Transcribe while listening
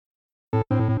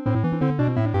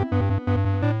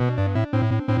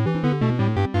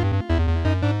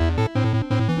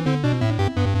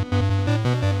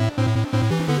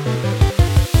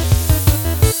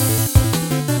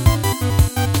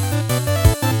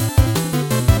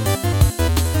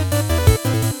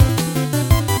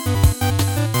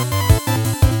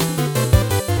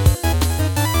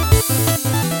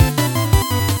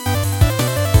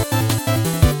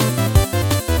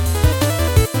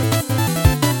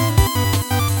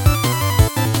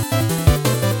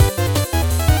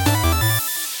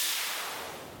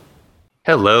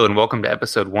Hello and welcome to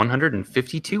episode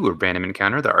 152 of Random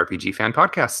Encounter, the RPG fan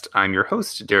podcast. I'm your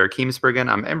host, Derek Heemsbergen.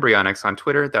 I'm Embryonyx on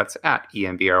Twitter. That's at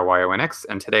EMBRYONX.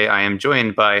 And today I am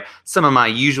joined by some of my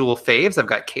usual faves. I've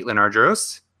got Caitlin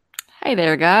Argyros. Hi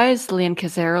there, guys. Lian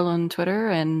Kazarel on Twitter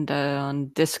and on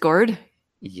Discord.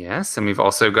 Yes, and we've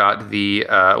also got the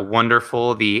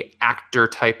wonderful, the actor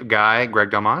type guy,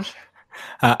 Greg Delmage.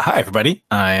 Hi, everybody.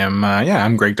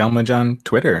 I'm Greg Delmage on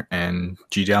Twitter and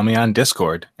GDelme on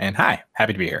Discord. And hi,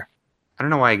 happy to be here. I don't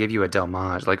know why I gave you a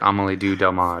Delmage, like Amelie du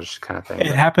Delmage kind of thing.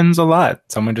 It happens a lot.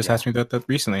 Someone just asked me that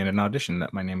recently in an audition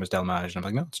that my name was Delmage. And I'm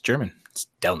like, no, it's German. It's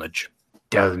Delmage.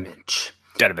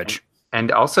 Delmage.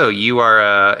 And also, you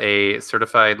are a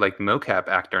certified mocap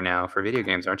actor now for video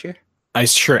games, aren't you? I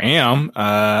sure am.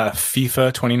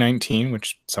 FIFA 2019,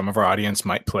 which some of our audience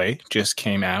might play, just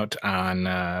came out on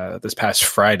this past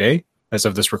Friday as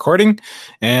of this recording.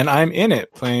 And I'm in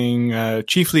it playing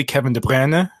chiefly Kevin De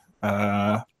Bruyne,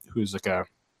 who's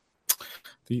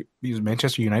he's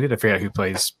Manchester United. I forget who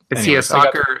plays. Is he a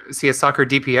soccer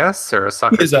DPS or a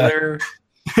soccer player?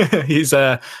 He's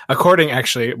according,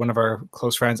 actually, one of our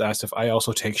close friends asked if I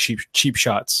also take cheap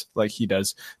shots like he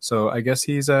does. So I guess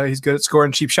he's good at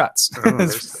scoring cheap shots.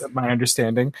 That's my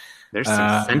understanding. There's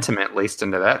some sentiment laced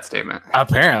into that statement.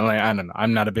 Apparently, I don't know.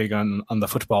 I'm not a big on the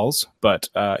footballs, but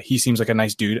he seems like a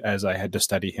nice dude. As I had to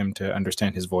study him to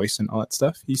understand his voice and all that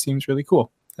stuff, he seems really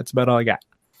cool. That's about all I got.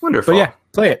 Wonderful. But yeah,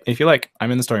 play it if you like.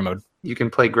 I'm in the story mode. You can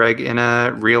play Greg in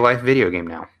a real life video game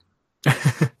now.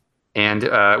 And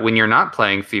when you're not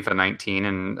playing FIFA 19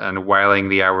 and whiling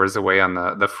the hours away on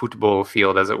the football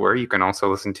field, as it were, you can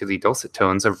also listen to the dulcet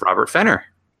tones of Robert Fenner.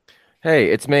 Hey,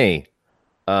 it's me.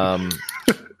 Random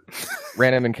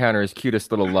Encounter's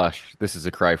cutest little lush. This is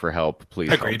a cry for help, please.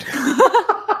 Agreed.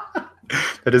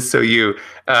 That is so you.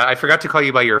 I forgot to call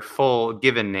you by your full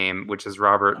given name, which is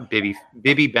Robert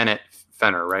Bibby Bennett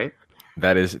Fenner, right?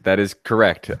 That is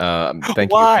correct.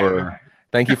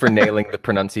 Thank you for nailing the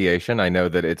pronunciation. I know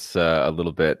that it's a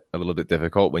little bit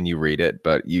difficult when you read it,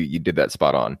 but you did that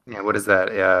spot on. Yeah, what is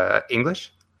that?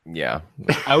 English? Yeah.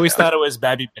 I always thought it was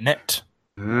Babby Bennett.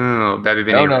 Oh, Babby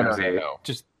Bennett. No.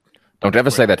 Just don't ever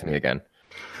say that to me again.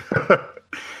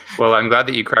 Well, I'm glad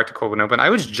that you cracked a cold one open. I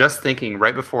was just thinking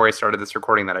right before I started this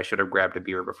recording that I should have grabbed a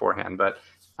beer beforehand, but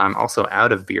I'm also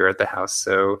out of beer at the house,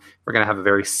 so we're going to have a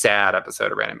very sad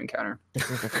episode of Random Encounter.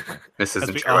 This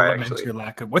isn't true, actually.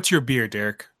 What's your beer,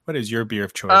 Derek? What is your beer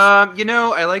of choice?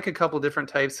 I like a couple different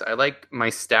types. I like my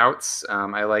stouts.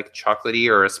 I like chocolatey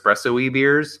or espresso-y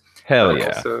beers. Hell yeah. I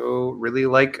also really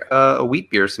like a wheat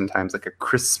beer sometimes, like a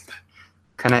crisp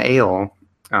kind of ale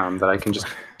that I can just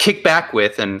kick back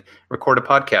with and record a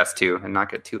podcast to and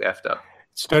not get too effed up.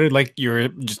 Started like you're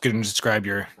just going to describe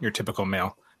your typical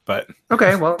male, but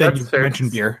okay, well, then that's you fair.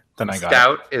 Mentioned beer, then I got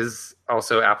Stout is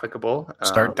also applicable.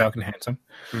 Start, dark, and handsome.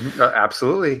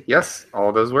 Absolutely, yes,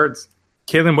 all those words.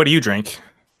 Caitlin, what do you drink?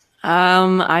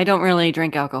 I don't really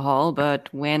drink alcohol, but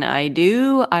when I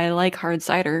do, I like hard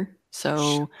cider.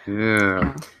 So,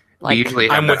 we usually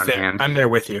have I'm that with on it. hand. I'm there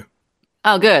with you.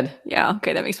 Oh, good. Yeah.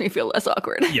 Okay, that makes me feel less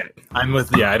awkward. Yeah,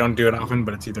 I don't do it often,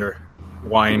 but it's either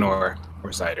wine or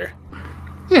cider.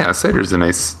 Yeah, cider's a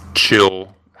nice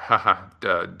chill.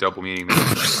 Double meaning.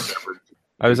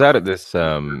 I was out at this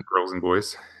girls and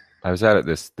boys. I was out at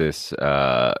this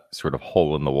sort of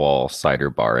hole in the wall cider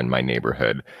bar in my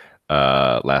neighborhood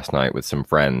last night with some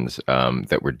friends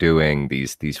that were doing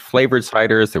these flavored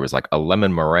ciders. There was like a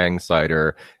lemon meringue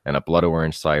cider and a blood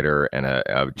orange cider and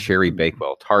a cherry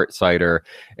Bakewell tart cider,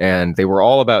 and they were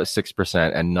all about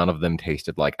 6%, and none of them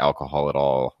tasted like alcohol at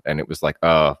all. And it was like,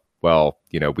 well,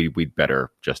 we'd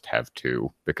better just have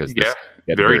two because this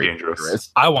very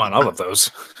dangerous. I want all of those.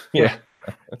 Yeah.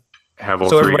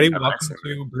 So everybody, welcome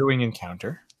to Brewing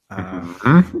Encounter.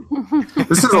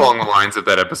 This is along the lines of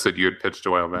that episode you had pitched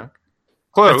a while back.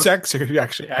 Close. It's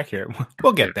actually accurate.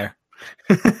 We'll get there.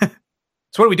 So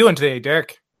what are we doing today,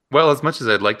 Derek? Well, as much as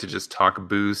I'd like to just talk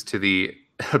booze to the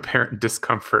apparent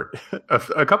discomfort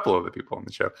of a couple of the people on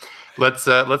the show, let's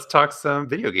talk some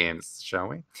video games, shall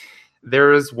we?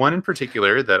 There is one in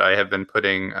particular that I have been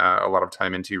putting a lot of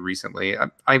time into recently.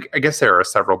 I guess there are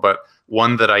several, but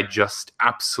one that I just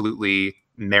absolutely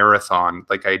marathon.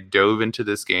 Like, I dove into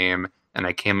this game and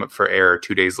I came up for air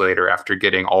 2 days later after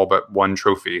getting all but one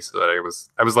trophy. So that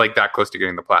I was like that close to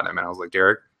getting the platinum, and I was like,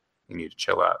 Derek, you need to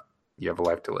chill out. You have a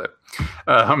life to live.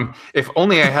 If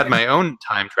only I had my own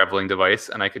time traveling device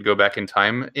and I could go back in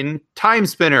Time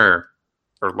Spinner,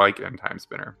 or like in Time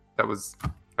Spinner. That was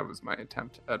my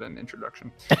attempt at an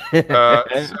introduction. So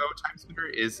Time Spinner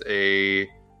is a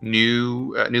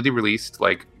newly released,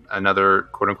 like, another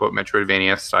quote unquote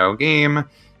Metroidvania style game.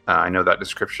 I know that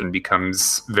description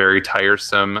becomes very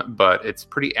tiresome, but it's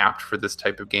pretty apt for this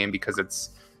type of game because it's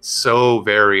so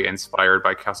very inspired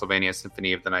by Castlevania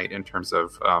Symphony of the Night in terms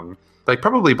of like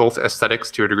probably both aesthetics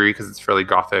to a degree because it's fairly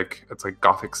gothic. It's like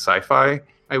gothic sci-fi,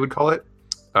 I would call it.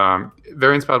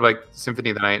 Very inspired by Symphony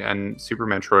of the Night and Super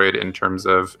Metroid in terms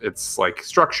of its like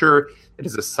structure. It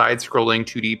is a side-scrolling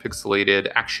 2D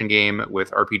pixelated action game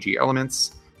with RPG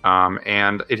elements,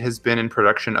 and it has been in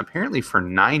production apparently for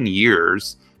 9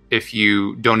 years. If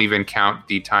you don't even count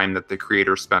the time that the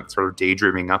creator spent sort of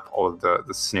daydreaming up all of the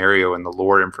scenario and the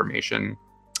lore information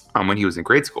when he was in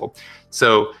grade school.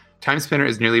 So Time Spinner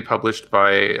is newly published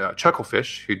by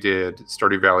Chucklefish, who did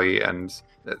Stardew Valley, and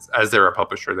as they're a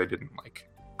publisher, they didn't like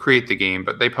create the game,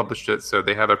 but they published it. So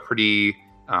they have a pretty,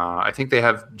 I think they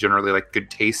have generally like good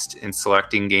taste in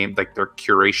selecting game, like their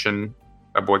curation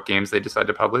of what games they decide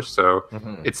to publish. So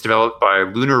it's developed by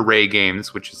Lunar Ray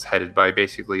Games, which is headed by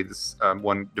basically this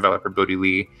one developer, Bodhi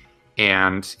Lee,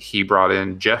 and he brought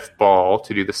in Jeff Ball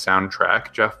to do the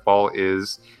soundtrack. Jeff Ball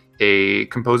is a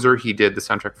composer. He did the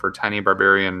soundtrack for Tiny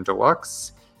Barbarian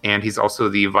Deluxe, and he's also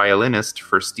the violinist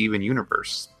for Steven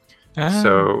Universe.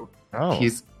 So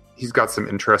he's got some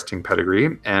interesting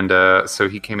pedigree, and so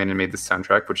he came in and made the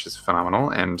soundtrack, which is phenomenal,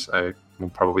 and I will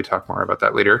probably talk more about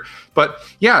that later. But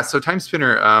yeah, so Time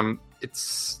Spinner,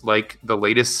 it's like the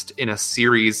latest in a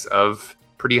series of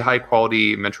pretty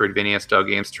high-quality Metroidvania-style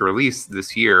games to release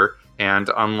this year,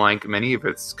 and unlike many of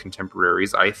its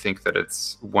contemporaries, I think that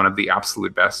it's one of the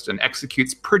absolute best and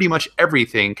executes pretty much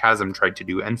everything Chasm tried to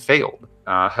do and failed.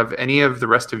 Have any of the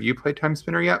rest of you played Time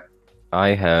Spinner yet? I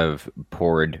have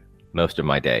poured most of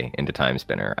my day into Time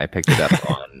Spinner. I picked it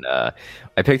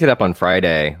up on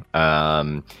Friday,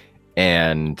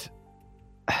 and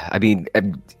I mean,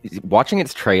 watching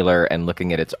its trailer and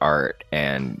looking at its art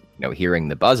and hearing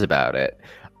the buzz about it,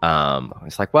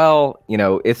 it's like, well,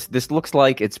 this looks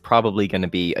like it's probably going to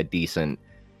be a decent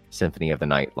Symphony of the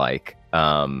Night like,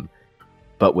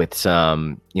 but with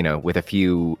some, with a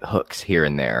few hooks here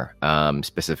and there,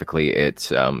 specifically its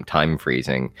time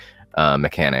freezing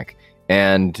mechanic.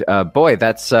 And boy,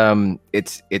 that's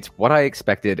it's what I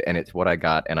expected, and it's what I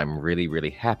got, and I'm really, really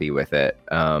happy with it.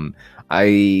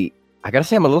 I gotta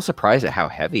say, I'm a little surprised at how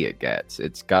heavy it gets.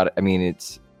 It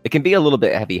can be a little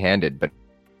bit heavy-handed, but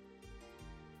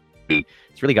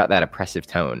it's really got that oppressive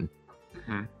tone.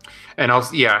 Mm-hmm. And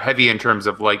also, yeah, heavy in terms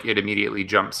of like it immediately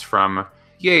jumps from,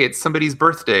 yay, it's somebody's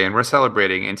birthday and we're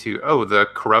celebrating, into, oh, the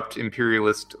corrupt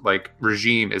imperialist like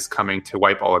regime is coming to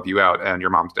wipe all of you out and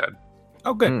your mom's dead.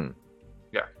 Oh, good.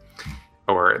 Yeah.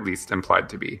 Or at least implied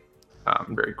to be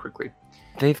very quickly.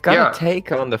 They've got a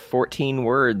take on the 14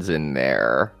 words in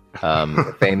there.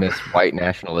 The famous white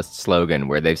nationalist slogan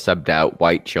where they've subbed out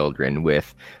white children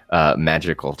with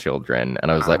magical children. And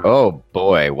I was like, oh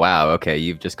boy, wow, okay,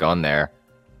 you've just gone there.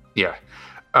 Yeah.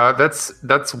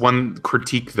 That's one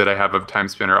critique that I have of Time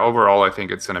Spinner. Overall, I think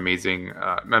it's an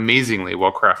amazingly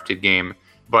well-crafted game,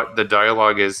 but the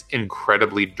dialogue is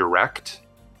incredibly direct.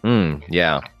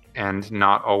 Yeah. And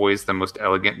not always the most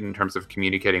elegant in terms of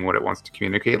communicating what it wants to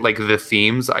communicate. Like, the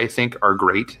themes, I think, are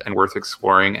great and worth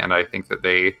exploring, and I think that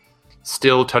they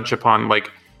still touch upon,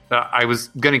 like, I was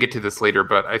going to get to this later,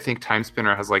 but I think Time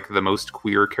Spinner has, like, the most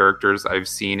queer characters I've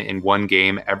seen in one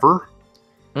game ever.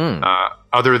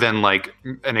 Other than, like,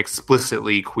 an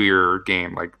explicitly queer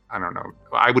game. Like, I don't know.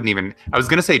 I was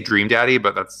going to say Dream Daddy,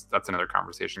 but that's another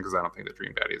conversation, because I don't think that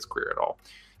Dream Daddy is queer at all.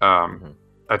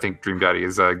 I think Dream Daddy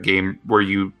is a game where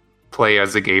you play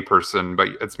as a gay person, but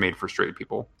it's made for straight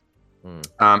people.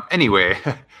 Anyway,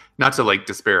 not to like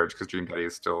disparage, because Dream Daddy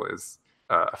still is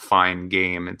a fine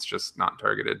game. It's just not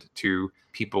targeted to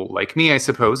people like me, I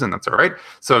suppose, and that's all right.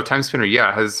 So Time Spinner,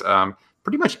 has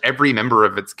pretty much every member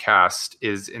of its cast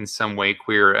is in some way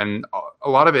queer, and a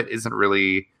lot of it isn't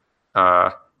really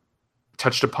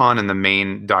touched upon in the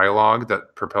main dialogue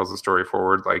that propels the story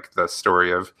forward, like the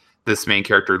story of this main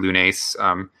character, Lunace.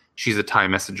 She's a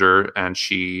time messenger, and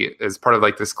she is part of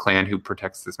like this clan who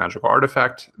protects this magical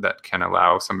artifact that can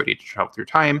allow somebody to travel through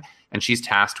time. And she's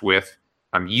tasked with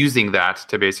using that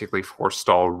to basically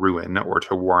forestall ruin, or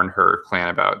to warn her clan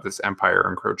about this empire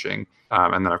encroaching.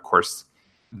 And then, of course,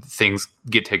 things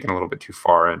get taken a little bit too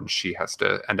far, and she has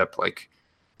to end up like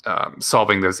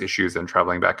solving those issues and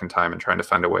traveling back in time and trying to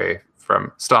find a way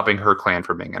from stopping her clan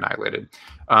from being annihilated.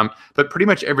 But pretty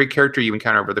much every character you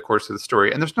encounter over the course of the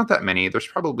story, and there's not that many, there's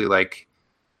probably like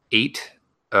 8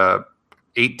 to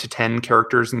 10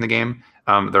 characters in the game.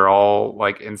 They're all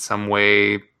like in some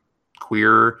way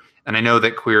queer. And I know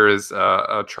that queer is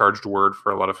a charged word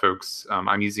for a lot of folks.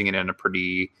 I'm using it in a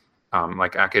pretty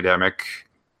like academic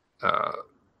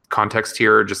context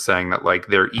here, just saying that like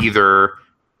they're either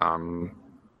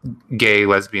gay,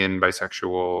 lesbian,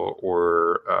 bisexual,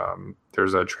 or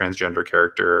there's a transgender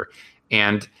character.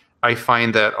 And I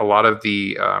find that a lot of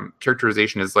the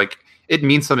characterization is like, it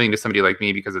means something to somebody like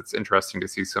me because it's interesting to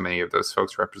see so many of those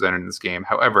folks represented in this game.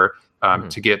 However,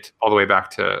 to get all the way back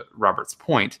to Robert's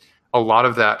point, a lot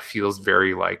of that feels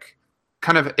very like,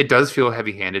 kind of, it does feel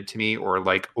heavy-handed to me, or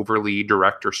like overly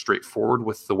direct or straightforward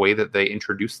with the way that they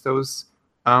introduce those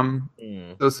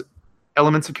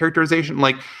elements of characterization.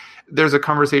 Like, there's a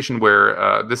conversation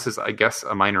where this is, I guess,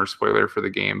 a minor spoiler for the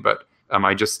game, but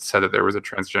I just said that there was a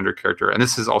transgender character, and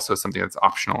this is also something that's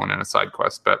optional and in a side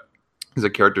quest, but there's a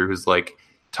character who's like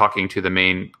talking to the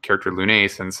main character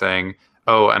Lunace and saying,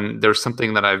 oh, and there's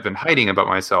something that I've been hiding about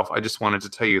myself. I just wanted to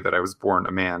tell you that I was born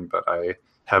a man, but I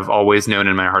have always known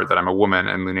in my heart that I'm a woman.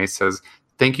 And Lunace says,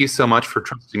 thank you so much for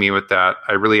trusting me with that.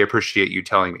 I really appreciate you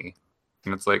telling me.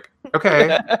 And it's like,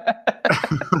 okay.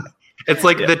 It's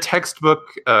like the textbook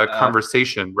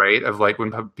conversation, right? Of like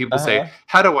when people say,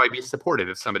 how do I be supportive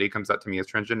if somebody comes up to me as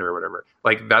transgender or whatever?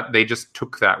 Like that, they just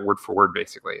took that word for word,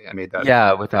 basically, and made that.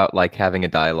 Yeah, without like having a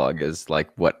dialogue is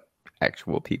like what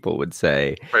actual people would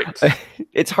say. Right.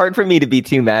 It's hard for me to be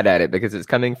too mad at it because it's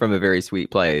coming from a very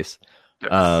sweet place.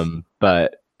 Yes.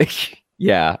 But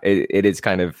yeah, it is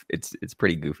kind of, it's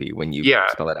pretty goofy when you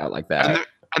spell it out like that.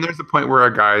 And there's a point where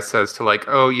a guy says to like,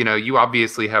 oh, you know, you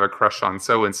obviously have a crush on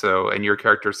so-and-so. And your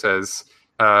character says,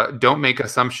 don't make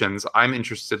assumptions. I'm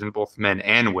interested in both men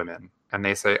and women. And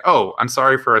they say, oh, I'm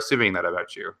sorry for assuming that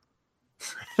about you.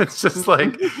 It's just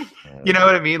like, you know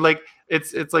what I mean? Like,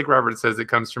 it's like Robert says, it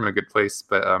comes from a good place.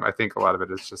 But I think a lot of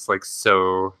it is just like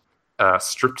so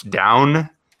stripped down.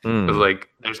 Like,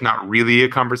 there's not really a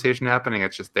conversation happening.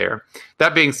 It's just there.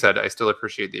 That being said, I still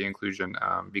appreciate the inclusion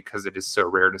because it is so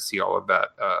rare to see all of that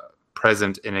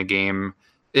present in a game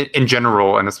in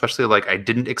general. And especially, like, I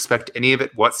didn't expect any of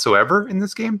it whatsoever in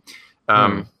this game.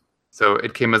 So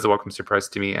it came as a welcome surprise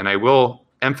to me. And I will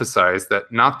emphasize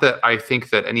that not that I think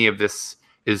that any of this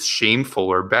is shameful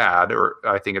or bad, or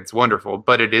I think it's wonderful,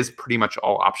 but it is pretty much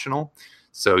all optional.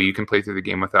 So you can play through the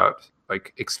game without,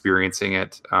 like, experiencing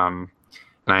it.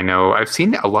 And I know I've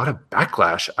seen a lot of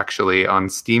backlash actually on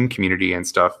Steam community and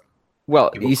stuff. Well,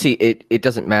 you see, it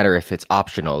doesn't matter if it's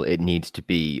optional. It needs to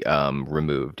be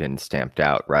removed and stamped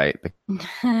out, right?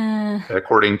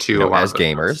 According to a lot as of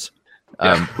gamers,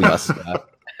 we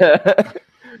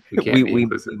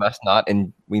must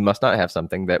we must not have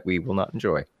something that we will not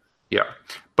enjoy. Yeah,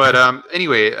 but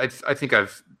anyway, I think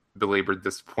I've belabored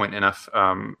this point enough.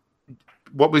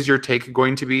 What was your take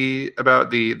going to be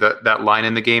about that line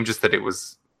in the game? Just that it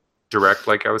was direct,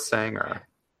 like I was saying, or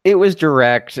it was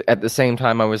direct. At the same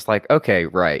time, I was like, okay,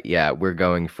 right, yeah, we're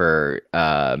going for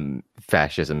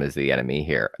fascism as the enemy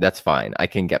here. That's fine. I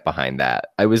can get behind that.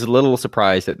 I was a little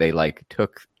surprised that they like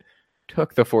took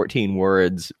the 14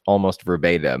 words almost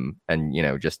verbatim and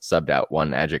just subbed out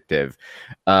one adjective.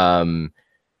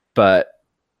 But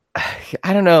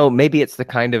I don't know. Maybe it's the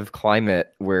kind of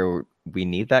climate where we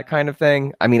need that kind of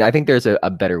thing. I mean, I think there's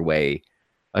a better way,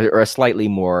 or a slightly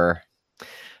more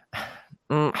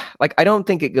like, I don't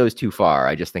think it goes too far.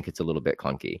 I just think it's a little bit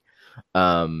clunky.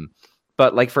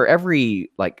 But like for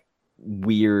every like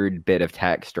weird bit of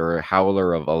text or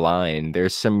howler of a line,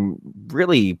 there's some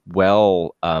really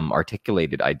well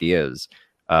articulated ideas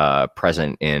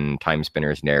present in Time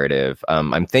Spinner's narrative.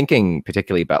 I'm thinking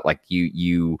particularly about like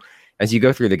you as you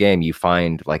go through the game, you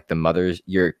find like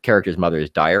your character's mother's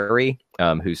diary,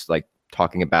 who's like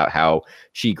talking about how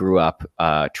she grew up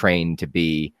trained to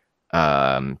be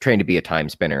a time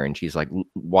spinner, and she's like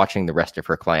watching the rest of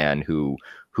her clan who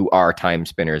are time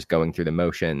spinners going through the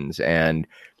motions, and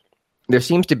there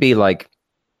seems to be like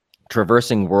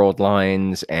traversing world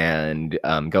lines and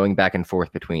going back and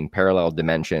forth between parallel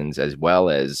dimensions as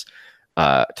well as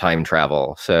time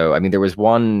travel. So I mean, there was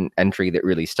one entry that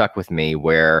really stuck with me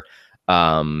where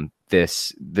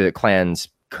the clan's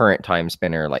current time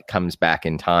spinner like comes back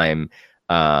in time,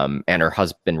 and her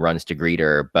husband runs to greet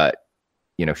her, but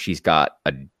she's got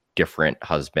a different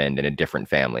husband and a different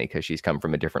family because she's come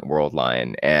from a different world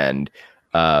line, and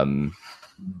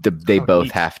they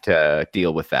both have to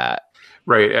deal with that.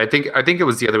 Right. I think it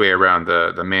was the other way around.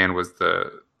 The man was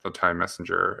the time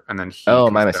messenger, and then he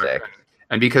my mistake.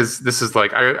 And because this is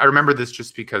like, I remember this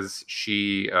just because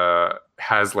she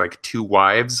has like 2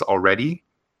 wives already.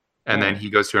 And then he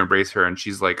goes to embrace her and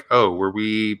she's like, oh, were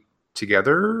we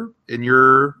together in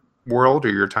your world or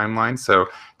your timeline? So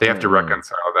they have to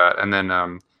reconcile that. And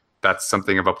then that's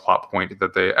something of a plot point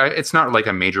that it's not like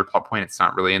a major plot point. It's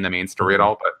not really in the main story at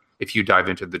all. But if you dive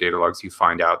into the data logs, you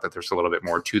find out that there's a little bit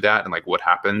more to that. And like what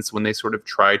happens when they sort of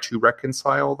try to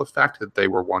reconcile the fact that they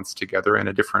were once together in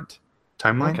a different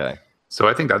timeline. Okay. So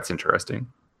I think that's interesting.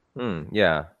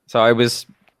 Yeah. So I was,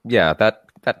 yeah,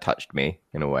 that touched me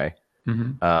in a way.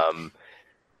 Mm-hmm.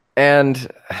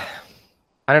 And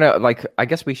I don't know, like, I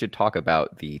guess we should talk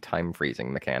about the time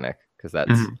freezing mechanic, because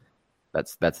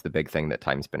that's the big thing that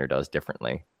Time Spinner does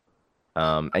differently.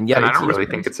 And yeah, and I don't really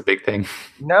think it's a big thing.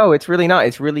 No, it's really not.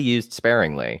 It's really used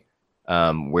sparingly,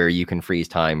 where you can freeze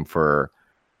time for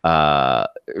a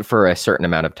certain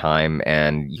amount of time,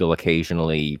 and you'll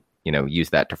occasionally, use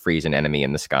that to freeze an enemy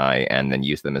in the sky, and then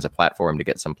use them as a platform to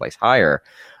get someplace higher.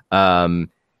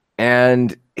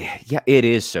 And yeah, it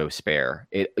is so spare.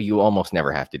 You almost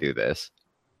never have to do this.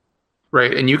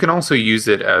 Right, and you can also use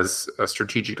it as a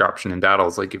strategic option in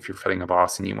battles, like if you're fighting a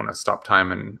boss and you want to stop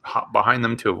time and hop behind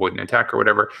them to avoid an attack or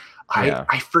whatever. Yeah.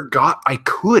 I forgot I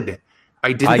could.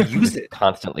 I didn't use it.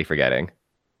 Constantly forgetting.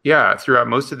 Yeah, throughout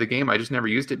most of the game, I just never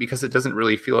used it because it doesn't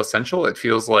really feel essential. It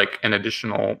feels like an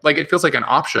additional, like it feels like an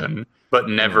option, but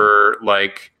never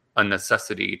like a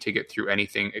necessity to get through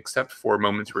anything except for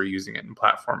moments where you're using it in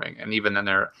platforming. And even then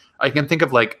I can think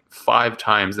of like 5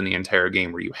 times in the entire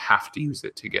game where you have to use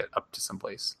it to get up to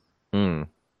someplace. And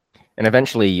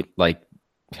eventually, like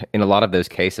in a lot of those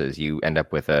cases, you end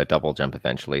up with a double jump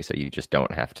eventually, so you just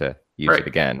don't have to use it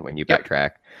again when you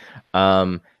backtrack.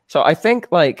 So I think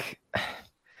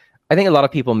a lot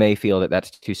of people may feel that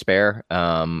that's too spare,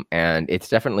 and it's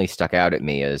definitely stuck out at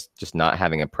me as just not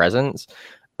having a presence.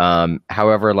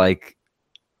 However, like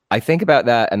I think about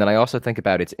that, and then I also think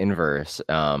about its inverse.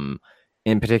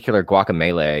 In particular,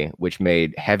 Guacamelee, which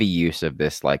made heavy use of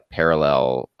this like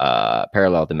parallel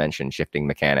dimension shifting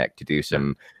mechanic to do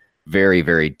some very,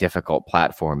 very difficult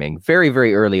platforming very,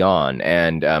 very early on,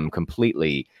 and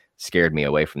completely scared me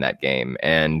away from that game,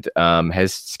 and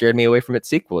has scared me away from its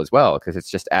sequel as well, because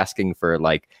it's just asking for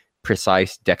like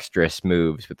precise, dexterous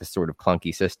moves with this sort of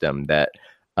clunky system that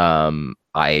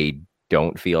I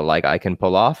don't feel like I can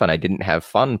pull off, and I didn't have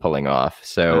fun pulling off.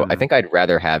 So I think I'd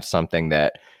rather have something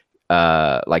that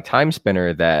like Time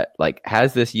Spinner that like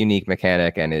has this unique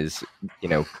mechanic and is,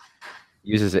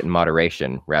 uses it in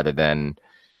moderation, rather than,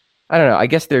 I don't know, I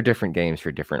guess they're different games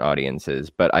for different audiences,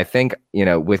 but I think,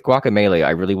 with Guacamelee,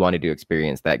 I really wanted to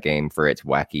experience that game for its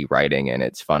wacky writing and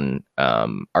its fun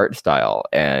art style,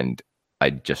 and I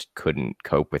just couldn't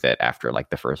cope with it after like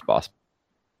the first boss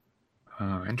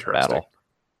interesting battle.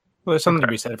 Well, there's something to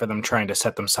be said for them trying to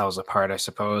set themselves apart, I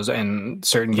suppose. And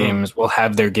certain games will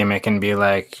have their gimmick and be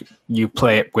like, you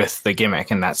play it with the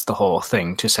gimmick, and that's the whole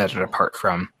thing to set it apart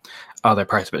from other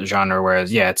parts of its genre.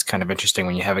 Whereas, yeah, it's kind of interesting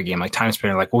when you have a game like Time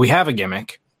Spinner, like, well, we have a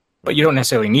gimmick, but you don't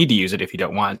necessarily need to use it if you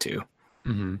don't want to.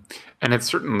 Mm-hmm. And it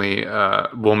certainly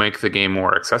will make the game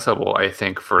more accessible, I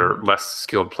think, for less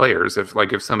skilled players. If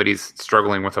somebody's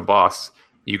struggling with a boss,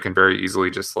 you can very easily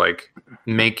just like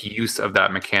make use of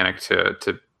that mechanic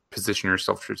to position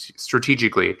yourself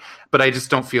strategically. But I just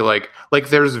don't feel like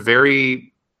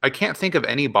I can't think of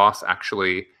any boss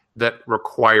actually that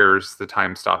requires the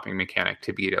time stopping mechanic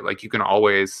to beat it. Like you can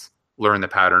always learn the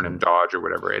pattern and dodge or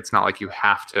whatever. It's not like you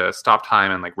have to stop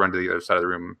time and like run to the other side of the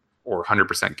room or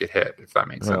 100% get hit, if that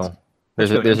makes sense.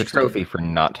 There's a trophy for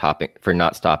not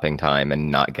stopping time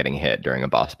and not getting hit during a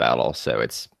boss battle. So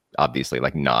it's obviously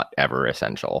like not ever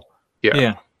essential.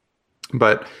 Yeah.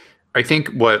 But I think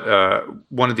what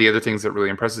one of the other things that really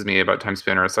impresses me about Time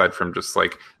Spinner, aside from just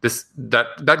like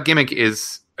that gimmick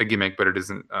is a gimmick, but it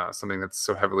isn't something that's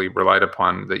so heavily relied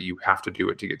upon that you have to do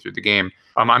it to get through the game.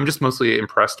 I'm just mostly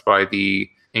impressed by the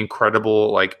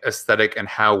incredible like aesthetic and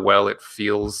how well it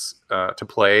feels to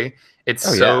play. It's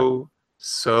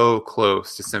so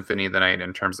close to Symphony of the Night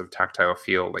in terms of tactile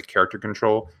feel, like character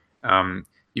control.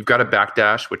 You've got a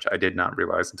backdash, which I did not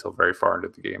realize until very far into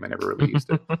the game. I never really used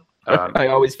it. I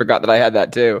always forgot that I had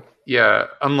that too. Yeah,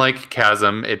 unlike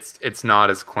Chasm, it's not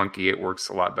as clunky. It works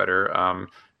a lot better.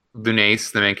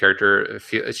 Lunace, the main character,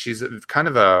 she's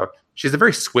a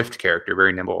very swift character,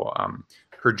 very nimble.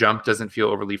 Her jump doesn't feel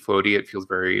overly floaty. It feels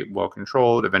very well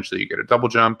controlled. Eventually, you get a double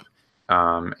jump,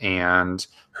 and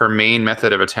her main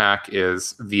method of attack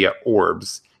is via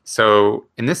orbs. So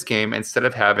in this game, instead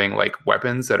of having like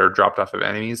weapons that are dropped off of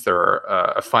enemies, there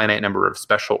are a finite number of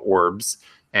special orbs.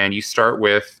 And you start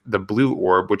with the blue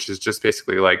orb, which is just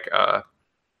basically like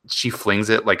she flings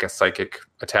it like a psychic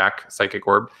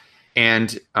orb.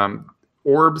 And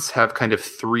orbs have kind of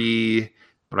three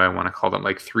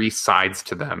sides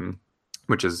to them,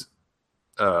 which is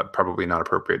probably not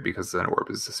appropriate because an orb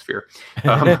is a sphere.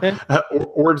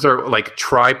 Orbs are like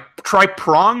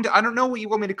tri-pronged. I don't know what you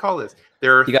want me to call this.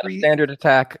 You got a standard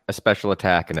attack, a special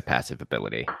attack, and a passive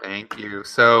ability. Thank you.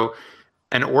 So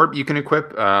an orb you can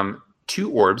equip 2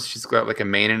 orbs. She's got like a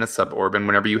main and a sub orb, and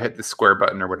whenever you hit the square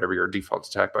button or whatever your default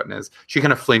attack button is, she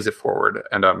kind of flings it forward,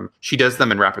 and she does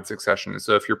them in rapid succession.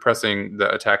 So if you're pressing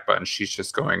the attack button, she's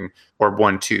just going orb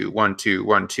 1 2 1 2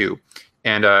 1 2,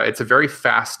 and it's a very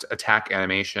fast attack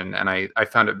animation, and I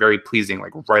found it very pleasing,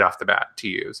 like right off the bat to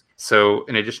use. So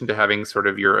in addition to having sort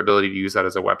of your ability to use that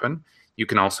as a weapon, you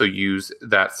can also use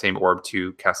that same orb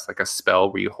to cast like a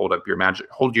spell where you hold your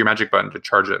magic button to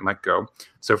charge it and let go.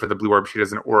 So for the blue orb, she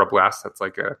does an aura blast. That's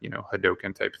like a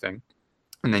Hadoken type thing.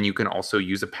 And then you can also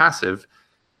use a passive,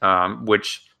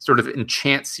 which sort of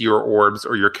enchants your orbs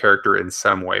or your character in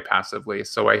some way passively.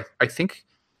 So I think,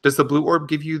 does the blue orb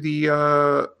give you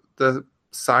the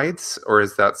sides, or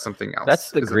is that something else?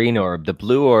 That's the green orb. The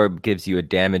blue orb gives you a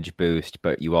damage boost,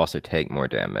 but you also take more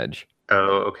damage.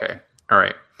 Oh, okay. All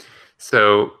right.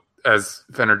 So as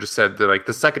Fenner just said,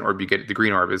 the second orb you get, the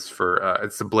green orb, is for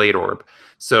it's the blade orb.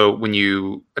 So when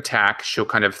you attack, she'll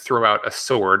kind of throw out a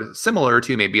sword, similar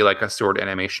to maybe like a sword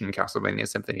animation in Castlevania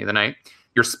Symphony of the Night.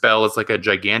 Your spell is like a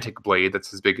gigantic blade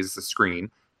that's as big as the screen.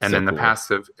 And so then the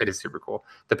passive, it is super cool.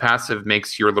 The passive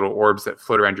makes your little orbs that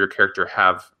float around your character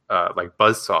have like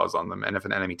buzzsaws on them. And if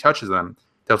an enemy touches them,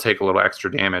 they'll take a little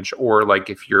extra damage. Or like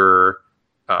if you're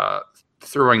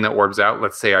throwing the orbs out,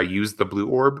 let's say I use the blue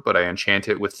orb, but I enchant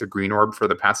it with the green orb for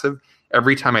the passive.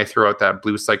 Every time I throw out that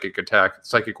blue psychic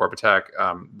orb attack,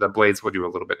 the blades will do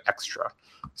a little bit extra.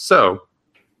 So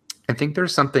I think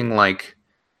there's something like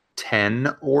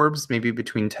 10 orbs, maybe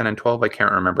between 10 and 12. I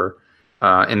can't remember.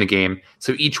 In the game.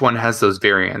 So each one has those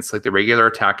variants, like the regular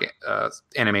attack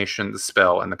animation, the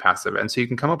spell, and the passive. And so you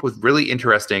can come up with really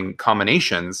interesting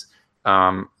combinations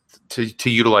to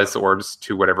utilize the orbs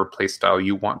to whatever playstyle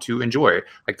you want to enjoy.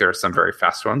 Like there are some very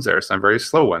fast ones, there are some very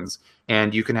slow ones.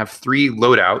 And you can have 3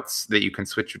 loadouts that you can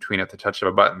switch between at the touch of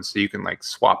a button. So you can like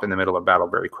swap in the middle of battle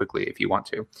very quickly if you want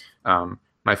to.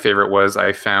 My favorite was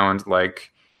I found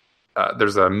like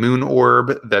there's a moon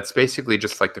orb that's basically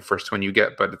just like the first one you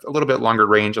get, but it's a little bit longer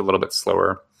range, a little bit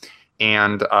slower.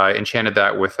 And I enchanted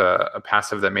that with a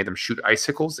passive that made them shoot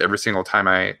icicles every single time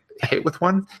I hit with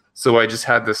one. So I just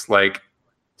had this like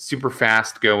super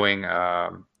fast going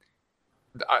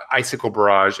icicle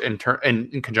barrage in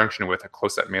conjunction with a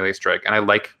close-up melee strike. And I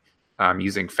like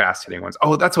using fast hitting ones.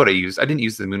 Oh, that's what I used. I didn't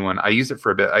use the moon one. I used it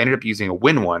for a bit. I ended up using a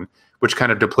wind one, which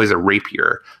kind of deploys a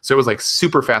rapier. So it was like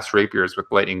super fast rapiers with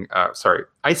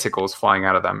icicles flying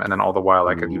out of them. And then all the while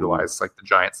I could utilize like the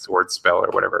giant sword spell or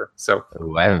whatever. So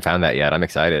I haven't found that yet. I'm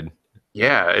excited.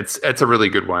 Yeah, it's a really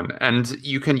good one. And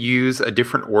you can use a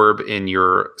different orb in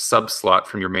your sub slot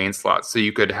from your main slot. So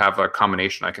you could have a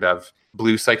combination. I could have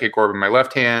blue psychic orb in my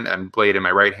left hand and blade in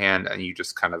my right hand, and you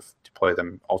just kind of deploy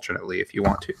them alternately if you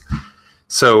want to.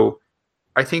 So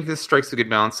I think this strikes a good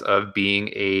balance of being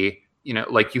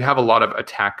like you have a lot of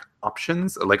attack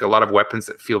options, like a lot of weapons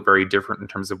that feel very different in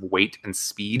terms of weight and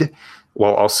speed,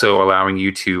 while also allowing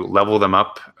you to level them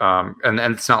up. And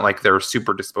it's not like they're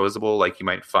super disposable. Like you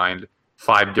might find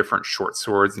 5 different short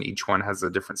swords, and each one has a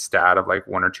different stat of like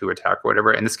 1 or 2 attack or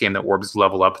whatever. In this game, the orbs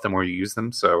level up the more you use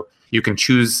them. So you can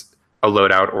choose a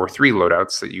loadout or 3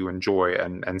 loadouts that you enjoy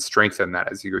and strengthen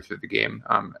that as you go through the game.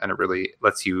 And it really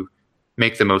lets you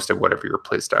make the most of whatever your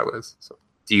playstyle is. So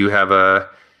do you have a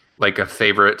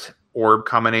favorite orb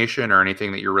combination or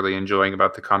anything that you're really enjoying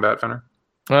about the combat, Fenner?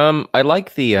 I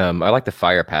like the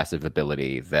fire passive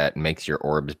ability that makes your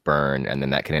orbs burn, and then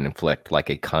that can inflict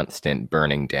like a constant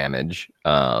burning damage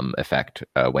effect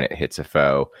when it hits a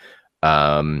foe.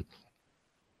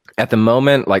 At the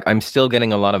moment, like I'm still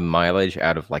getting a lot of mileage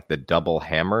out of like the double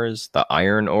hammers, the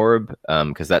iron orb,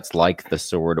 because that's like the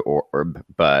sword orb,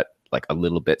 but like a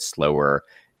little bit slower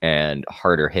and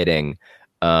harder hitting.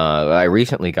 I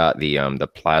recently got the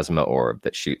plasma orb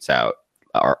that shoots out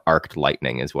arced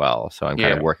lightning as well. So I'm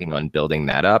kind of working on building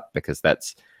that up because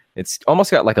it's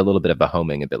almost got like a little bit of a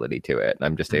homing ability to it. And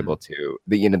I'm just able to,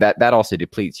 that also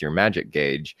depletes your magic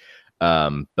gauge.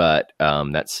 But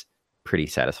that's pretty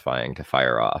satisfying to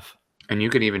fire off. And you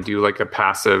can even do like a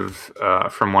passive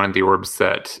from one of the orbs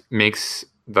that makes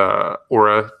the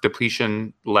aura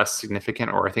depletion less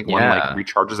significant, or I think one like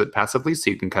recharges it passively, so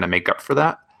you can kind of make up for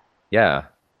that. Yeah,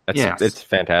 it's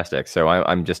fantastic. So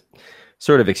I'm just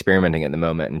sort of experimenting at the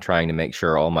moment and trying to make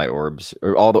sure all my orbs,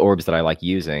 or all the orbs that I like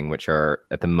using, which are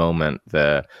at the moment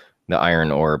the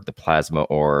iron orb, the plasma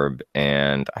orb,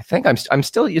 and I think I'm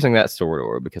still using that sword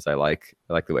orb because I like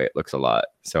the way it looks a lot.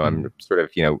 So I'm sort of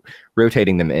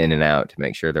rotating them in and out to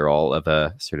make sure they're all of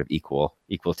a sort of equal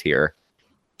tier.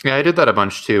 Yeah, I did that a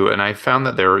bunch too, and I found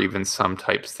that there were even some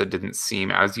types that didn't seem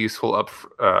as useful up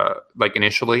like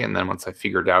initially, and then once I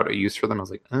figured out a use for them, I was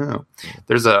like, oh,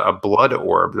 there's a blood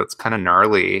orb that's kind of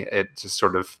gnarly. It just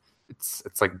sort of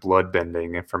it's like blood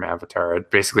bending from Avatar.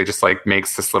 It basically just like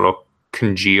makes this little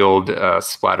congealed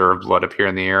splatter of blood appear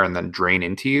in the air and then drain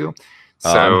into you. So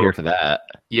I'm here for that.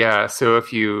 yeah, so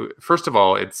if you first of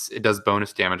all, it does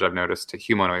bonus damage, I've noticed, to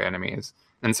humanoid enemies.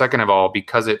 And second of all,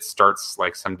 because it starts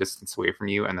like some distance away from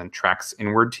you and then tracks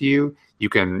inward to you, you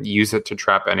can use it to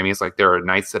trap enemies. Like there are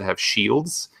knights that have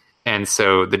shields, and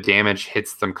so the damage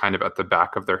hits them kind of at the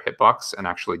back of their hitbox and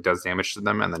actually does damage to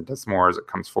them and then does more as it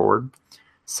comes forward.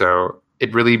 So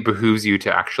it really behooves you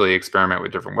to actually experiment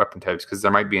with different weapon types, because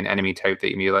there might be an enemy type that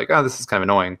you may be like, oh, this is kind of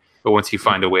annoying. But once you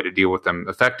find a way to deal with them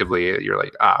effectively, you're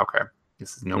like, okay,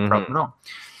 this is no problem at all.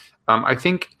 I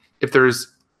think if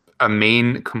there's a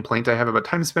main complaint I have about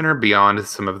Time Spinner, beyond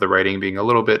some of the writing being a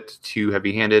little bit too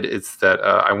heavy-handed, it's that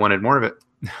I wanted more of it.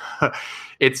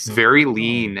 It's very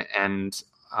lean and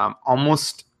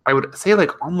almost, I would say,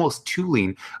 like almost too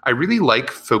lean. I really like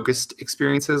focused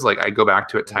experiences. Like I go back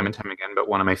to it time and time again, but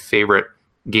one of my favorite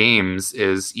games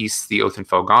is Ys the Oath in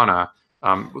Felghana.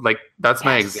 Like that's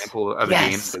my example of a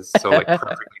game that's so like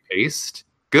perfectly paced.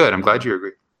 Good. I'm glad you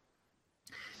agree.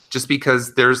 Just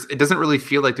because it doesn't really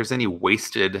feel like there's any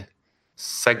wasted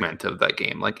segment of that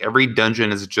game. Like every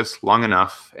dungeon is just long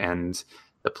enough and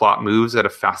the plot moves at a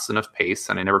fast enough pace,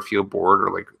 and I never feel bored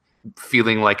or like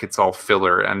feeling like it's all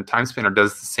filler. And Time Spinner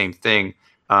does the same thing.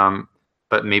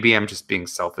 But maybe I'm just being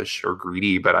selfish or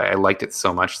greedy, but I liked it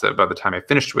so much that by the time I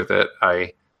finished with it,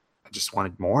 I just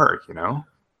wanted more, you know?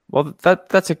 Well,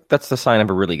 that's the sign of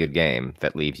a really good game,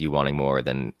 that leaves you wanting more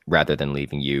rather than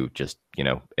leaving you just,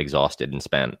 exhausted and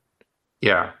spent.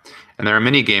 Yeah. And there are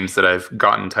many games that I've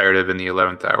gotten tired of in the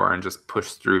 11th hour and just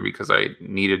pushed through because I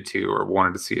needed to or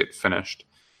wanted to see it finished.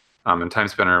 And Time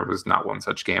Spinner was not one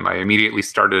such game. I immediately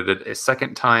started it a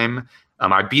second time.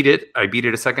 I beat it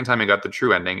a second time and got the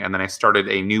true ending, and then I started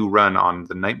a new run on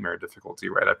the Nightmare difficulty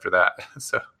right after that.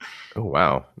 So, oh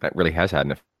wow, that really has had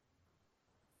an effect.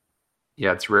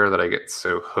 Yeah, it's rare that I get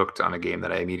so hooked on a game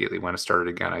that I immediately want to start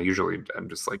it again. I'm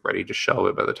just like ready to shelve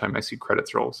it by the time I see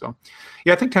credits roll. So,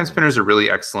 yeah, I think Time Spinner is a really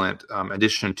excellent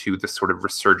addition to the sort of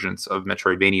resurgence of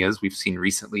Metroidvanias we've seen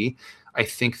recently. I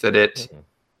think that it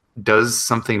does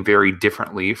something very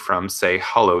differently from, say,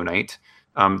 Hollow Knight.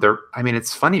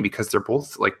 It's funny because they're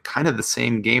both like kind of the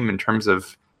same game in terms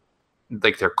of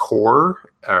like their core.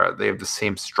 They have the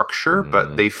same structure,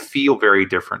 but they feel very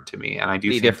different to me. And I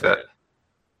do think that.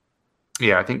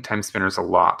 Yeah, I think Time Spinner is a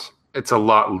lot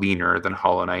leaner than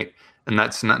Hollow Knight, and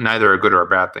that's neither a good or a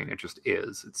bad thing. It just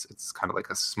is. It's kind of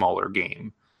like a smaller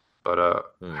game, but I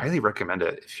highly recommend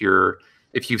it.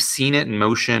 If you've seen it in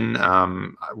motion,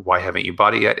 why haven't you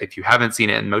bought it yet? If you haven't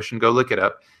seen it in motion, go look it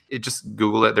up. Just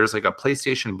Google it. There's like a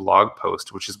PlayStation blog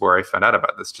post, which is where I found out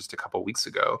about this just a couple weeks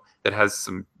ago, that has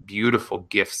some beautiful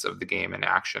GIFs of the game in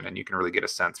action, and you can really get a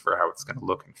sense for how it's going to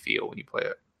look and feel when you play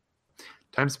it.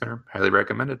 Time Spinner, highly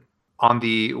recommended. On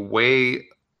the way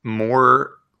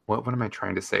more, what am I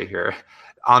trying to say here?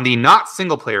 On the not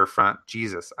single player front,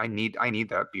 Jesus, I need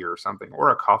that beer or something,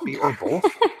 or a coffee, or both.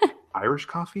 Irish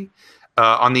coffee.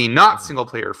 On the not single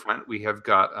player front, we have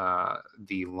got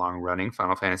the long running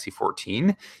Final Fantasy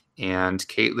XIV, and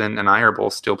Caitlin and I are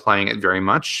both still playing it very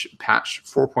much. Patch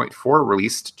 4.4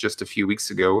 released just a few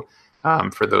weeks ago.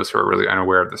 For those who are really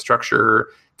unaware of the structure,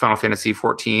 Final Fantasy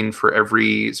XIV, for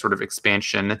every sort of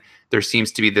expansion, there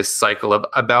seems to be this cycle of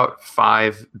about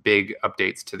 5 big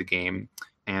updates to the game.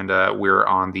 And we're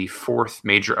on the 4th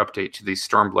major update to the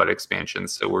Stormblood expansion.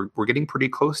 So we're getting pretty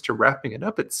close to wrapping it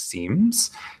up, it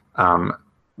seems.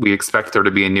 We expect there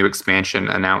to be a new expansion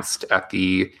announced at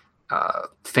the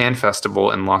Fan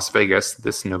Festival in Las Vegas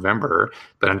this November.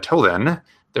 But until then,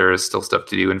 there is still stuff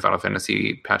to do in Final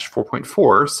Fantasy Patch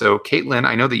 4.4. So, Caitlin,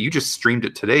 I know that you just streamed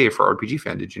it today for RPG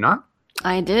Fan, did you not?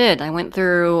 I did. I went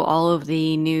through all of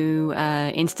the new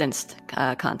instanced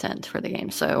content for the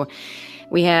game. So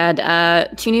we had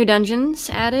 2 new dungeons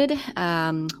added.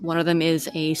 One of them is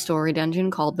a story dungeon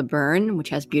called The Burn, which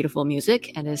has beautiful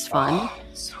music and is fun. Oh,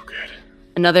 so good.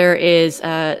 Another is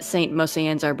St.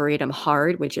 Mosian's Arboretum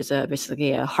Hard, which is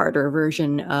basically a harder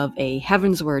version of a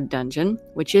Heavensward dungeon,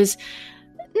 which is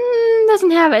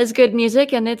doesn't have as good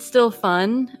music, and it's still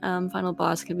fun. Final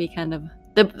boss can be kind of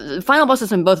the final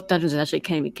bosses in both dungeons actually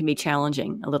can be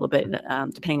challenging a little bit,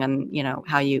 depending on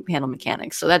how you handle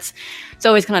mechanics. So it's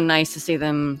always kind of nice to see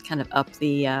them kind of up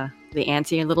the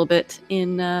ante a little bit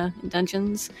in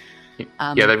dungeons.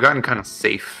 Yeah, they've gotten kind of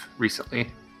safe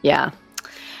recently. Yeah.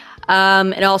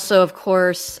 It also, of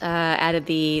course, added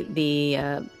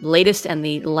the latest and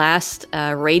the last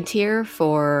raid tier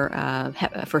for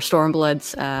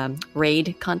Stormblood's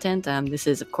raid content. This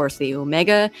is, of course, the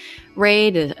Omega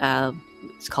raid.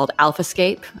 it's called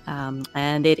Alphascape,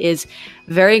 and it is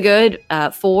very good.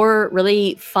 4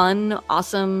 really fun,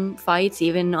 awesome fights,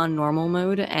 even on normal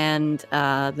mode, and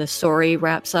the story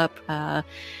wraps up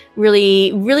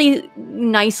really, really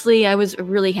nicely. I was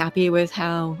really happy with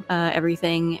how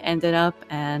everything ended up,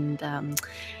 and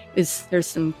there's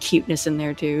some cuteness in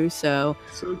there too. So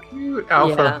cute,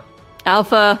 Alpha. Yeah.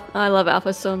 Alpha, I love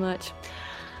Alpha so much.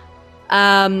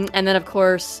 And then, of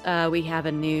course, we have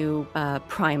a new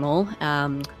Primal.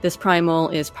 This Primal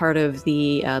is part of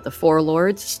the Four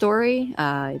Lords story.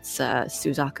 It's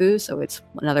Suzaku, so it's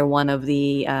another one of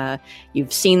the.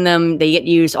 You've seen them; they get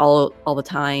used all the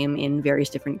time in various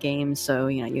different games. So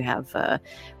you have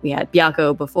we had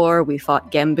Byakko before. We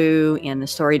fought Genbu in the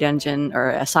story dungeon or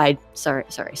a side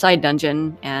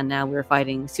dungeon, and now we're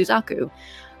fighting Suzaku.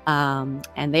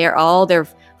 And they're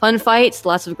fun fights,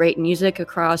 lots of great music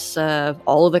across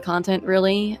all of the content,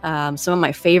 really. Some of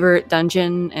my favorite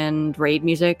dungeon and raid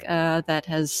music that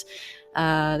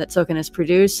Soken has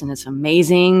produced, and it's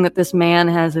amazing that this man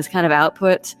has this kind of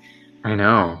output. I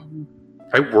know.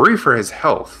 I worry for his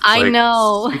health. I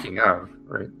know. Speaking of,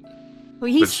 right?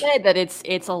 Well, he said that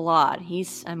it's a lot.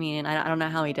 I don't know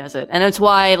how he does it. And it's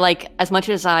why, like, as much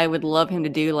as I would love him to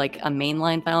do, like, a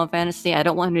mainline Final Fantasy, I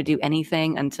don't want him to do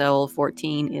anything until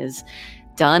 14 is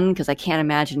done, because I can't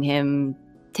imagine him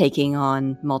taking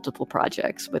on multiple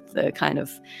projects with the kind of,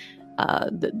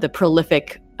 the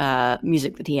prolific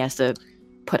music that he has to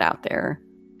put out there.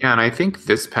 Yeah, and I think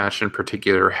this patch in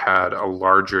particular had a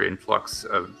larger influx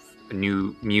of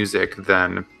new music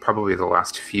than probably the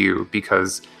last few,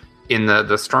 because in the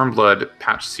Stormblood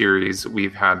patch series,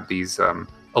 we've had these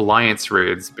alliance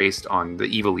raids based on the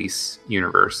Ivalice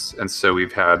universe. And so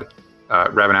we've had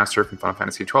Ravenaster from Final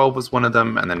Fantasy XII was one of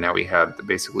them, and then now we had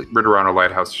basically Ridorano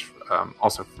Lighthouse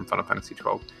also from Final Fantasy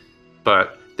XII.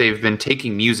 But they've been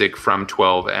taking music from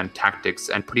 12 and tactics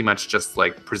and pretty much just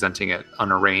like presenting it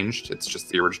unarranged. It's just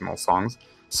the original songs.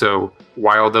 So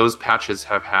while those patches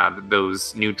have had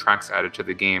those new tracks added to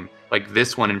the game, like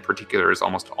this one in particular is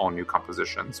almost all new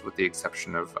compositions, with the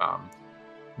exception of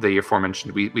the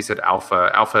aforementioned, we said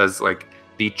Alpha. Alpha is like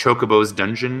the Chocobo's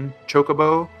Dungeon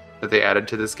Chocobo that they added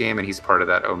to this game, and he's part of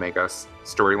that Omega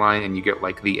storyline, and you get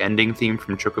like the ending theme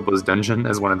from Chocobo's Dungeon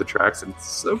as one of the tracks, and it's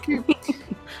so cute.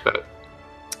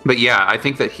 But yeah, I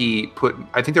think that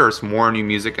I think there was more new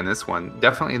music in this one,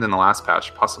 definitely than the last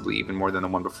patch, possibly even more than the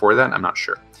one before that. I'm not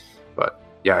sure. But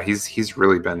yeah, he's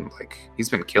really been he's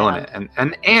been killing it.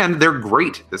 And they're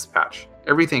great this patch.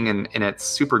 Everything in it's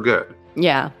super good.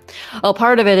 Yeah. Well,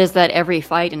 part of it is that every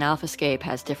fight in Alphascape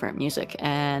has different music,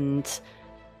 and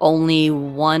only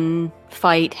one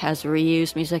fight has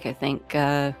reused music. I think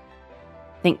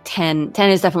 10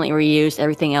 is definitely reused.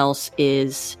 Everything else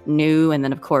is new. And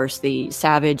then, of course, the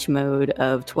Savage mode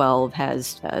of 12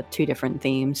 has 2 different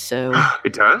themes. So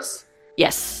it does?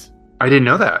 Yes. I didn't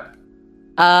know that.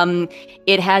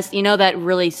 It has, that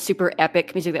really super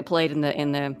epic music that played in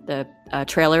the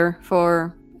trailer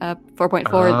for 4.4.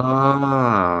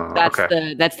 Oh,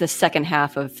 okay. That's the second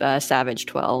half of Savage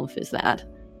 12. Is that?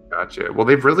 Gotcha. Well,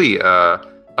 they've really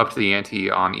upped the ante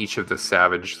on each of the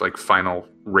Savage final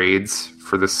raids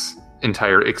for this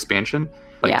entire expansion.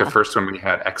 The first one we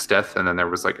had X-Death, and then there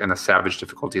was in the Savage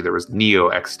difficulty there was Neo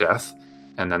X-Death,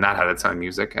 and then that had its own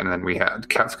music, and then we had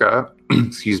Kefka,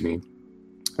 excuse me,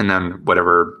 and then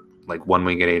whatever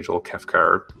One-Winged Angel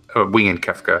Kefka or Winged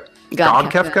Kefka,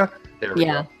 God Kefka. There we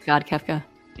go. God Kefka.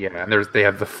 Yeah, and they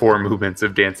have the 4 movements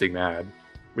of Dancing Mad,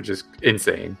 which is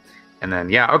insane. And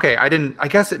then, I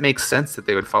guess it makes sense that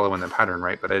they would follow in the pattern,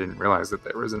 right? But I didn't realize that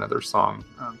there was another song.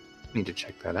 Need to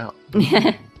check that out.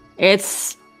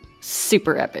 It's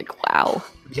super epic. Wow.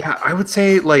 Yeah, I would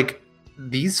say,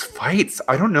 these fights,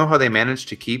 I don't know how they managed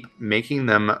to keep making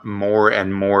them more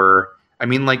and more. I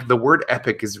mean, the word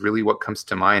epic is really what comes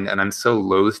to mind, and I'm so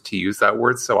loath to use that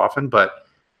word so often, but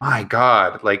my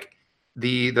God,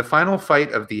 the final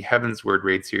fight of the Heavensward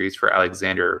raid series for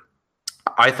Alexander,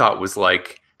 I thought was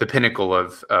the pinnacle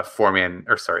of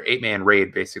 8-man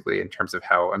raid, basically, in terms of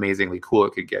how amazingly cool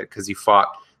it could get, because you fought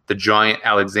the giant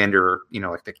Alexander,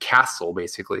 the castle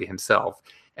basically himself,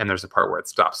 and there's a part where it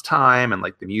stops time and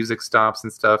the music stops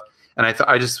and stuff, and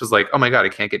I just was oh my God,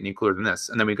 it can't get any cooler than this.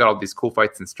 And then we got all these cool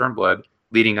fights in Stormblood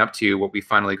leading up to what we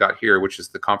finally got here, which is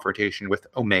the confrontation with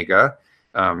Omega.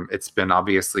 It's been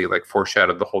obviously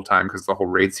foreshadowed the whole time because the whole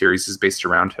raid series is based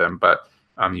around him, but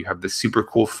you have this super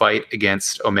cool fight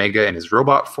against Omega in his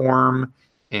robot form,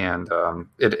 and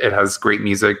it has great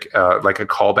music, like a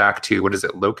callback to, what is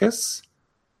it, Locus?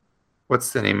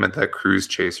 What's the name of the Cruise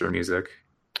Chaser music?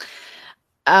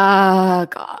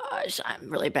 Gosh, I'm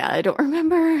really bad. I don't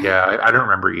remember. Yeah, I don't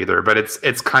remember either, but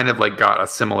it's kind of like got a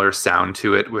similar sound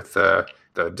to it with the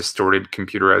distorted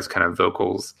computerized kind of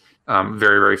vocals.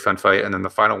 Very, very fun fight. And then the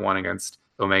final one against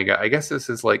Omega. I guess this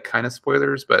is like kind of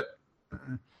spoilers, but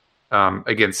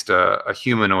against a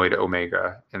humanoid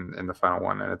Omega in the final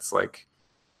one. And it's like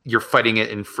you're fighting it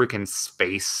in freaking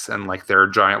space, and like there are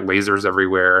giant lasers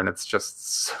everywhere, and it's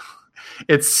just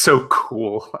it's so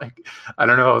cool. Like I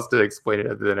don't know how else to explain it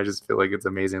other than I just feel like it's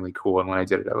amazingly cool. And when I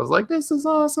did it, I was like, this is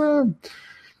awesome.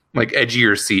 Like edge of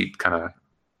your seat kind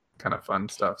of fun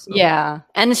stuff. So. Yeah,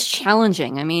 and it's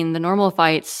challenging. I mean, the normal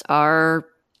fights are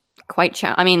quite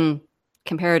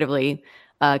comparatively,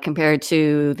 compared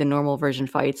to the normal version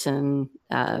fights in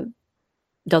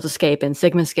Deltascape and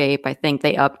Sigmascape, I think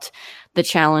they upped the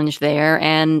challenge there.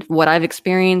 And what I've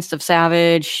experienced of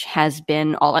Savage has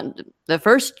been the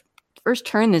first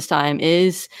turn this time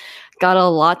is got a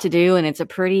lot to do, and it's a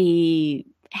pretty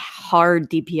hard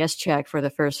DPS check for the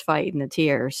first fight in the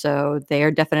tier. So they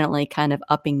are definitely kind of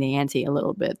upping the ante a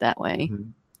little bit that way. Mm-hmm.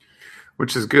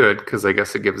 Which is good, because I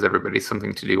guess it gives everybody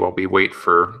something to do while we wait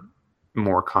for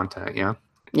more content, yeah?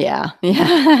 Yeah.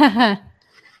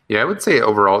 Yeah, I would say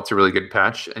overall it's a really good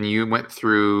patch. And you went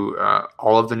through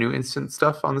all of the new instant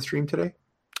stuff on the stream today?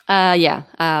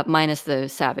 Minus the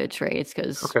Savage raids,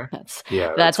 because that's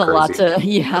a lot to,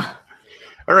 yeah.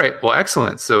 All right, well,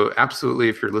 excellent. So absolutely,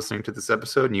 if you're listening to this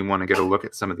episode and you want to get a look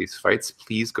at some of these fights,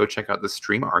 please go check out the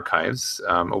stream archives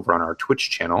over on our Twitch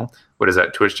channel. What is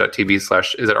that? Twitch.tv/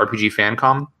 is it RPG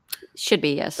Fancom? Should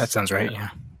be, yes. That sounds right, yeah.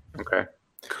 Okay,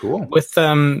 cool. With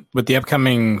the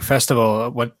upcoming festival,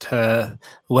 what they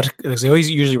always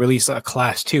usually release a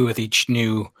class 2 with each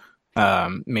new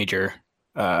major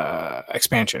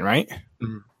expansion, right?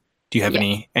 Mm-hmm. Do you have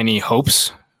any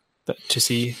hopes to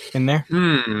see in there?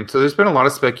 So there's been a lot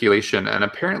of speculation, and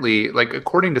apparently, like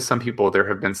according to some people, there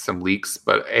have been some leaks,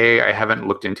 but A, I haven't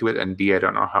looked into it, and B, I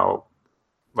don't know how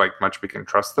much we can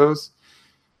trust those.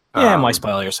 Yeah, why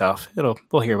spoil yourself?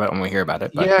 We'll hear about it when we hear about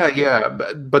it. But. Yeah,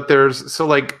 but there's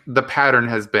the pattern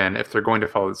has been, if they're going to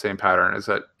follow the same pattern, is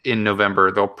that in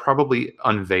November they'll probably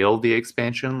unveil the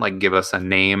expansion, like give us a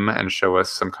name and show us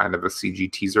some kind of a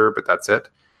CG teaser, but that's it.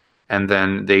 And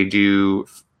then they do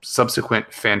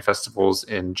subsequent fan festivals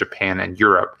in Japan and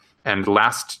Europe. And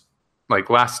last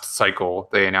cycle,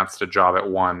 they announced a job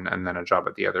at one and then a job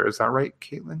at the other. Is that right,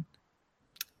 Caitlin?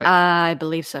 I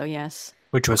believe so, yes.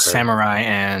 Which was Samurai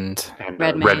and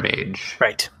Red Mage.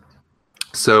 Right.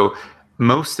 So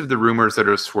most of the rumors that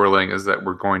are swirling is that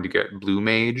we're going to get Blue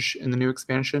Mage in the new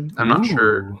expansion. I'm not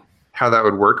sure how that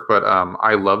would work, but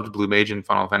I loved Blue Mage in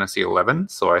Final Fantasy XI,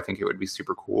 so I think it would be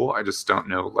super cool. I just don't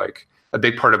know, a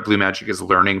big part of Blue Magic is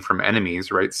learning from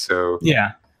enemies, right? So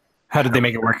yeah. How did they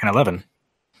make it work in 11?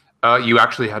 You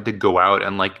actually had to go out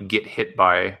and get hit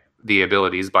by the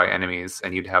abilities by enemies,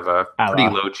 and you'd have a pretty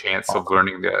low chance of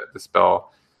learning the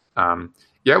spell.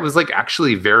 It was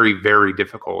actually very, very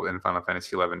difficult in Final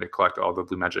Fantasy XI to collect all the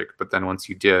Blue Magic. But then once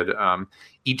you did,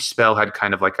 each spell had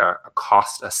kind of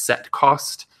a set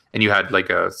cost, and you had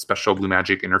a special Blue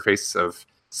Magic interface of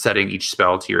setting each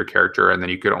spell to your character, and then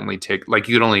you could only you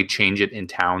could only change it in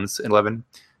towns in 11,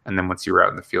 and then once you were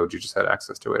out in the field, you just had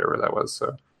access to whatever that was.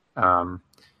 So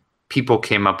people would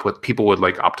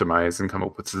optimize and come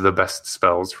up with the best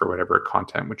spells for whatever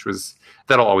content,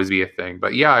 that'll always be a thing.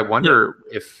 But yeah, I wonder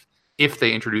if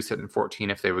they introduce it in 14,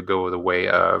 if they would go the way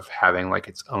of having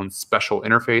its own special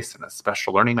interface and a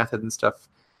special learning method and stuff.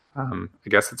 I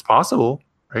guess it's possible.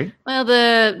 Right. Well,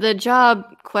 the job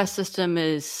quest system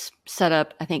is set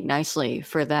up, I think, nicely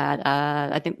for that.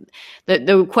 I think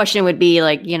the question would be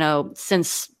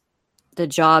since the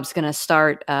job's going to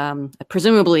start,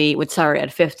 presumably would start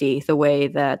at 50, the way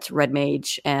that Red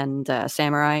Mage and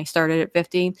Samurai started at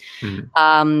 50.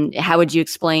 Mm-hmm. How would you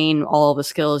explain all the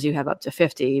skills you have up to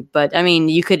 50? But I mean,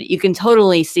 you can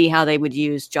totally see how they would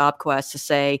use job quests to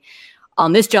say,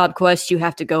 on this job quest, you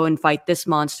have to go and fight this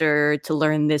monster to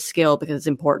learn this skill because it's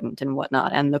important and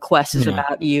whatnot. And the quest is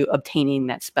about you obtaining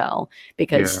that spell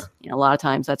because a lot of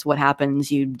times that's what happens.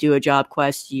 You do a job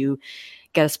quest, you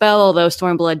get a spell, although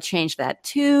Stormblood changed that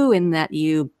too, in that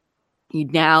you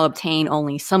now obtain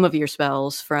only some of your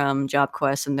spells from job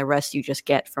quests and the rest you just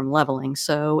get from leveling.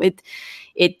 So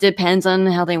it depends on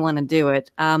how they want to do it.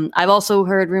 I've also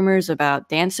heard rumors about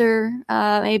Dancer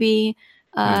maybe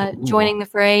joining the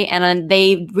fray, and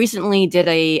they recently did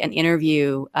an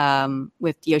interview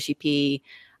with Yoshi P.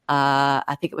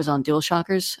 I think it was on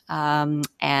DualShockers,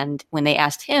 and when they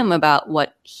asked him about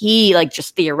what he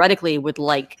just theoretically would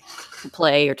like to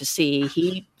play or to see,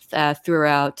 he threw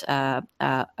out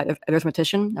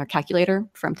arithmetician or calculator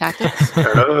from Tactics.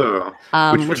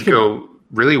 Which would go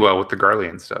really well with the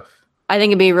Garlean stuff. I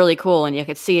think it'd be really cool, and you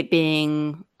could see it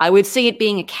being. I would see it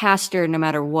being a caster no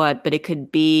matter what, but it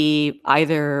could be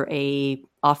either a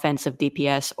offensive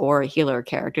DPS or a healer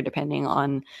character, depending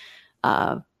on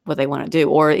what they want to do,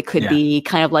 or it could be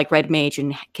kind of like Red Mage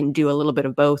and can do a little bit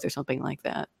of both or something like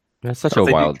that. That's such a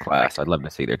wild class. I'd love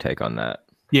to see their take on that.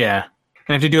 Yeah.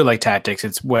 And if you do it like Tactics,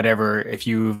 it's whatever. If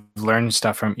you learn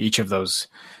stuff from each of those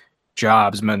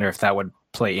jobs, I wonder if that would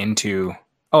play into,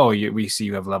 we see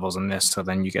you have levels in this, so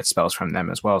then you get spells from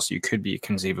them as well. So you could be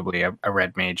conceivably a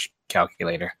Red Mage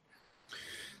calculator.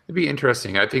 It'd be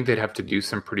interesting. I think they'd have to do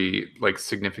some pretty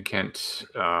significant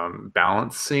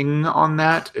balancing on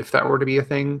that if that were to be a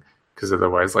thing. Because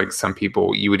otherwise, some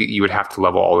people, you would have to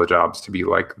level all the jobs to be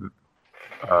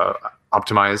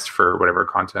optimized for whatever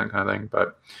content kind of thing.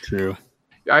 But true.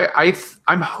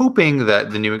 I'm hoping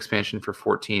that the new expansion for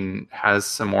 14 has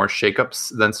some more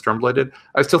shakeups than Stormblade did.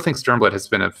 I still think Stormblade has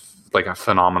been a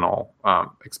phenomenal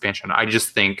expansion. I just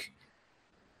think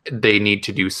they need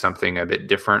to do something a bit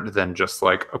different than just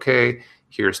okay,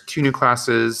 here's 2 new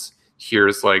classes.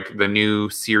 Here's the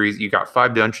new series. You got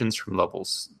 5 dungeons from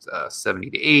levels 70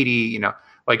 to 80.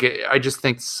 I just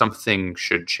think something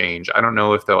should change. I don't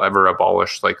know if they'll ever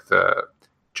abolish the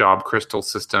job crystal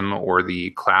system or the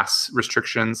class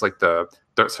restrictions,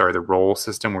 the role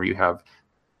system where you have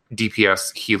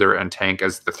DPS, healer, and tank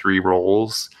as the 3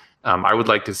 roles. I would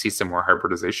like to see some more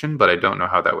hybridization, but I don't know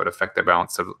how that would affect the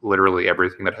balance of literally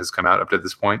everything that has come out up to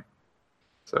this point.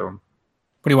 So,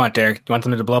 what do you want, Derek? Do you want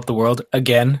them to blow up the world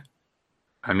again?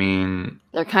 I mean,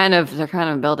 they're kind of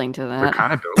building to that. They're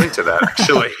kind of building to that,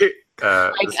 actually.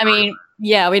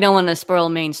 We don't want to spoil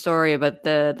main story, but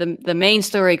the main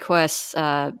story quests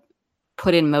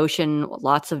put in motion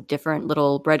lots of different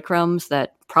little breadcrumbs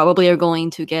that probably are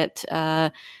going to get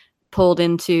pulled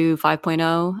into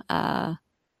 5.0.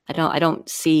 I don't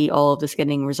see all of this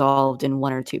getting resolved in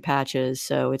 1 or 2 patches,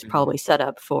 so it's probably set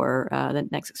up for the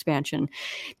next expansion.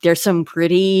 There's some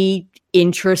pretty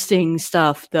interesting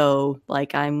stuff, though.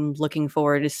 I'm looking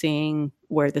forward to seeing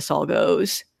where this all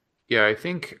goes. Yeah, I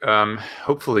think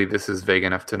hopefully this is vague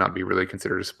enough to not be really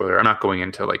considered a spoiler. I'm not going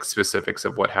into specifics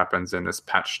of what happens in this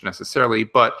patch necessarily,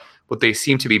 but what they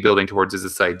seem to be building towards is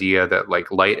this idea that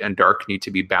light and dark need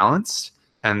to be balanced,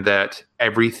 and that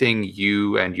everything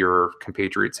you and your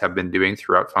compatriots have been doing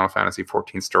throughout Final Fantasy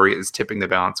XIV story is tipping the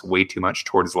balance way too much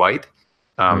towards light.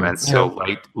 And so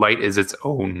light is its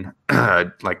own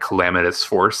calamitous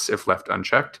force if left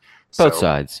unchecked. Both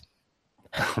sides.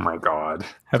 Oh my God.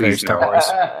 Please Star Wars.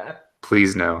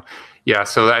 Please no. Yeah,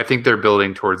 so I think they're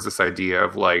building towards this idea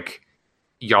of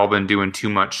y'all been doing too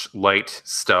much light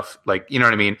stuff. You know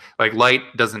what I mean? Light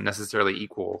doesn't necessarily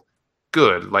equal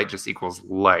good. Light just equals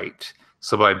light.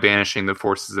 So by banishing the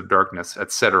forces of darkness,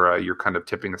 etc., you're kind of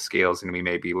tipping the scales, and we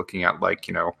may be looking at a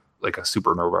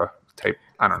supernova type.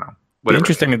 I don't know. Whatever.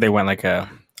 Interesting that they went a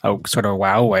sort of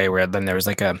WoW way, where then there was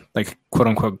a quote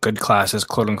unquote good classes,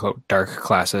 quote unquote dark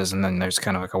classes, and then there's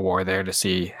kind of a war there to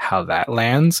see how that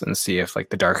lands and see if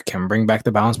the dark can bring back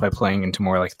the balance by playing into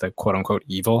more the quote unquote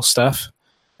evil stuff.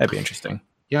 That'd be interesting.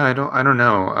 Yeah, I don't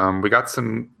know. We got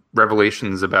some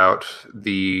revelations about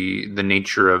the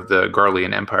nature of the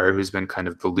Garlean Empire, who's been kind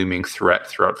of the looming threat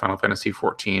throughout Final Fantasy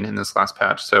XIV in this last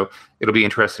patch. So it'll be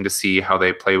interesting to see how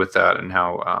they play with that and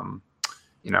how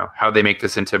how they make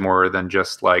this into more than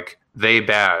just they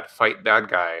bad, fight bad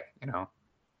guy,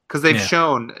 because they've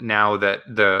shown now that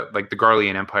the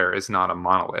Garlean Empire is not a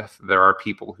monolith. There are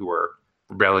people who are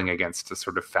rebelling against a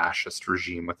sort of fascist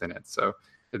regime within it. So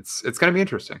it's going to be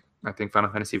interesting. I think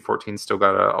Final Fantasy XIV still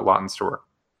got a lot in store.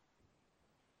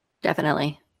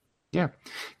 Definitely. Yeah.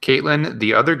 Caitlin,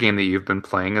 the other game that you've been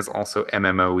playing is also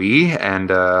MMOE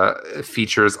and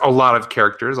features a lot of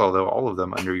characters, although all of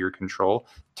them under your control.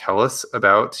 Tell us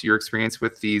about your experience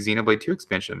with the Xenoblade 2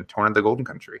 expansion, Torn of the Golden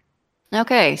Country.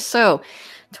 Okay, so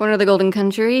Torn of the Golden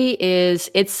Country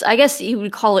I guess you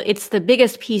would call it's the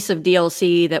biggest piece of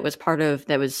DLC that was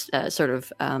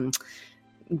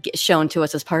shown to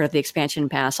us as part of the expansion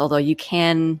pass, although you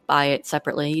can buy it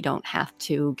separately. You don't have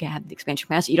to have the expansion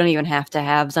pass. You don't even have to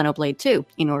have Xenoblade 2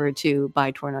 in order to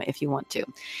buy Torna if you want to.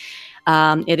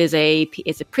 It's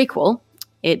a prequel.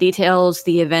 It details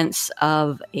the events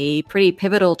of a pretty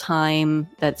pivotal time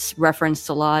that's referenced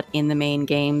a lot in the main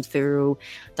game through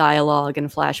dialogue and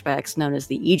flashbacks known as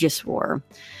the Aegis War.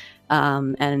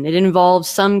 And it involves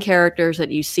some characters that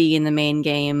you see in the main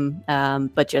game,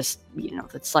 but just,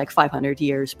 it's 500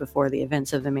 years before the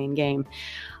events of the main game.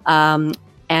 And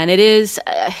it is,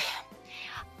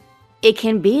 It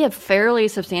can be a fairly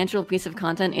substantial piece of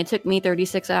content. It took me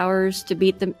 36 hours to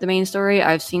beat the main story.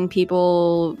 I've seen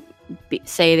people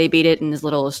say they beat it in as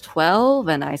little as 12,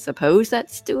 and I suppose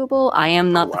that's doable. I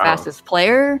am not the fastest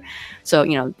player,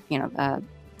 so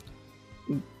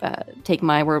take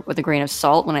my word with a grain of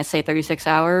salt when I say 36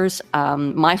 hours.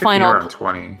 My final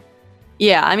 20.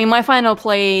 Yeah, I mean, my final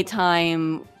play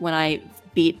time when I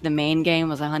beat the main game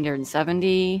was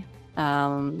 170.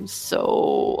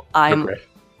 So I'm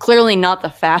clearly not the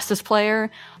fastest player,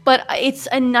 but it's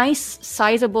a nice,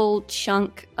 sizable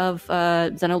chunk of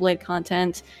Xenoblade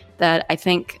content that I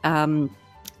think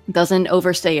doesn't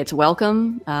overstay its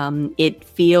welcome. It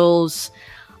feels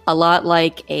a lot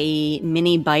like a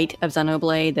mini bite of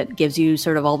Xenoblade that gives you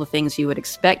sort of all the things you would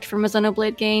expect from a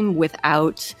Xenoblade game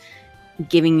without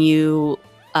giving you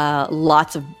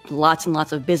lots and lots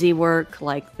of busy work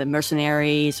like the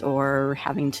mercenaries or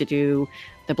having to do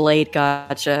the blade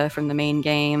gacha from the main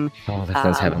game. Oh, that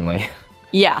sounds heavenly.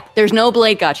 Yeah, there's no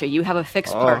blade gacha. You have a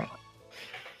fixed part.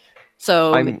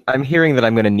 So I'm hearing that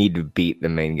I'm going to need to beat the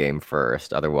main game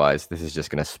first. Otherwise, this is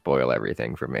just going to spoil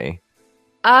everything for me.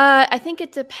 I think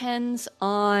it depends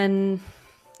on.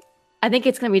 I think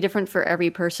it's going to be different for every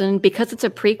person because it's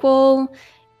a prequel.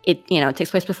 It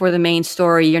takes place before the main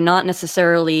story. You're not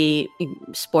necessarily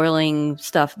spoiling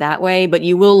stuff that way, but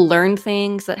you will learn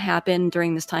things that happen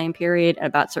during this time period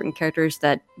about certain characters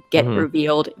that get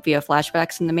revealed via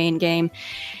flashbacks in the main game.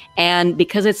 And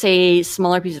because it's a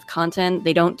smaller piece of content,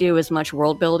 they don't do as much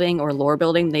world building or lore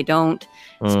building. They don't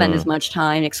spend as much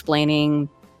time explaining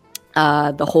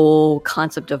the whole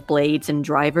concept of blades and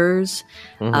drivers.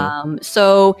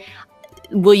 So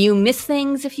will you miss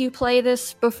things if you play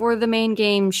this before the main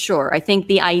game? Sure. I think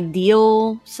the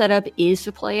ideal setup is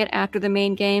to play it after the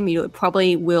main game. It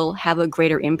probably will have a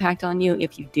greater impact on you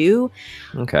if you do.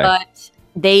 Okay. But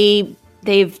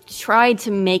they've tried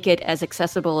to make it as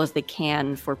accessible as they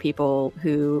can for people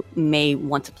who may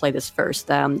want to play this first.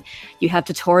 You have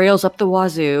tutorials up the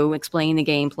wazoo explaining the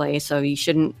gameplay, so you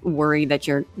shouldn't worry that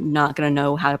you're not going to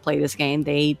know how to play this game.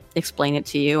 They explain it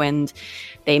to you, and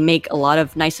they make a lot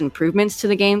of nice improvements to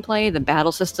the gameplay. The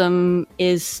battle system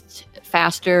is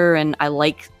faster, and I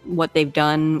like what they've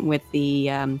done with the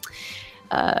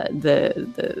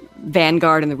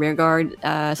Vanguard and the Rearguard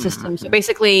system. So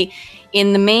basically,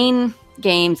 in the main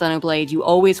game, Xenoblade, you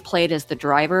always played as the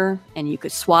driver, and you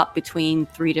could swap between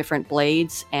 3 different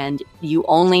blades, and you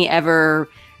only ever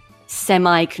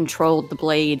semi-controlled the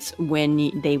blades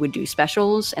when they would do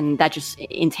specials, and that just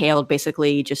entailed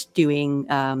basically just doing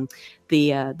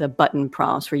the button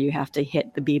prompts where you have to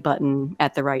hit the B button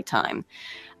at the right time.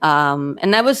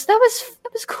 And that was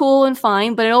cool and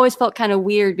fine, but it always felt kind of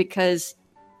weird because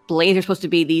blades are supposed to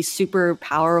be these super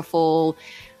powerful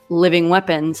living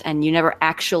weapons, and you never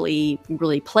actually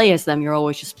really play as them. You're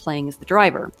always just playing as the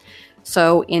driver.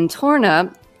 So in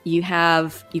Torna, you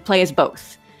play as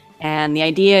both. And the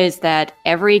idea is that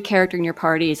every character in your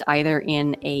party is either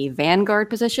in a vanguard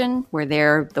position, where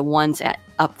they're the ones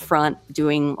up front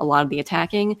doing a lot of the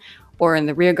attacking, or in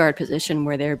the rearguard position,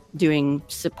 where they're doing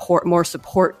more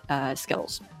support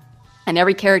skills. And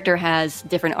every character has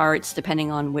different arts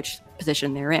depending on which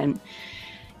position they're in.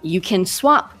 You can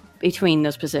swap between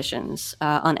those positions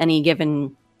on any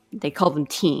given, they call them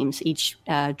teams. Each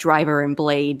driver and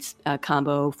blades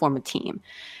combo form a team.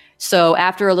 So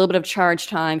after a little bit of charge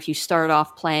time, if you start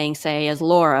off playing, say, as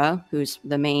Laura, who's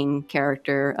the main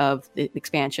character of the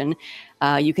expansion,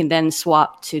 you can then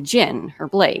swap to Jin, her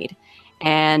blade.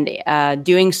 And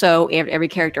doing so, every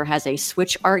character has a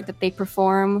switch art that they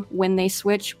perform when they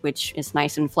switch, which is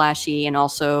nice and flashy. And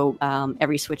also,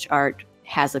 every switch art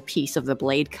has a piece of the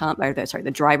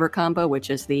the driver combo, which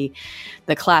is the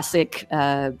classic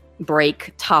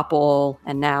break, topple,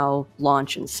 and now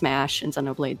launch and smash in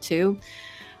Xenoblade 2.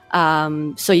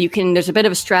 So there's a bit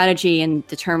of a strategy in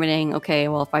determining, okay,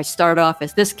 well, if I start off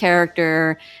as this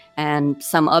character and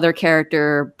some other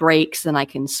character breaks, then I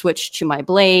can switch to my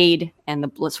blade and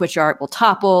the switch art will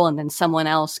topple, and then someone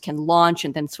else can launch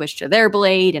and then switch to their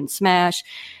blade and smash.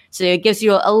 So it gives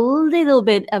you a little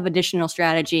bit of additional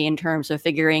strategy in terms of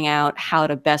figuring out how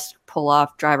to best pull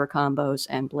off driver combos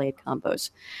and blade combos.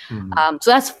 So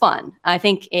that's fun. I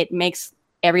think it makes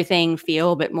everything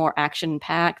feel a bit more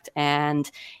action-packed,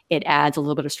 and it adds a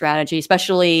little bit of strategy.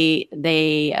 Especially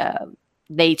they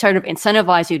sort of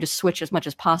incentivize you to switch as much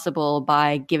as possible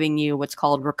by giving you what's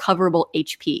called recoverable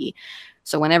HP.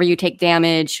 So whenever you take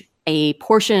damage, a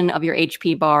portion of your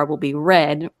HP bar will be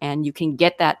red, and you can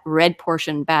get that red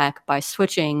portion back by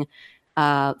switching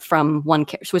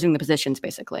switching the positions,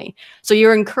 basically. So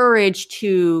you're encouraged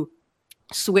to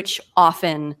switch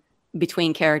often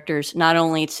between characters, not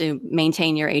only to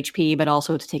maintain your HP, but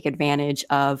also to take advantage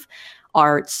of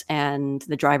arts and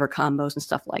the driver combos and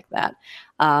stuff like that.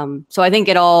 So I think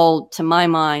it all, to my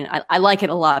mind, I like it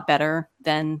a lot better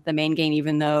than the main game,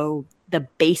 even though the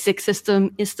basic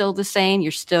system is still the same.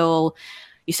 You still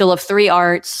have 3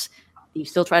 arts. You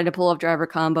still try to pull off driver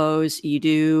combos. You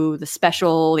do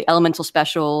the elemental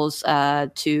specials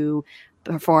to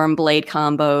perform blade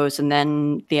combos, and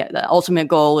then the ultimate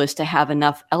goal is to have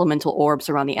enough elemental orbs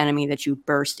around the enemy that you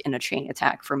burst in a chain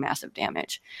attack for massive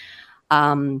damage.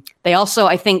 They also,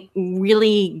 I think,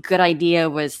 really good idea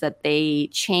was that they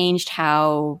changed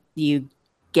how you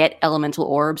get elemental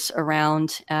orbs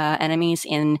around enemies.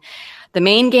 In the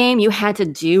main game, you had to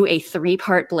do a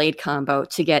 3-part blade combo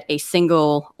to get a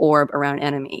single orb around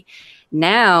enemy.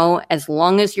 Now, as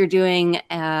long as you're doing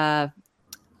a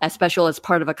special as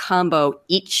part of a combo,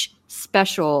 each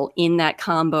special in that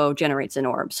combo generates an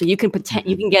orb. So you can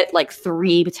get like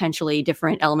 3 potentially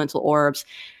different elemental orbs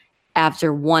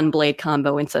after 1 blade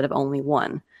combo instead of only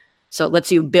 1. So it lets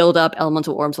you build up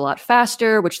elemental orbs a lot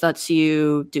faster, which lets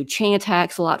you do chain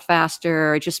attacks a lot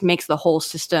faster. It just makes the whole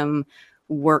system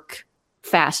work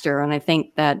faster. And I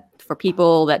think that for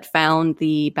people that found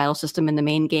the battle system in the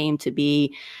main game to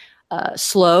be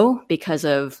slow because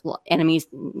of enemies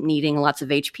needing lots of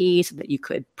HP so that you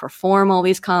could perform all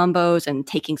these combos and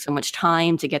taking so much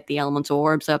time to get the elemental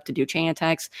orbs up to do chain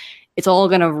attacks, it's all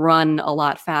going to run a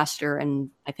lot faster and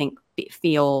I think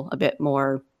feel a bit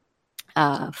more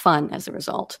fun as a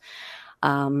result.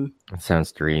 It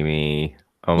sounds dreamy.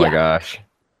 Oh my gosh.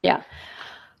 Yeah.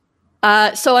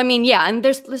 So I mean, yeah, and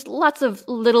there's lots of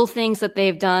little things that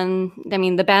they've done. I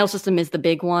mean, the battle system is the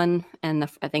big one, and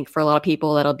I think for a lot of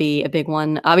people that'll be a big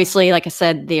one. Obviously, like I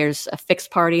said, there's a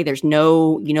fixed party. There's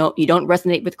no, you don't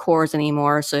resonate with cores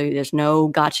anymore, so there's no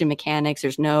gotcha mechanics.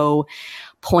 There's no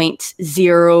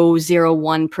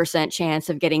 0.001% chance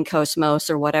of getting Cosmos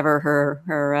or whatever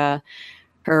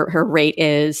her rate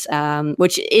is,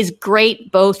 which is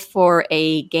great both for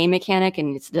a game mechanic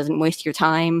and it doesn't waste your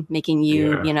time making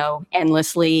you,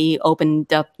 endlessly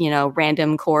opened up,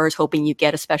 random cores hoping you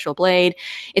get a special blade.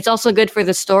 It's also good for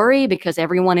the story because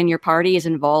everyone in your party is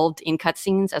involved in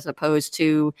cutscenes as opposed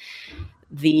to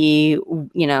the,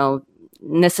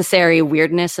 necessary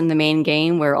weirdness in the main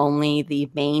game where only the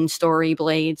main story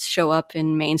blades show up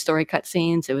in main story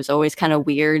cutscenes. It was always kind of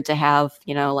weird to have,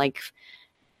 like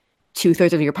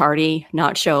 2/3 of your party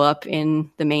not show up in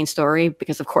the main story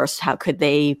because, of course, how could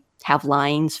they have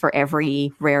lines for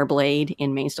every rare blade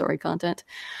in main story content?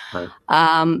 Right.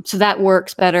 So that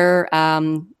works better.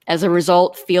 As a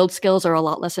result, field skills are a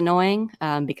lot less annoying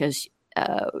because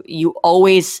you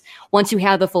always, once you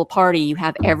have the full party, you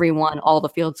have everyone, all the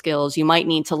field skills. You might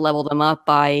need to level them up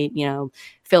by,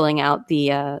 filling out the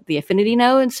affinity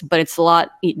nodes, but it's a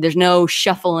lot, there's no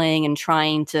shuffling and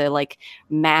trying to like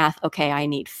math. Okay, I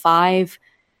need 5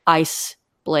 ice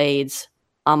blades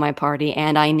on my party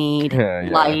and I need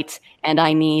light and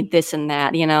I need this and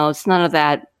that, it's none of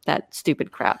that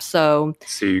stupid crap. So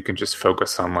you can just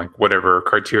focus on like whatever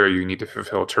criteria you need to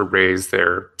fulfill to raise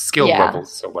their skill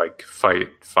levels. So like fight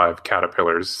 5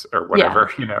 caterpillars or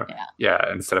whatever,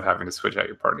 instead of having to switch out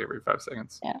your party every 5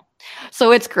 seconds. Yeah.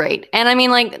 So it's great. And I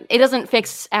mean, like, it doesn't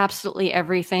fix absolutely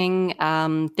everything.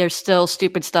 There's still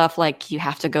stupid stuff like you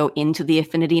have to go into the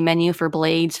affinity menu for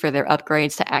blades for their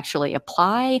upgrades to actually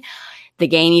apply. The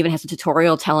game even has a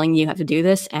tutorial telling you how to do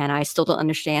this, and I still don't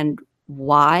understand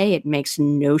why. It makes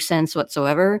no sense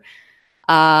whatsoever.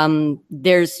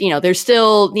 There's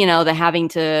still, the having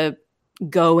to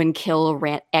go and kill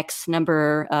X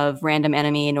number of random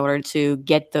enemy in order to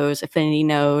get those affinity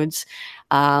nodes.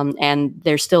 And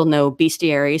there's still no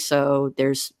bestiary. So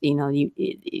there's,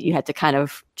 you had to kind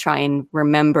of try and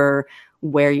remember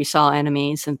where you saw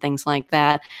enemies and things like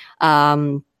that.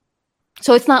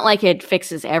 So it's not like it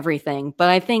fixes everything, but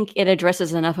I think it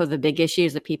addresses enough of the big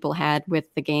issues that people had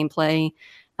with the gameplay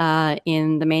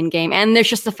in the main game. And there's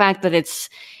just the fact that it's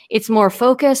more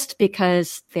focused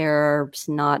because there's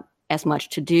not as much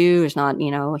to do. There's not,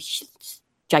 a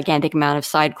gigantic amount of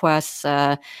side quests.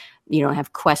 You don't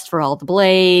have quests for all the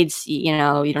blades. You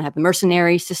don't have the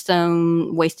mercenary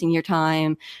system wasting your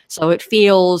time. So it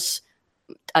feels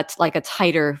like a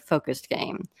tighter focused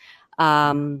game.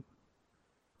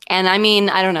 And I mean,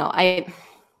 I don't know. I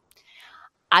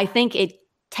think it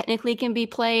technically can be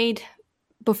played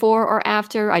before or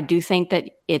after. I do think that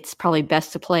it's probably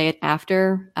best to play it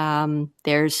after.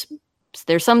 There's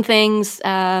some things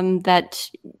that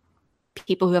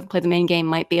people who haven't played the main game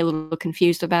might be a little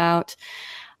confused about.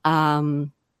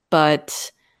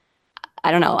 But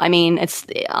I don't know. I mean, it's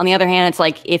on the other hand, it's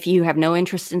like if you have no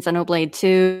interest in Xenoblade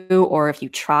 2, or if you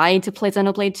tried to play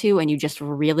Xenoblade 2 and you just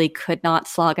really could not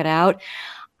slog it out,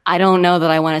 I don't know that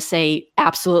I want to say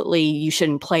absolutely you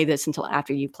shouldn't play this until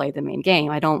after you play the main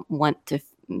game. I don't want to,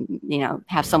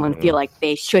 have someone feel like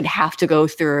they should have to go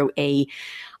through a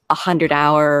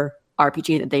 100-hour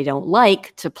RPG that they don't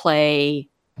like to play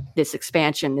this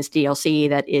expansion, this DLC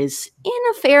that is in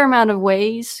a fair amount of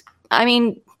ways, I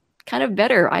mean, kind of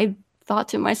better. I thought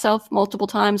to myself multiple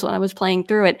times when I was playing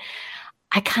through it,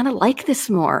 I kind of like this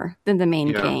more than the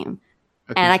main game.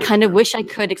 And I kind of wish I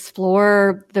could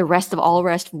explore the rest of All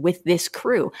Rest with this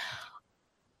crew.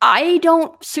 I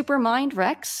don't super mind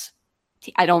Rex.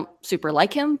 I don't super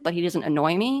like him, but he doesn't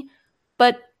annoy me.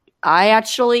 But I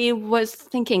actually was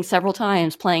thinking several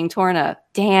times playing Torna,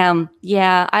 damn,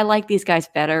 yeah, I like these guys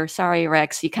better. Sorry,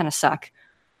 Rex, you kind of suck.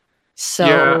 So,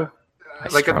 yeah,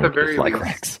 like at the very least,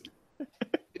 Rex.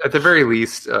 At the very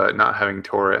least, not having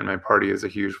Tora in my party is a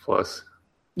huge plus.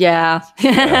 Yeah.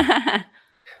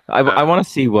 I want to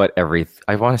see what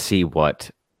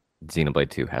Xenoblade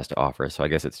 2 has to offer. So I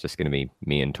guess it's just going to be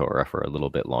me and Tora for a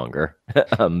little bit longer.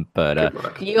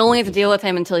 But you only have to deal with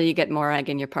him until you get Morag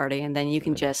in your party, and then you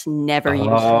can just never use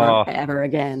her ever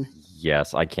again.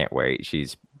 Yes, I can't wait.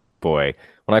 When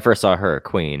I first saw her,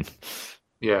 Queen.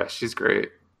 Yeah, she's great.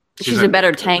 She's a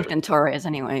better tank than Tora is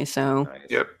anyway. So. Nice.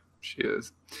 Yep, she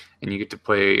is. And you get to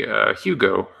play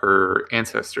Hugo, her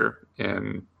ancestor,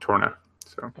 in Torna.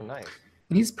 So nice.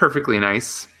 And he's perfectly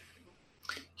nice.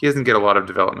 He doesn't get a lot of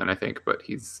development, I think, but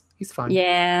he's fine.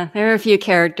 Yeah, there are a few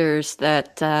characters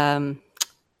that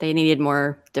they needed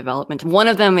more development. One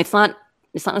of them, it's not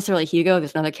necessarily Hugo.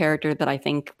 There's another character that I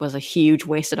think was a huge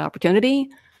wasted opportunity.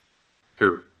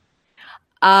 Who?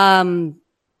 Minoth.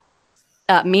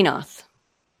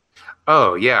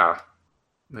 Oh yeah.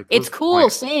 Like, it's cool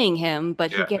seeing him,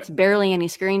 but he gets barely any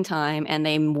screen time, and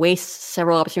they waste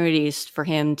several opportunities for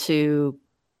him to,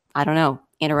 I don't know,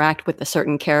 interact with a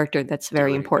certain character that's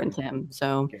very important to him.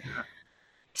 So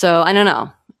I don't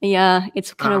know. Yeah,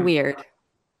 it's kind of weird.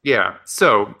 Yeah.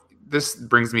 So this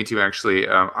brings me to actually,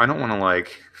 I don't want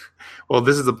to well,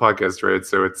 this is a podcast, right?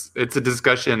 So it's a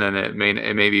discussion, and it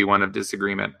may be one of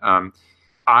disagreement.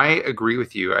 I agree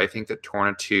with you. I think that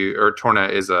Torna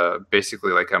is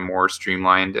basically like a more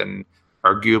streamlined and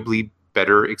arguably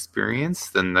better experience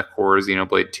than the core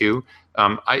Xenoblade 2.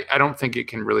 I don't think it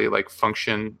can really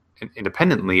function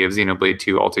independently of Xenoblade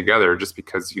 2 altogether, just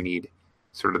because you need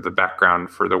sort of the background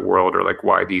for the world, or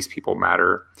why these people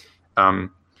matter.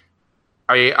 I'm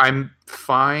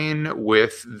fine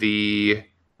with the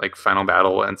final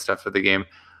battle and stuff of the game.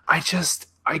 I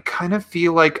kind of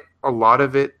feel like a lot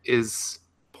of it is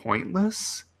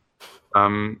pointless.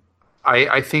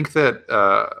 I think that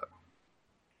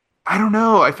I don't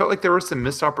know. I felt like there were some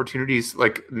missed opportunities.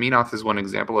 Minoth is one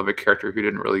example of a character who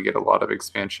didn't really get a lot of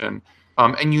expansion.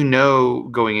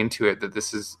 And going into it that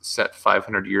this is set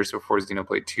 500 years before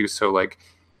Xenoblade 2. So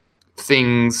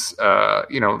things,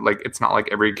 it's not like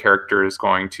every character is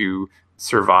going to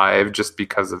survive just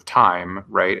because of time,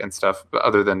 right? And stuff, but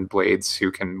other than Blades,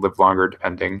 who can live longer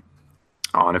depending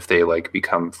on if they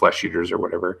become flesh eaters or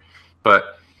whatever.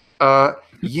 But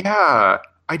yeah,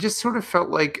 I just sort of felt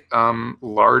like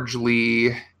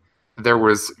largely there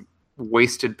was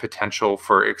wasted potential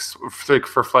for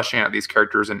fleshing out these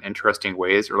characters in interesting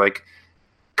ways, or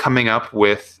coming up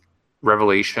with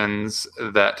revelations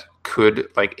that could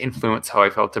influence how I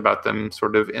felt about them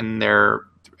sort of in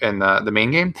the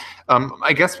main game.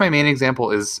 I guess my main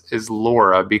example is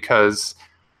Laura, because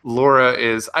Laura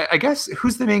is, I guess,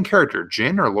 who's the main character,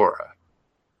 Jin or Laura?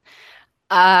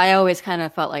 I always kind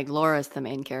of felt like Laura's the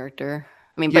main character.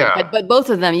 I mean, but both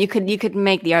of them, you could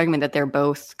make the argument that they're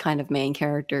both kind of main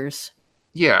characters.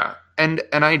 Yeah, and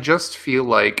I just feel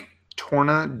like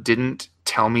Torna didn't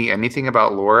tell me anything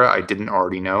about Laura I didn't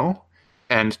already know,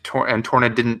 and Torna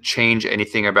didn't change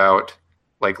anything about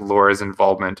Laura's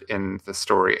involvement in the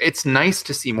story. It's nice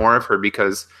to see more of her,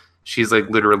 because she's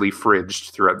literally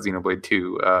fridged throughout Xenoblade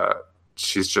 2.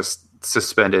 She's just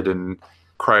suspended in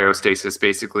cryostasis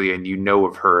basically, and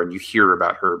of her and you hear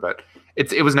about her. But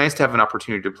it was nice to have an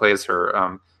opportunity to play as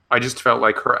her. I just felt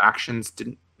like her actions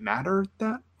didn't matter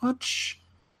that much.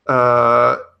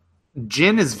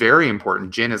 Jin is very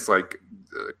important. Jin is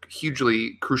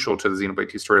hugely crucial to the Xenoblade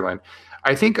 2 storyline.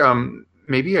 I think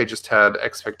maybe I just had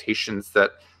expectations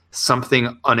that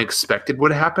something unexpected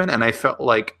would happen, and I felt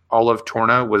like all of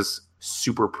Torna was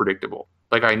super predictable.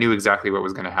 I knew exactly what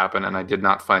was going to happen, and I did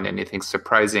not find anything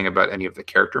surprising about any of the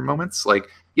character moments.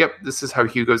 Yep, this is how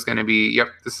Hugo's going to be. Yep,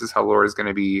 this is how Laura's going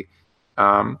to be.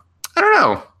 I don't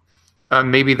know.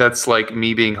 Maybe that's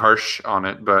me being harsh on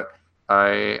it, but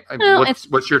No,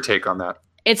 what's your take on that?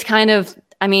 It's kind of,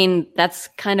 I mean, that's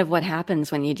kind of what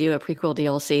happens when you do a prequel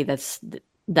DLC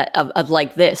of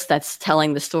like this, that's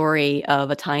telling the story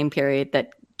of a time period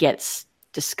that gets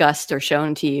discussed or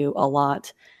shown to you a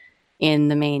lot in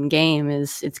the main game.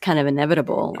 It's kind of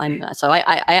inevitable.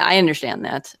 I understand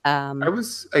that.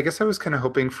 I guess I was kind of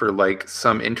hoping for like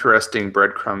some interesting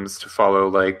breadcrumbs to follow.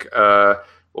 Like, well,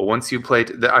 once you play,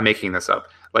 I'm making this up.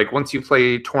 Like once you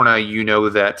play Torna, you know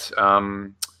that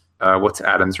what's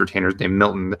Adam's retainer's name?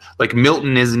 Milton. Like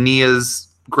Milton is Nia's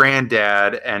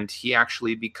granddad, and he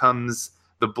actually becomes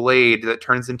the blade that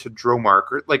turns into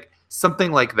Dromark, or like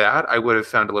something like that. I would have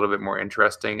found a little bit more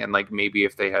interesting, and like maybe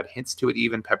if they had hints to it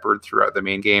even peppered throughout the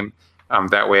main game,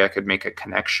 that way I could make a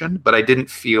connection. But I didn't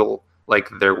feel like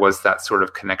there was that sort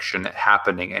of connection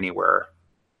happening anywhere.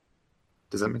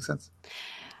 Does that make sense?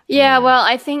 Yeah. Well,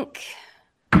 I think.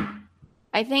 Well.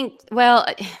 I think one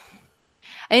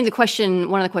of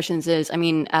the questions is, I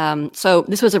mean, so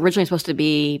this was originally supposed to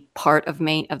be part of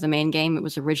the main game. It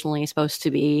was originally supposed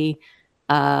to be,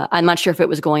 I'm not sure if it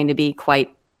was going to be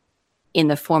quite in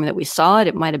the form that we saw it.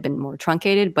 It might have been more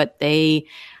truncated, but they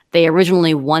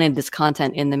originally wanted this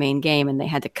content in the main game, and they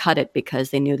had to cut it because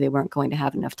they knew they weren't going to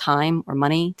have enough time or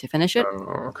money to finish it.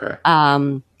 Oh, okay.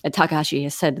 And Takahashi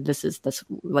has said that that's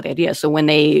what the idea is. So when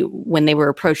they were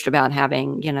approached about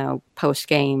having, post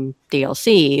game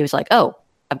DLC, he was like, oh,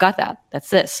 I've got that. That's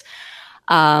this.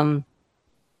 And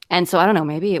so I don't know,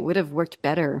 maybe it would have worked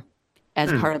better as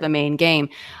part of the main game.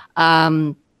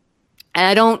 And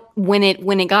when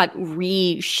it got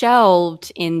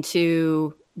reshelved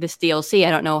into this DLC, I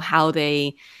don't know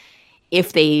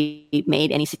if they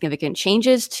made any significant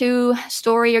changes to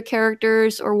story or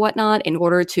characters or whatnot in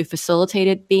order to facilitate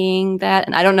it being that.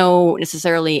 And I don't know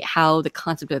necessarily how the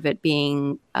concept of it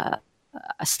being a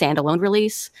standalone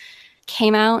release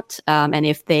came out, and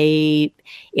if they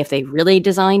really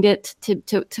designed it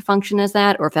to function as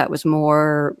that, or if that was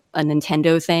more a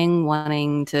Nintendo thing,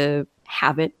 wanting to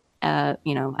have it, I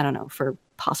don't know, for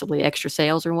possibly extra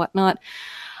sales or whatnot.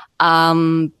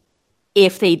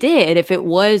 If they did, if there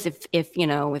was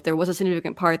a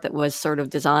significant part that was sort of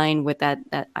designed with that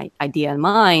idea in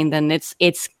mind, then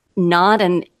it's not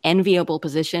an enviable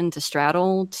position to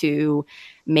straddle to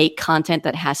make content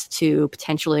that has to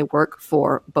potentially work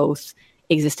for both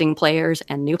existing players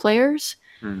and new players.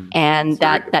 And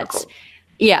that's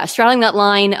straddling that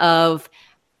line of,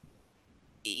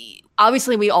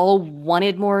 obviously we all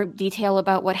wanted more detail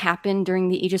about what happened during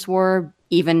the Aegis War,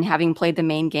 even having played the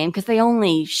main game, because they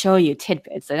only show you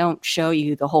tidbits. They don't show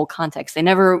you the whole context.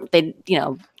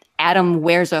 Adam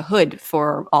wears a hood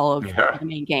for all of the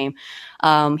main game.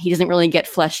 He doesn't really get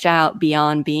fleshed out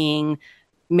beyond being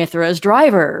Mithra's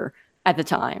driver at the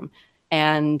time.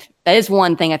 And that is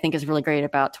one thing I think is really great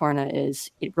about Torna, is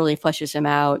it really fleshes him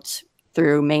out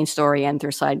through main story and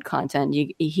through side content.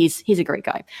 He's a great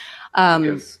guy.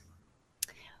 Yes.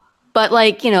 But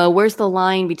where's the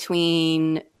line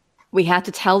between, we have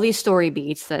to tell these story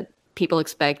beats that people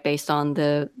expect based on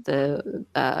the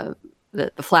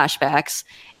flashbacks,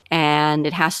 and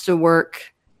it has to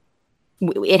work.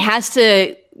 It has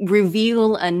to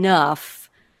reveal enough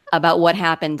about what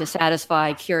happened to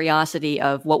satisfy curiosity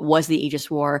of what was the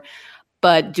Aegis War.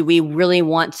 But do we really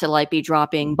want to be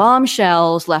dropping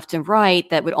bombshells left and right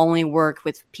that would only work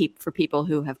for people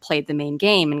who have played the main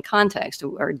game in context,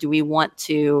 or do we want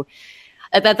to?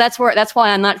 That's why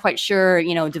I'm not quite sure,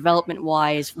 development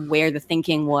wise, where the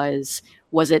thinking was.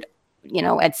 Was it,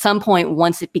 at some point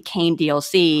once it became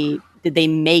DLC, did they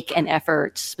make an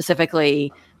effort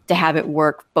specifically to have it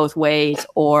work both ways,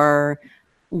 or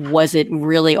was it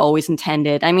really always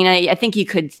intended? I mean, I think you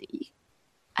could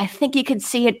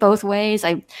see it both ways.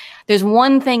 There's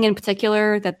one thing in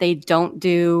particular that they don't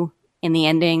do in the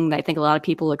ending that I think a lot of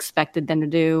people expected them to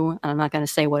do. I'm not going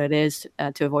to say what it is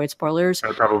to avoid spoilers.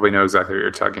 I probably know exactly what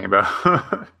you're talking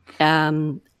about.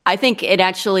 I think it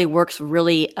actually works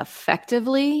really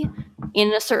effectively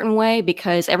in a certain way,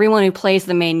 because everyone who plays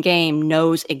the main game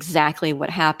knows exactly what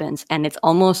happens, and it's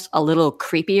almost a little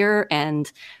creepier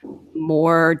and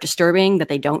more disturbing that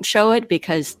they don't show it,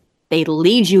 because they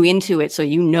lead you into it so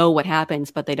you know what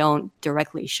happens, but they don't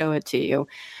directly show it to you.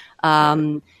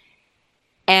 And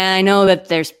I know that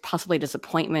there's possibly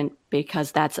disappointment,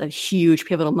 because that's a huge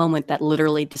pivotal moment that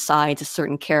literally decides a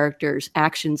certain character's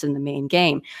actions in the main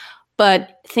game.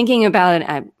 But thinking about it,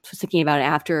 I was thinking about it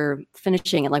after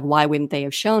finishing it, why wouldn't they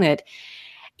have shown it?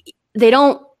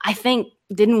 I think,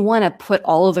 didn't want to put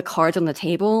all of the cards on the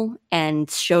table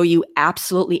and show you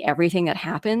absolutely everything that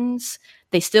happens.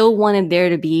 They still wanted there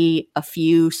to be a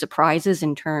few surprises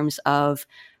in terms of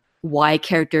why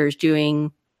characters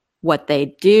doing what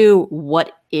they do,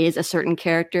 what is a certain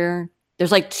character.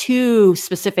 There's like 2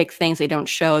 specific things they don't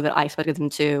show that I expected them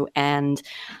to, and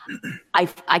I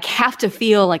have to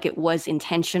feel like it was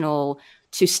intentional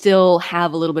to still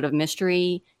have a little bit of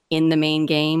mystery in the main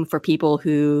game for people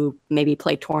who maybe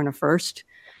play Torna first.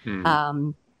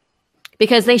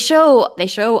 Because they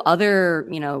show other,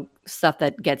 stuff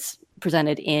that gets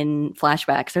presented in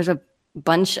flashbacks. There's a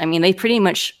bunch. I mean, they pretty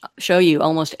much show you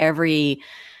almost every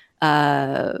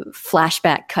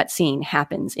flashback cutscene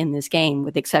happens in this game,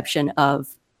 with the exception of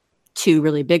 2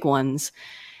 really big ones.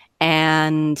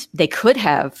 And they could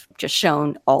have just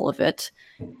shown all of it.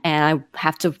 And I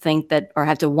have to think that, or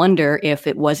have to wonder if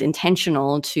it was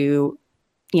intentional to,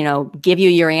 give you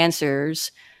your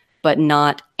answers, but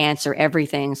not answer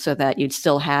everything, so that you'd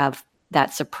still have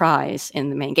that surprise in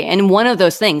the main game. And one of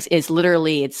those things is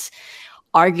literally, it's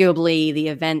arguably the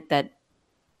event that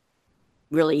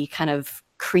really kind of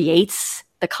creates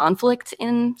the conflict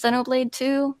in Xenoblade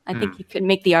 2. I think you could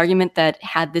make the argument that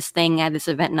had this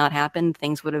event not happened,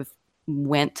 things would have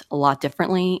went a lot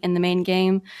differently in the main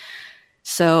game.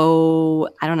 So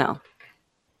I don't know.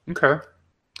 Okay.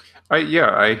 I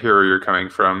hear where you're coming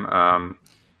from.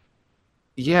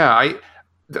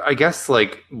 I guess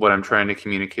like what I'm trying to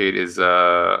communicate is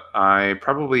I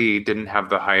probably didn't have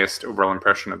the highest overall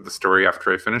impression of the story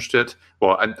after I finished it.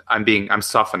 Well, I'm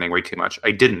softening way too much.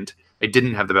 I didn't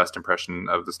have the best impression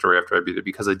of the story after I beat it,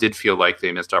 because I did feel like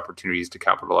they missed opportunities to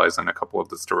capitalize on a couple of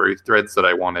the story threads that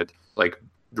I wanted like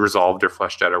resolved or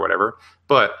fleshed out or whatever.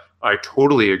 But I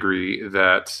totally agree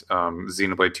that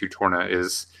Xenoblade 2 Torna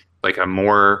is like a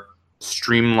more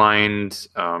streamlined,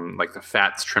 like the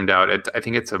fat's trimmed out. I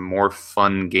think it's a more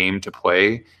fun game to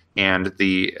play, and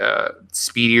the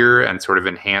speedier and sort of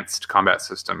enhanced combat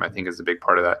system, I think, is a big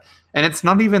part of that. And it's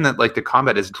not even that like the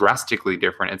combat is drastically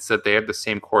different. It's that they have the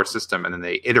same core system and then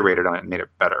they iterated on it and made it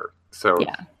better. So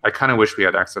yeah. I kind of wish we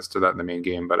had access to that in the main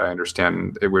game, but I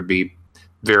understand it would be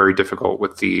very difficult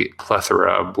with the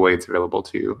plethora of blades available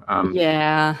to you.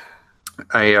 Yeah.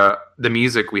 The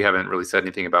music we haven't really said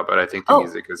anything about, but I think the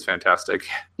music is fantastic.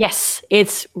 Yes,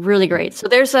 it's really great. So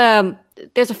there's a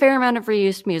fair amount of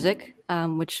reused music,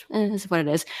 which is what it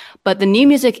is. But the new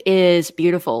music is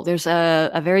beautiful. There's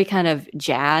a very kind of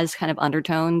jazz kind of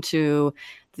undertone to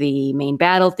the main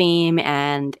battle theme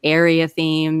and area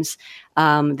themes.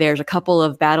 There's a couple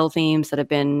of battle themes that have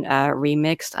been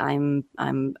remixed.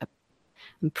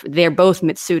 They're both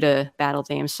Mitsuda battle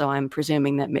themes, so I'm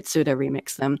presuming that Mitsuda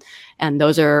remixed them. And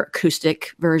those are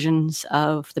acoustic versions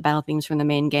of the battle themes from the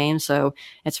main game, so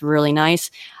it's really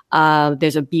nice.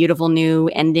 There's a beautiful new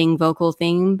ending vocal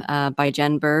theme by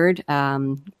Jen Bird,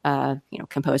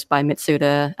 composed by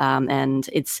Mitsuda, and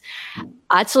it's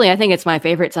actually, I think it's my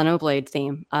favorite Xenoblade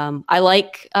theme. I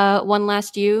like One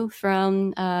Last You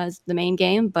from the main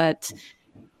game, but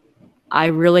I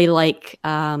really like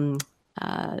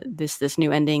this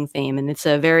new ending theme, and it's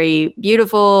a very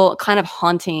beautiful, kind of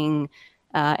haunting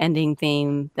ending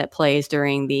theme that plays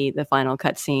during the final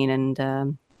cutscene,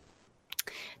 and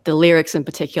the lyrics in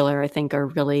particular, I think, are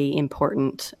really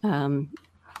important.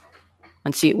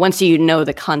 Once you know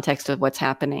the context of what's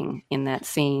happening in that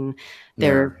scene,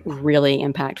 they're really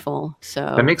impactful.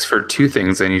 So that makes for 2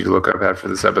 things I need to look up after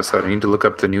this episode. I need to look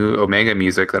up the new Omega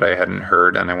music that I hadn't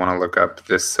heard, and I want to look up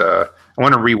this. I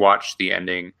want to rewatch the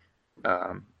ending.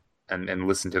 And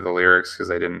listen to the lyrics, because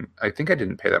I think I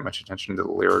didn't pay that much attention to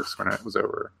the lyrics when it was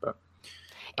over. But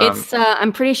it's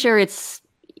I'm pretty sure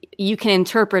you can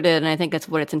interpret it, and I think that's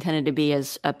what it's intended to be,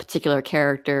 as a particular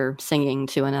character singing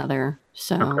to another.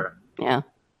 So yeah.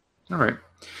 All right.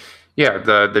 Yeah,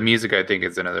 the music, I think,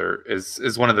 is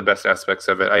one of the best aspects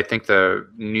of it. I think the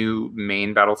new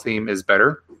main battle theme is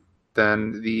better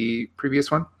than the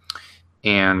previous one,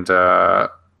 and I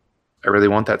really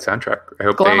want that soundtrack. I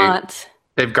hope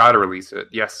they've got to release it.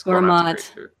 Yes,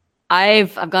 Gormat.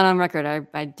 I've gone on record.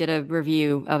 I did a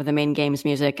review of the main game's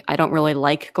music. I don't really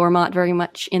like Gormat very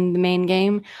much in the main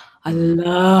game. I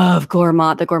love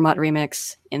Gormat, the Gormat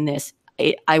remix in this.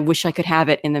 I wish I could have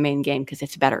it in the main game because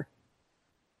it's better.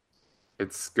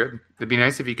 It's good. It'd be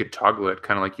nice if you could toggle it,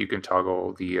 kind of like you can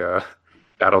toggle the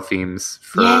battle themes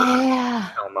for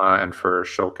Elma and for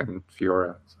Shulk and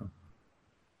Fiora. So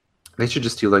they should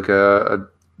just do like a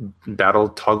battle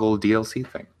toggle DLC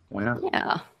thing. Why not?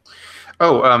 Yeah.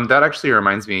 Oh, that actually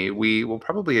reminds me. We will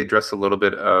probably address a little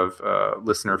bit of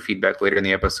listener feedback later in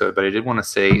the episode, but I did want to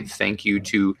say thank you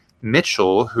to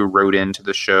Mitchell, who wrote into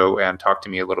the show and talked to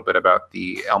me a little bit about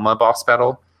the Elma boss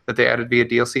battle that they added via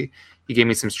DLC. He gave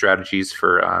me some strategies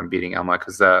for beating Elma,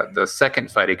 because the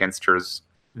second fight against her is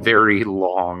very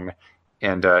long,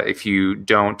 and if you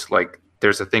don't like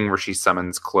there's a thing where she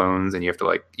summons clones, and you have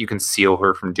to you can seal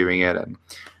her from doing it, and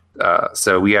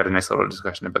so we had a nice little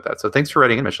discussion about that. So thanks for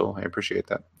writing in, Mitchell. I appreciate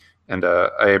that, and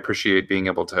I appreciate being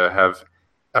able to have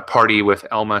a party with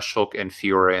Elma, Shulk, and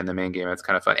Fiora in the main game. It's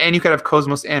kind of fun, and you could have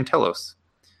Cosmos and Telos.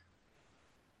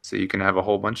 So you can have a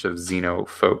whole bunch of Xeno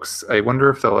folks. I wonder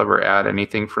if they'll ever add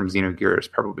anything from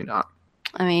Xenogears. Probably not.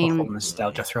 I mean, a whole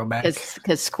nostalgia throwback.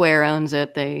 Because Square owns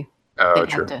it, they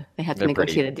True. have to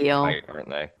negotiate a deal, aren't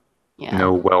they? Yeah.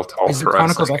 No Weltall Is the for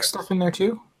Chronicles us. X stuff in there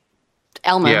too?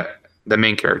 Elma. Yeah, the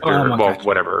main character. Oh, Elma, well, gotcha.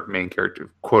 whatever main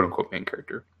character, quote unquote main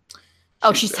character.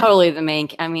 Oh, she's there. totally the main.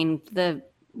 I mean,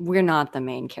 we're not the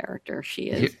main character. She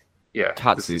is. Yeah,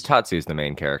 Tatsu's the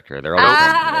main character. They're all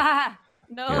friends.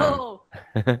 No.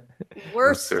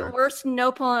 Worst fair.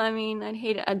 Nopal. I mean, I'd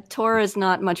hate it. Tora is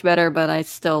not much better, but I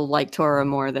still like Tora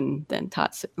more than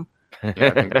Tatsu. Yeah, I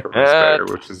think Torva's better,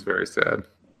 which is very sad.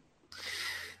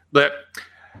 But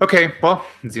okay, well,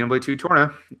 Xenoblade 2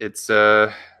 Torna. It's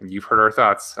you've heard our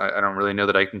thoughts. I don't really know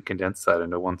that I can condense that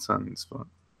into one sentence, but Do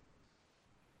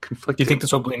conflicting. you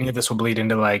think any of this will bleed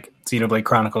into like Xenoblade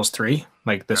Chronicles 3?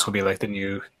 Like this will be like the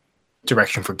new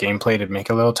direction for gameplay to make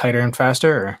it a little tighter and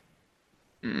faster? Or?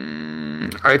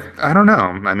 I don't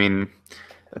know. I mean,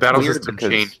 the battle weird system because-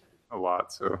 changed a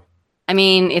lot, so I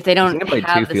mean, if they don't Xenoblade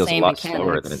 2 have the feels a same lot slower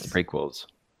mechanics, than its prequels.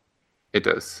 it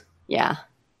does. yeah,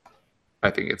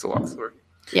 I think it's a lot slower.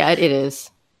 yeah, it is.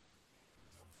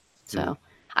 So,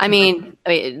 I mean,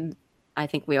 I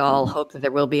think we all hope that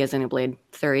there will be a Xenoblade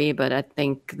 3, but I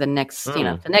think the next,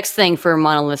 the next thing for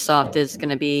Monolith Soft is going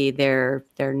to be their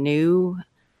new,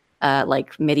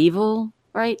 like medieval,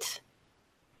 right?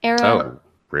 Era. Oh,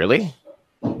 really?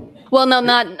 Well, no,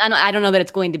 not. I don't know that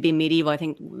it's going to be medieval. I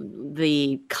think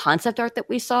the concept art that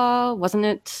we saw wasn't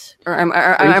it? Or am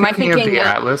I thinking of the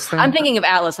Atlas thing? I'm thinking of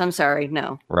Atlas. I'm sorry.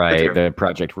 No. Right, Okay. the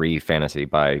Project Re fantasy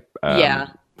by Yeah.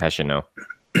 Heshino.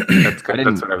 That's good. I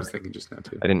That's what I was thinking just now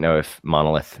too. I didn't know if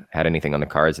Monolith had anything on the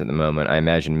cards at the moment. I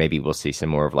imagine maybe we'll see some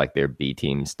more of like their B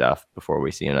team stuff before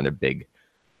we see another big,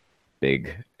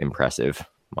 impressive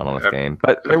Monolith game.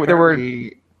 But there were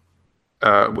Apparently,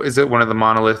 is it one of the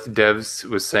Monolith devs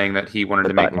was saying that he wanted the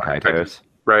to make Batten Kaitos.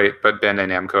 right, but Bandai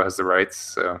Namco has the rights,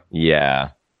 so Yeah,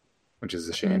 which is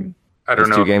a shame. I don't those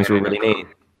know. two if games were Bandai really Namco- neat.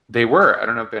 They were. I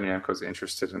don't know if Bandai Namco's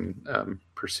interested in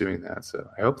pursuing that, so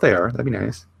I hope they are. That'd be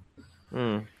nice.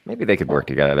 Maybe they could work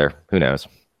together. Who knows?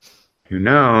 Who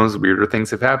knows? Weirder things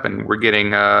have happened. We're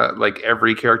getting like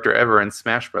every character ever in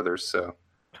Smash Brothers, so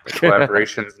the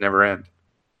collaborations never end.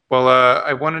 Well,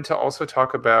 I wanted to also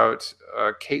talk about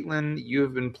Caitlin. You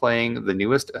have been playing the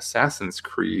newest Assassin's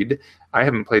Creed. I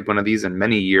haven't played one of these in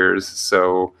many years,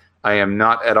 so I am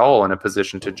not at all in a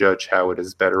position to judge how it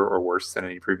is better or worse than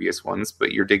any previous ones.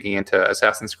 But you're digging into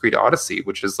Assassin's Creed Odyssey,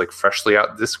 which is like freshly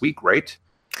out this week, right?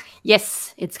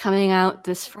 Yes, it's coming out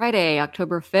this Friday,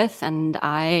 October 5th, and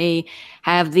I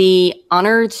have the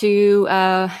honor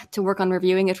to work on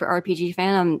reviewing it for RPG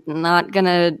Fan. I'm not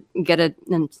gonna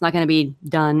it's not gonna be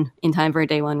done in time for a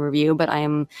day one review, but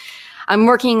I'm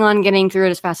working on getting through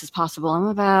it as fast as possible. I'm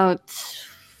about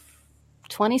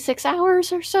 26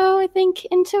 hours or so, I think,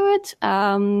 into it.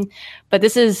 But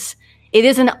it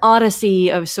is an odyssey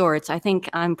of sorts. I think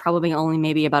I'm probably only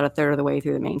maybe about a third of the way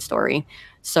through the main story.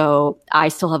 So I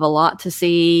still have a lot to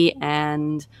see.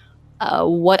 And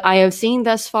what I have seen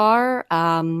thus far,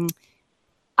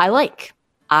 I like.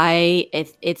 I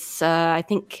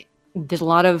think there's a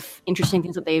lot of interesting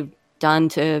things that they've done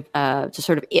to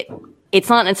sort of it's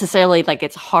not necessarily like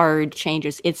it's hard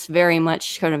changes. It's very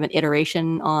much kind of an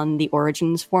iteration on the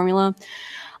Origins formula.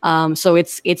 So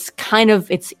it's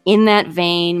in that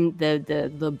vein.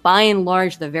 The by and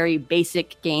large, the very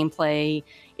basic gameplay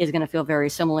is going to feel very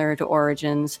similar to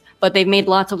Origins, but they've made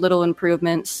lots of little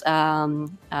improvements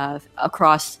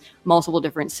across multiple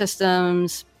different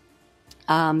systems.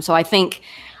 So I think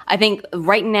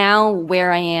right now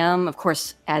where I am, of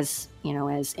course, as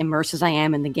immersed as I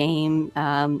am in the game,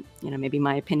 maybe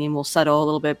my opinion will settle a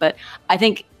little bit, but I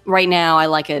think right now I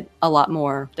like it a lot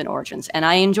more than Origins, and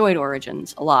I enjoyed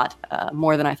Origins a lot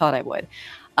more than I thought I would.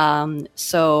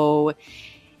 So it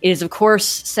is, of course,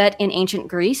 set in ancient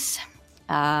Greece,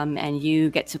 and you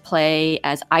get to play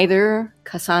as either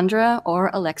Cassandra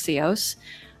or Alexios,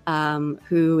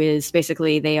 who is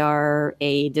basically, they are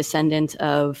a descendant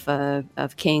of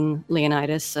King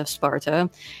Leonidas of Sparta,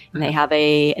 and they have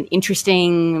an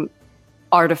interesting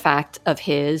artifact of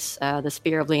his, the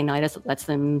Spear of Leonidas, that lets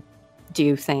them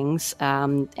do things,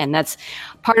 and that's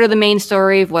part of the main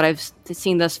story of what I've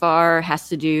seen thus far has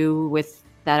to do with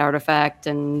that artifact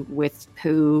and with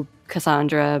who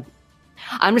Cassandra.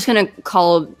 I'm just going to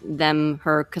call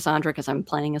her Cassandra because I'm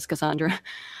playing as Cassandra.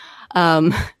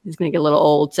 It's going to get a little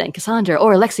old saying Cassandra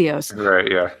or Alexios.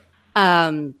 Right, yeah.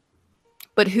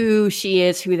 But who she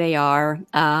is, who they are.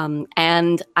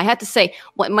 And I have to say,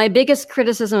 what my biggest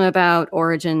criticism about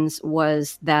Origins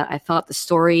was that I thought the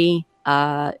story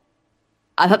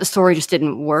just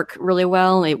didn't work really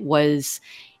well. It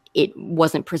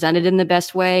wasn't presented in the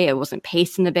best way. It wasn't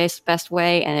paced in the best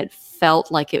way. And it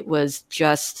felt like it was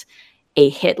just a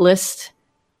hit list.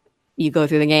 You go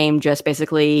through the game, just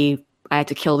basically, I have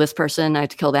to kill this person, I have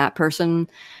to kill that person.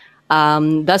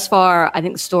 Thus far, I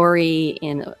think the story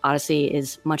in Odyssey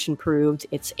is much improved.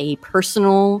 It's a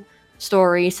personal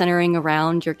story centering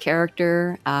around your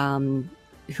character,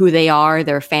 who they are,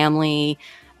 their family,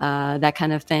 that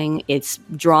kind of thing. It's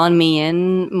drawn me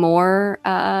in more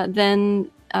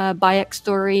than Bayek's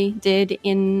story did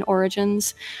in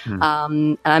Origins.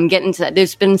 I'm getting to that.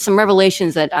 There's been some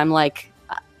revelations that I'm like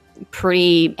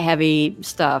pretty heavy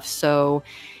stuff. So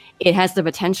it has the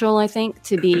potential, I think,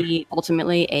 to be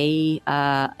ultimately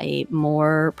a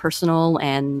more personal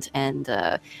and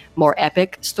more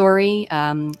epic story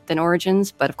than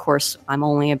Origins. But of course, I'm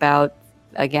only about,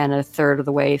 again, a third of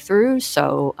the way through.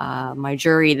 So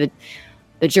the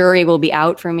jury will be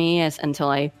out for me until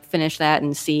I finish that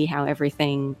and see how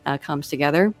everything comes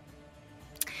together.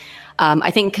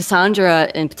 I think Cassandra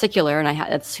in particular, and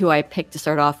that's who I picked to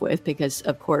start off with, because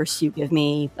of course you give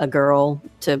me a girl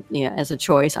as a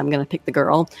choice, I'm going to pick the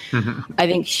girl. I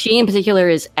think she in particular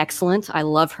is excellent. I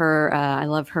love her. I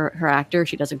love her actor.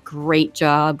 She does a great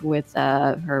job with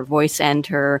her voice and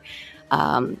her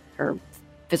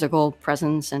physical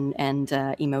presence and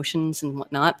emotions and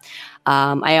whatnot.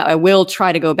 I will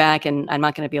try to go back, and I'm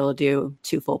not going to be able to do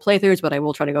 2 full playthroughs, but I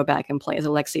will try to go back and play as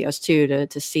Alexios too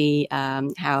to see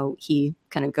how he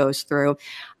kind of goes through.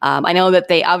 I know that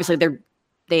they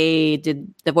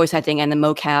did the voice acting and the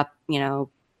mocap,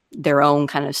 their own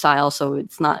kind of style, so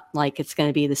it's not like it's going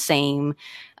to be the same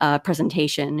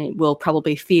presentation. It will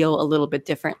probably feel a little bit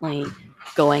differently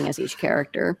going as each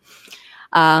character.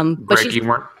 But Greg,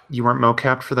 you weren't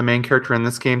mocapped for the main character in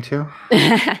this game too?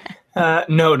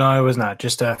 No, I was not.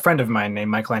 Just a friend of mine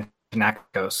named Michael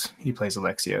Antonakos. He plays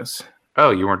Alexios.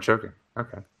 Oh, you weren't joking.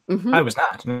 Okay. Mm-hmm. I was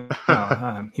not. No,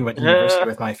 he went to university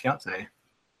with my fiance.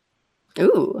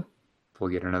 Ooh. We'll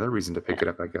get another reason to pick it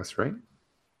up, I guess, right?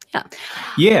 Yeah.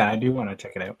 Yeah, I do want to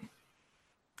check it out.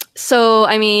 So,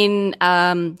 I mean,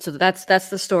 so that's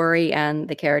the story and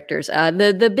the characters.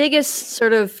 The biggest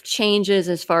sort of changes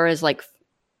as far as like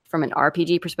from an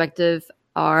RPG perspective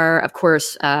are, of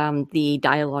course, the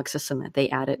dialogue system that they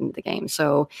added into the game.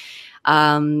 So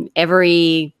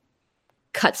every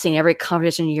cutscene, every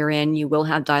conversation you're in, you will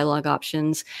have dialogue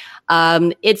options.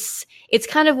 It's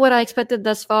kind of what I expected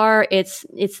thus far.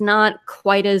 It's not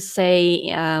quite as,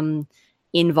 say,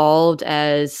 involved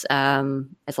as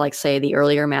like, say, the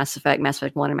earlier Mass Effect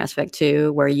 1 and Mass Effect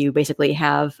 2, where you basically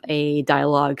have a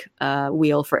dialogue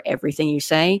wheel for everything you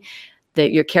say.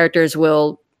 That your characters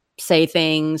will say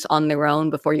things on their own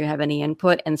before you have any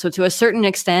input. And so to a certain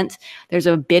extent, there's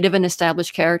a bit of an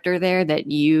established character there that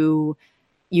you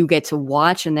get to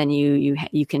watch, and then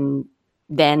you can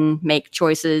then make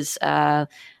choices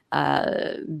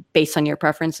based on your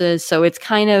preferences. So it's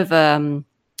kind of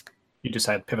you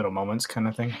decide pivotal moments kind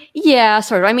of thing? Yeah,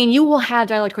 sort of. I mean, you will have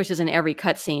dialogue choices in every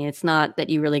cutscene. It's not that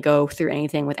you really go through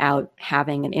anything without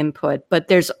having an input, but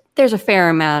there's a fair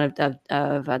amount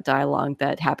of dialogue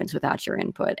that happens without your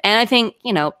input. And I think,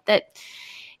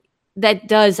 that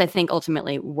does, I think,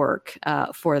 ultimately work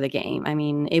for the game. I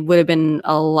mean, it would have been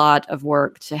a lot of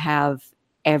work to have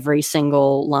every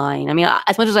single line. I mean,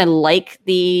 as much as I like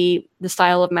the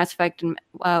style of Mass Effect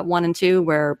 1 and 2,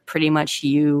 where pretty much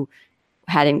you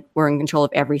were in control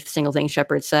of every single thing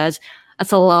Shepard says,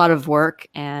 that's a lot of work.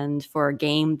 And for a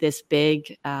game this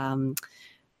big,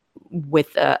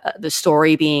 with the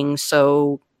story being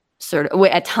so sort of,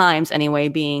 at times anyway,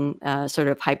 being sort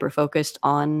of hyper focused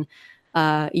on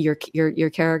your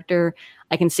character,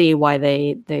 I can see why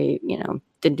they didn't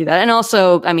do that. And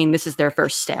also, I mean, this is their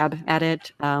first stab at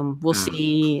it. We'll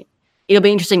see. It'll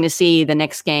be interesting to see the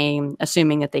next game,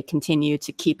 assuming that they continue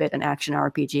to keep it an action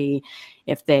RPG,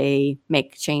 if they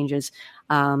make changes.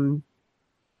 So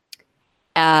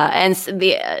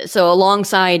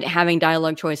alongside having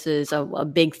dialogue choices, a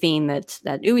big theme that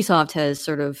Ubisoft has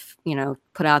sort of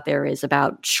put out there is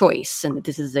about choice, and that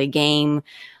this is a game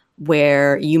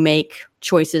where you make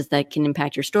choices that can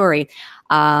impact your story.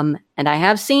 And I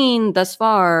have seen thus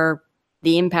far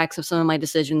the impacts of some of my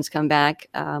decisions come back.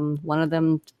 One of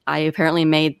them, I apparently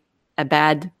made a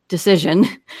bad decision.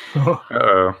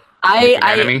 Uh-oh.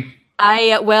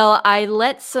 I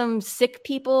let some sick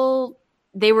people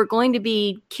they were going to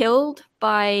be killed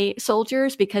by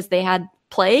soldiers because they had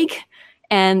plague,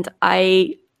 and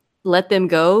I let them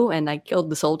go, and I killed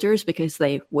the soldiers because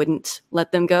they wouldn't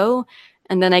let them go.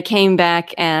 And then I came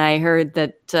back and I heard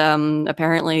that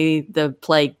apparently the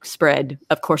plague spread.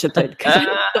 Of course it did.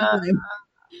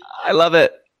 I love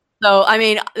it. So, I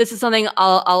mean, this is something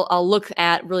I'll look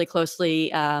at really closely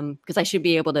because I should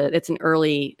be able to. It's an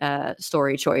early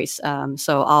story choice,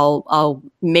 so I'll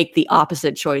make the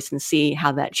opposite choice and see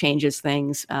how that changes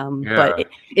things. But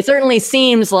it certainly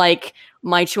seems like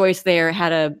my choice there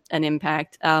had an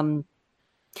impact. And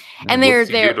there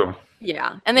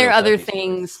are other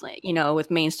things, like,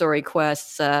 with main story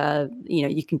quests.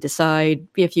 You can decide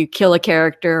if you kill a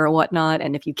character or whatnot,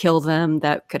 and if you kill them,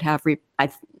 that could have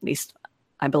at least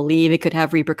I believe it could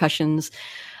have repercussions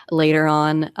later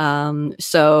on.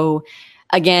 So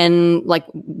again, like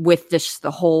with the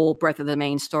whole breadth of the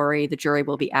main story, the jury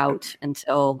will be out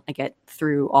until I get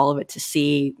through all of it to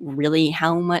see really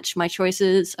how much my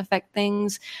choices affect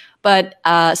things. But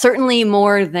certainly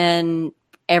more than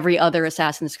every other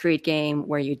Assassin's Creed game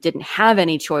where you didn't have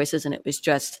any choices and it was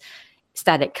just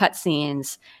static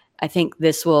cutscenes. I think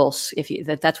this will,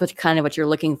 that's what you're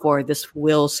looking for, this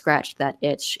will scratch that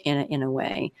itch in a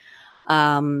way.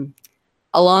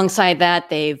 Alongside that,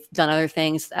 they've done other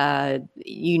things.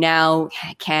 You now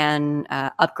can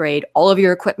upgrade all of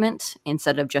your equipment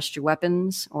instead of just your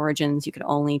weapons. Origins, you could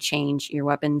only change your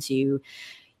weapons. You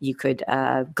could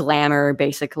glamour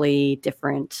basically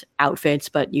different outfits,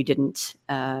 but you didn't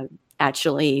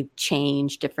actually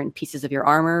change different pieces of your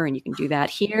armor, and you can do that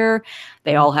here.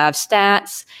 They all have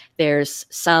stats. There's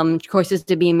some choices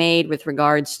to be made with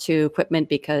regards to equipment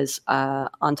because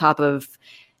on top of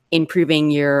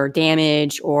improving your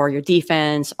damage or your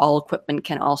defense, all equipment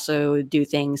can also do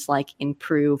things like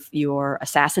improve your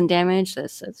assassin damage.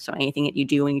 So anything that you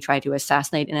do when you try to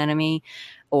assassinate an enemy,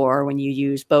 or when you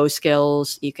use bow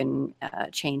skills, you can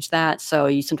change that. So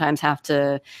you sometimes have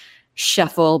to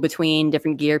shuffle between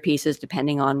different gear pieces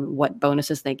depending on what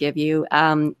bonuses they give you.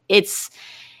 It's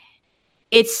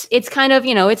kind of,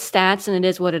 it's stats, and it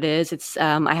is what it is. It's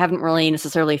I haven't really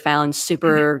necessarily found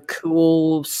super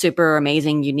cool, super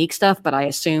amazing, unique stuff, but I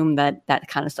assume that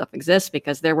kind of stuff exists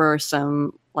because there were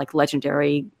some like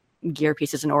legendary gear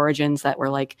pieces in Origins that were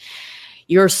like,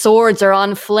 your swords are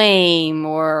on flame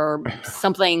or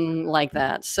something like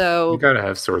that. So you gotta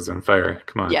have swords on fire.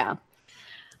 Come on. Yeah.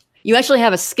 You actually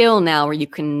have a skill now where you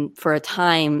can, for a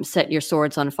time, set your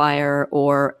swords on fire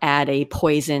or add a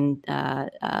poison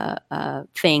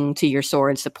thing to your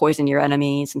swords to poison your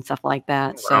enemies and stuff like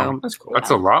that. Wow. So that's cool.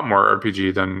 That's a lot more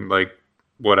RPG than like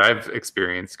what I've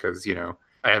experienced because,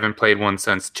 I haven't played one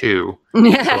since 2. So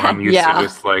I'm used to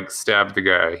just like stab the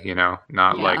guy,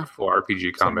 not like full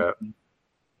RPG combat.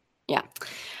 Yeah.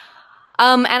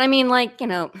 And I mean, like,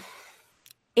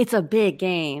 it's a big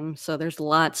game, so there's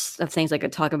lots of things I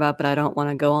could talk about, but I don't want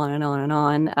to go on and on and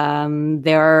on.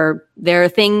 There are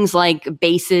things like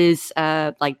bases,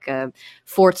 like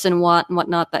forts and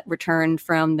whatnot that return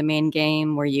from the main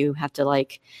game, where you have to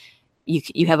like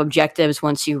you have objectives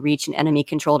once you reach an enemy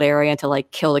controlled area to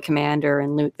like kill the commander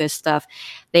and loot this stuff.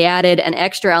 They added an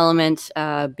extra element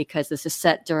because this is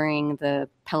set during the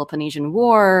Peloponnesian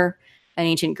War in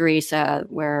ancient Greece,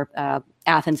 where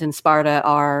Athens and Sparta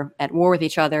are at war with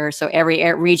each other. So every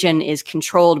region is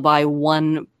controlled by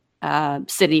one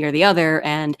city or the other,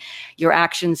 and your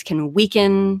actions can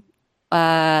weaken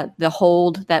the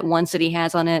hold that one city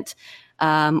has on it.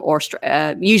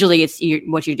 Usually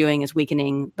what you're doing is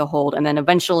weakening the hold. And then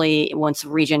eventually, once a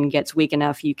region gets weak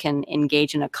enough, you can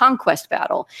engage in a conquest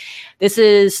battle. This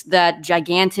is that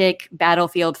gigantic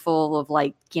battlefield full of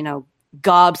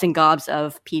gobs and gobs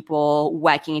of people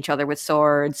whacking each other with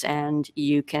swords, and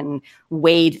you can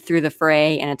wade through the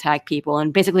fray and attack people.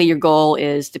 And basically your goal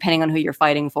is, depending on who you're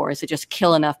fighting for, is to just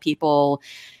kill enough people,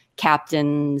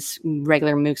 captains,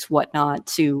 regular mooks, whatnot,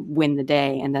 to win the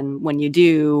day. And then when you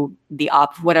do,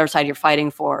 whatever side you're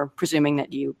fighting for, presuming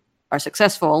that you are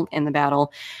successful in the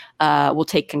battle, will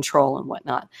take control and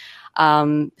whatnot.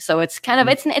 So it's kind of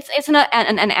it's an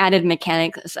added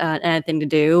mechanic, and thing to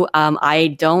do.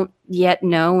 I don't yet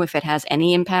know if it has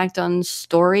any impact on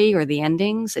story or the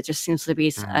endings. It just seems to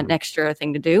be an extra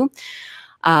thing to do.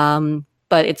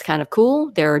 But it's kind of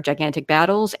cool. There are gigantic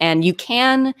battles, and you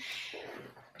can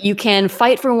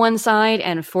fight for one side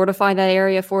and fortify that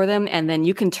area for them, and then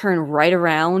you can turn right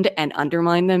around and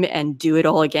undermine them and do it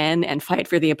all again and fight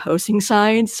for the opposing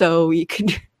side. So you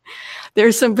could.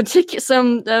 There's some potential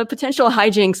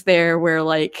hijinks there where,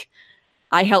 like,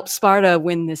 I helped Sparta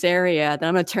win this area, then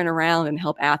I'm going to turn around and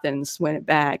help Athens win it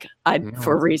back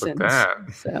for reasons.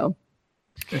 So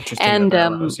interesting. And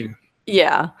that allows you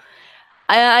Yeah.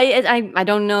 I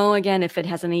don't know again if it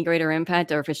has any greater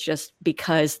impact or if it's just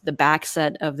because the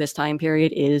backset of this time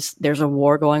period is there's a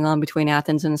war going on between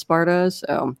Athens and Sparta.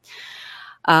 So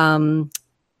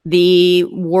the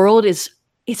world it's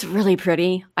really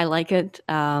pretty. I like it.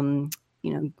 I've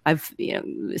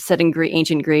set in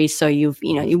ancient Greece, so you've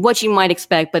what you might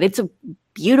expect, but it's a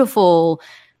beautiful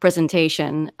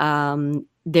presentation.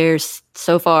 There's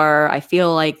so far, I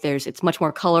feel like it's much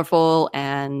more colorful,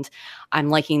 and I'm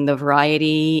liking the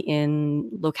variety in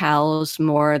locales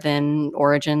more than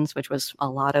Origins, which was a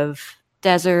lot of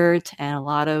desert and a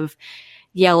lot of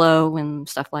yellow and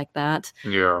stuff like that.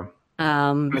 Yeah.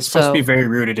 It's supposed to be very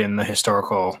rooted in the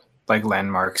historical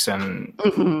landmarks and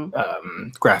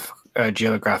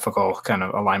geographical kind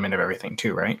of alignment of everything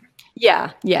too, right?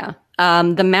 Yeah.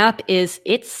 The map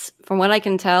it's from what I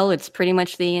can tell, it's pretty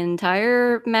much the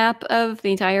entire map of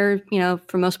the entire,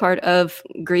 for most part of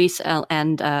Greece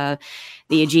and the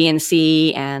Aegean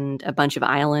Sea and a bunch of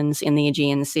islands in the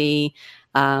Aegean Sea,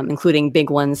 including big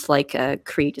ones like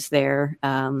Crete is there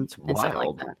and stuff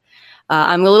like that.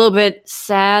 I'm a little bit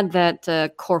sad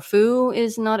that Corfu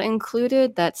is not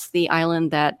included. That's the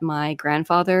island that my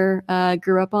grandfather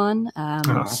grew up on.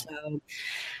 So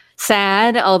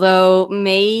sad, although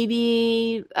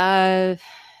maybe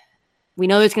we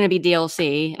know there's going to be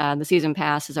DLC. The season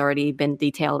pass has already been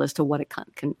detailed as to what it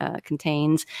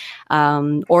contains.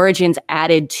 Origins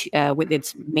added, with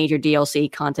its major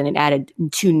DLC content, it added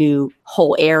 2 new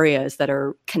whole areas that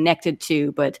are connected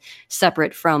to but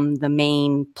separate from the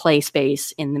main play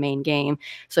space in the main game.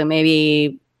 So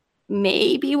maybe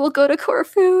we'll go to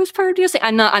Corfu as part of DLC.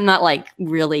 I'm not like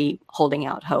really holding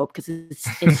out hope because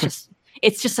it's just.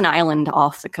 It's just an island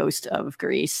off the coast of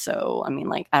Greece. So, I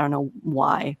mean, I don't know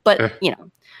why, but,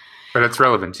 But it's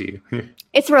relevant to you.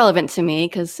 It's relevant to me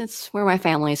because it's where my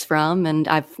family's from, and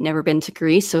I've never been to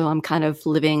Greece. So I'm kind of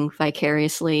living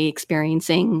vicariously,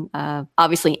 experiencing,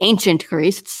 obviously, ancient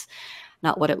Greece. It's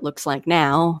not what it looks like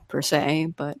now, per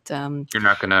se, but... You're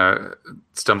not going to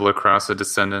stumble across an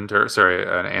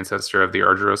ancestor of the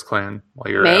Argyros clan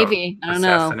while you're maybe, out I don't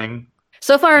assassinating? know.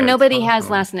 So far, nobody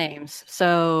has last names.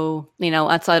 So,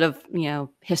 outside of,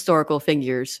 historical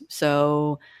figures.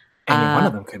 So any one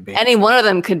of them could be. Any one of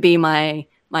them could be my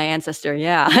ancestor,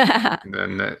 yeah.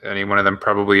 And then any one of them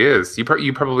probably is. You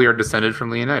probably are descended from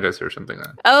Leonidas or something like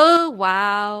that. Oh,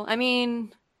 wow. I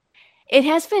mean,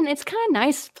 it's kind of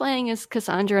nice playing as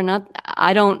Cassandra. Not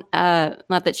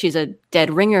that she's a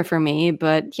dead ringer for me,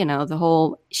 but,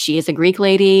 she is a Greek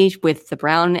lady with the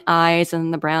brown eyes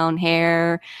and the brown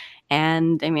hair.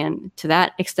 And I mean, to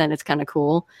that extent, it's kind of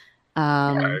cool.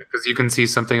 Because you can see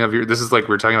something of this is like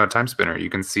we're talking about Time Spinner. You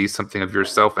can see something of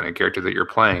yourself in a character that you're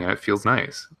playing, and it feels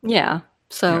nice. Yeah,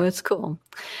 so it's cool.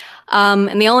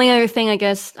 And the only other thing I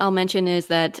guess I'll mention is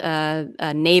that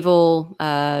naval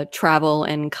travel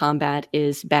and combat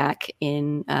is back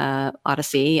in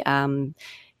Odyssey.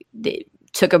 They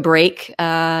took a break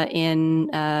in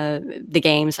the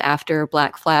games after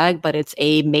Black Flag, but it's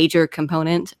a major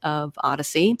component of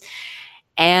Odyssey.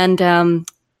 And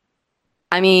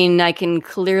I mean, I can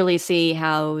clearly see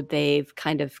how they've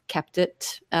kind of kept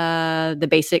it, the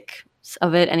basics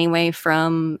of it anyway,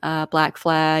 from Black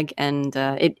Flag, and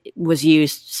it was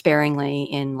used sparingly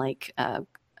in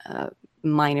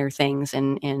minor things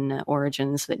in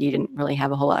Origins that you didn't really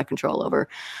have a whole lot of control over.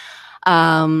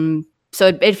 So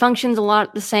it functions a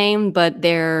lot the same, but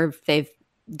they've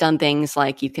done things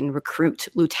like you can recruit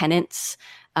lieutenants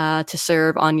to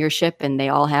serve on your ship, and they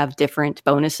all have different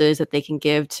bonuses that they can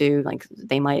give to,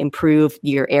 they might improve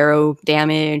your arrow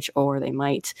damage, or they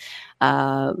might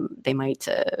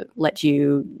let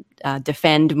you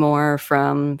defend more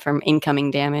from incoming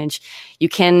damage. You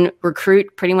can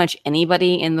recruit pretty much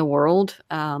anybody in the world.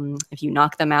 If you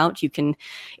knock them out, you can.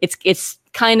 It's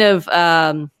kind of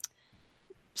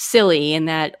silly in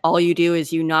that all you do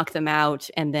is you knock them out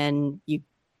and then you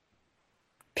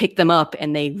pick them up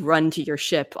and they run to your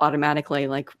ship automatically.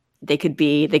 They could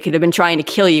have been trying to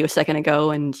kill you a second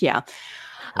ago, and yeah.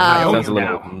 Sounds a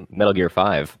little Metal Gear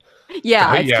 5.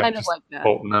 Yeah, it's kind of like that.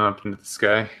 Bolting them up into the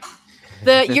sky.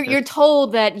 You're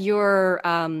told that your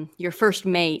first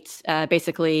mate,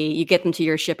 basically, you get them to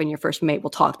your ship and your first mate will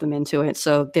talk them into it.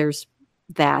 So there's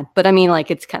that. But I mean,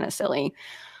 it's kind of silly.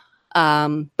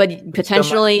 But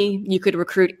potentially you could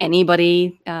recruit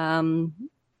anybody.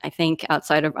 I think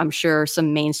outside of, I'm sure,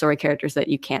 some main story characters that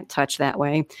you can't touch that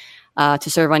way, to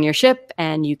serve on your ship,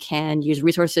 and you can use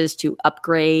resources to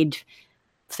upgrade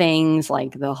things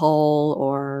like the hull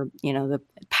or the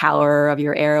power of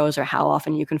your arrows or how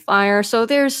often you can fire. So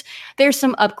there's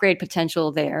some upgrade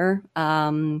potential there,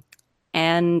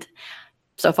 and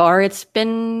so far it's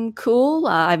been cool.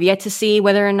 I've yet to see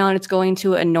whether or not it's going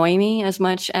to annoy me as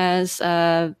much as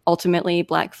ultimately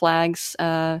Black Flag's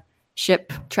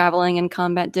ship traveling in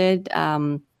combat did.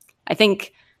 I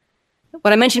think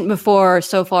what I mentioned before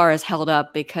so far has held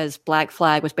up because Black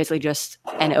Flag was basically just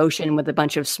an ocean with a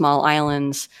bunch of small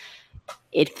islands.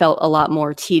 It felt a lot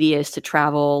more tedious to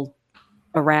travel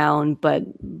around, but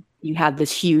you have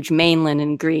this huge mainland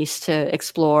in Greece to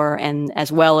explore, and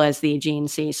as well as the Aegean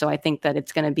Sea. So I think that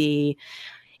it's going to be,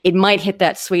 it might hit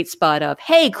that sweet spot of,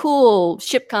 hey, cool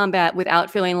ship combat without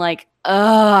feeling like,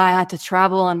 oh, I had to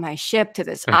travel on my ship to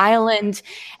this island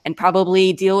and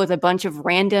probably deal with a bunch of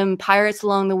random pirates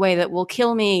along the way that will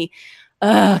kill me.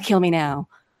 Kill me now,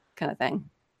 kind of thing.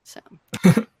 So.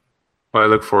 Well, I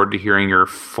look forward to hearing your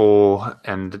full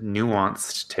and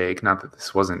nuanced take. Not that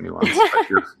this wasn't nuanced, but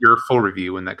your full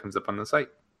review when that comes up on the site.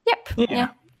 Yep. Yeah.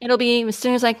 It'll be as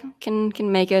soon as I can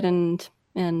make it, and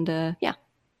yeah.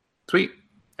 Sweet.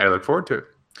 I look forward to it.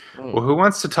 Well, who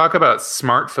wants to talk about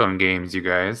smartphone games, you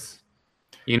guys?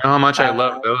 You know how much I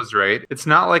love those, right? It's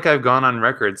not like I've gone on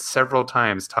record several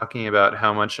times talking about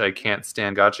how much I can't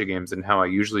stand gacha games and how I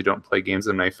usually don't play games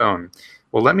on my phone.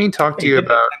 Well, let me talk to you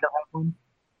about...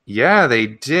 Yeah, they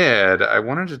did. I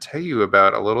wanted to tell you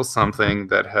about a little something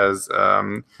that has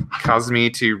caused me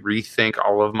to rethink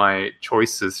all of my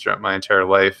choices throughout my entire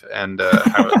life. And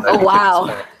how oh,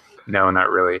 wow. No, not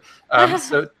really.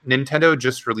 So Nintendo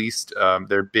just released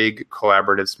their big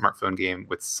collaborative smartphone game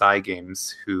with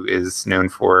Cygames, who is known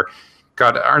for...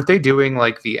 God, aren't they doing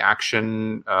like the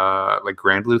action, like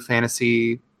Grand Blue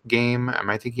Fantasy game? Am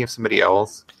I thinking of somebody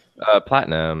else?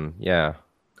 Platinum, yeah.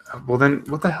 Well, then,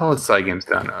 what the hell has Cygames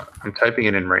done? I'm typing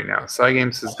it in right now.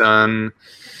 Cygames has done...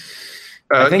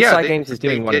 I think Cygames is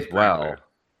doing one as well.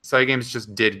 Cygames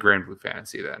just did Grand Blue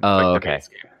Fantasy then. Oh, okay.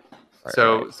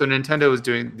 So Nintendo is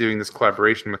doing this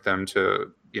collaboration with them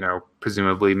to,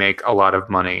 presumably make a lot of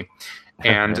money.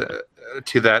 And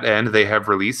to that end, they have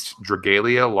released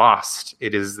Dragalia Lost.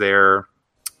 It is their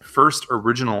first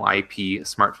original IP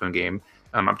smartphone game.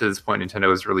 Up to this point, Nintendo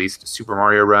has released Super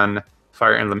Mario Run,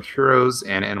 Fire Emblem Heroes,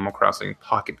 and Animal Crossing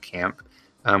Pocket Camp,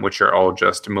 which are all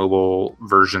just mobile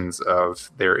versions of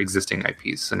their existing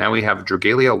IPs. So now we have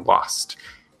Dragalia Lost.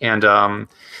 And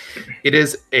it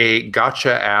is a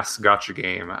gotcha-ass gotcha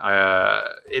game.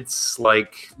 It's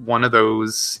like one of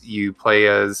those you play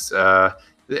as...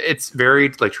 it's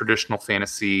very like traditional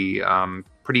fantasy,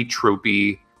 pretty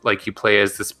tropey. Like you play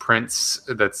as this prince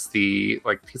that's he's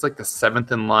like the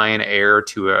seventh in line heir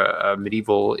to a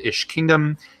medieval-ish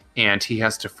kingdom. And he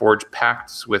has to forge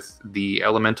pacts with the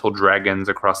elemental dragons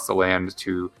across the land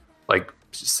to like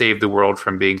save the world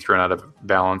from being thrown out of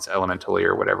balance elementally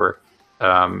or whatever.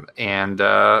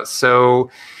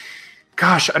 So,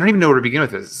 gosh, I don't even know where to begin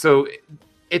with this. So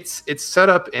it's set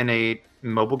up in a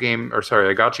mobile game, a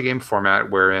gacha game format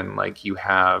wherein like you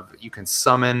can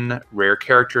summon rare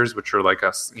characters, which are like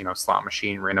a slot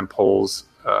machine, random polls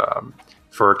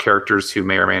for characters who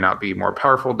may or may not be more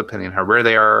powerful depending on how rare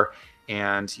they are.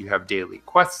 And you have daily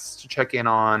quests to check in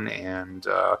on, and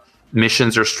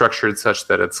missions are structured such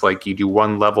that it's like you do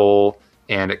one level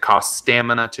and it costs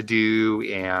stamina to do,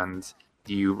 and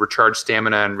you recharge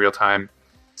stamina in real time.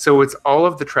 So it's all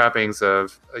of the trappings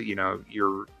of,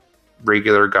 your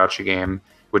regular gacha game,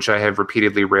 which I have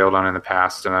repeatedly railed on in the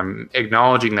past. And I'm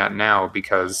acknowledging that now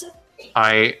because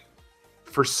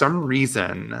for some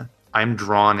reason, I'm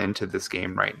drawn into this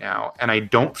game right now. And I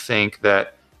don't think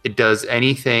that it does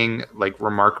anything like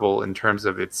remarkable in terms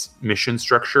of its mission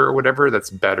structure or whatever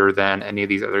that's better than any of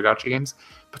these other gacha games.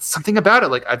 But something about it,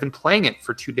 like I've been playing it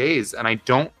for 2 days and I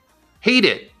don't hate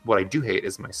it. What I do hate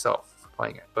is myself for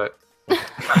playing it. But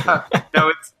no,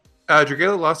 it's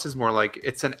Dragalia Lost is more like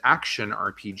it's an action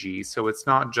RPG. So it's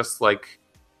not just like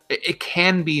it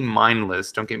can be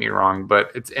mindless. Don't get me wrong,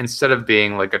 but it's instead of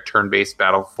being like a turn-based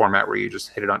battle format where you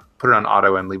just put it on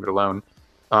auto and leave it alone.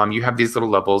 You have these little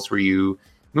levels where you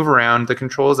move around. The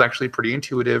control is actually pretty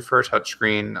intuitive for a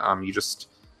touchscreen. You just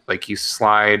you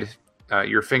slide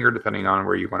your finger depending on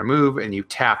where you want to move, and you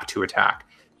tap to attack.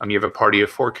 You have a party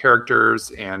of 4 characters,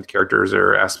 and characters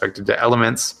are aspected to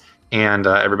elements, and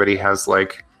everybody has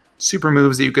like super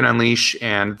moves that you can unleash.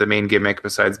 And the main gimmick,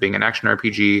 besides being an action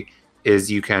RPG,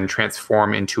 is you can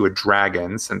transform into a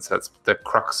dragon, since that's the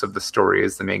crux of the story,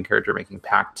 is the main character making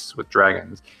pacts with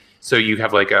dragons. So you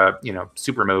have like a,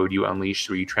 super mode you unleash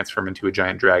where you transform into a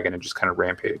giant dragon and just kind of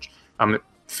rampage. It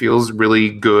feels really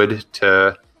good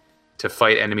to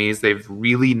fight enemies. They've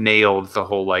really nailed the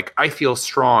whole like, I feel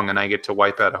strong and I get to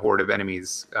wipe out a horde of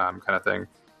enemies kind of thing.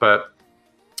 But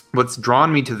what's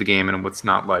drawn me to the game, and what's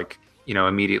not like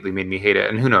immediately made me hate it.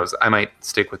 And who knows, I might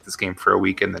stick with this game for a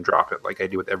week and then drop it like I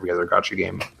do with every other gacha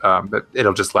game. But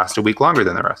it'll just last a week longer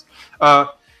than the rest.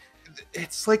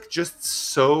 It's like just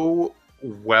so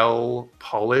well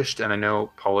polished, and I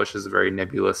know polish is a very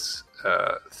nebulous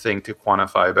thing to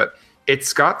quantify, but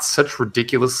it's got such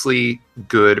ridiculously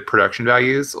good production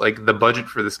values. Like, the budget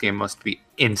for this game must be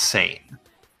insane.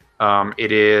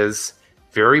 It is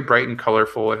very bright and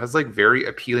colorful. It has like very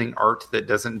appealing art that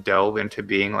doesn't delve into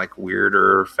being like weird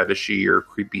or fetishy or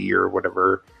creepy or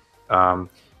whatever.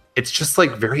 It's just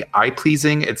like very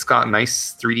eye-pleasing. It's got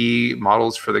nice 3D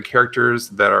models for the characters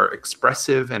that are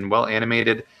expressive and well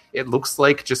animated. It looks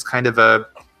like just kind of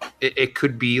it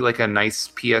could be like a nice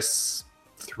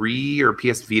PS3 or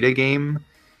PS Vita game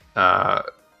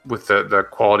with the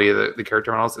quality of the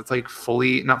character models. It's like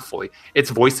not fully. It's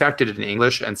voice acted in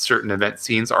English, and certain event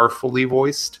scenes are fully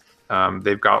voiced.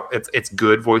 It's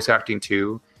good voice acting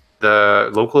too. The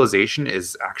localization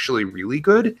is actually really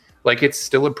good. Like, it's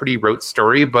still a pretty rote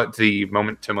story, but the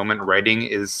moment-to-moment writing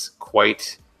is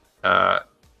quite...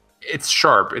 it's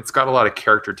sharp. It's got a lot of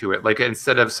character to it. Like,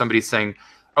 instead of somebody saying,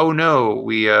 "Oh no,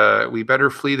 we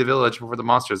better flee the village before the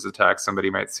monsters attack,"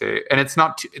 somebody might say, and it's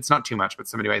not too much, but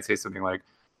somebody might say something like,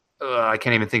 "I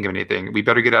can't even think of anything. We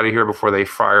better get out of here before they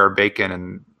fry our bacon,"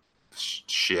 and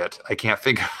shit. I can't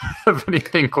think of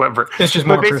anything clever. It's just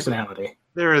more personality.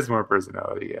 There is more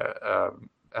personality, yeah.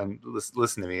 And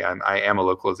listen to me. I am a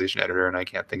localization editor, and I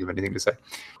can't think of anything to say.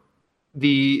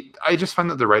 I just find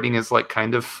that the writing is like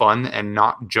kind of fun and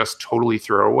not just totally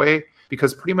throwaway,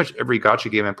 because pretty much every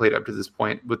gacha game I played up to this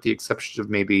point, with the exception of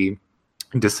maybe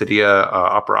Dissidia,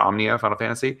 Opera Omnia, Final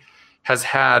Fantasy, has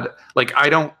had, like, I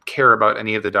don't care about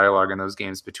any of the dialogue in those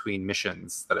games between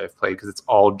missions that I've played, because it's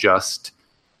all just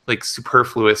like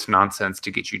superfluous nonsense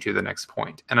to get you to the next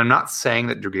point. And I'm not saying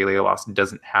that Dragalia Lost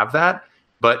doesn't have that,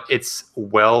 but it's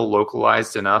well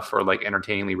localized enough or like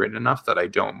entertainingly written enough that I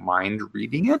don't mind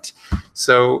reading it.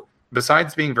 So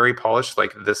besides being very polished,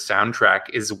 like, the soundtrack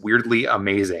is weirdly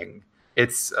amazing.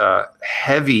 It's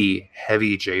heavy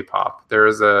J-pop.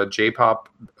 There's a J-pop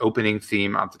opening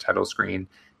theme on the title screen,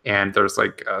 and there's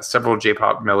like several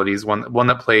J-pop melodies. One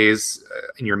that plays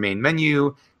in your main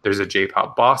menu. There's a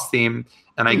J-pop boss theme,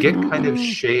 and I get kind of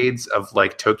shades of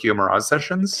like Tokyo Mirage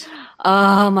Sessions.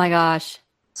 Oh my gosh.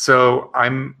 So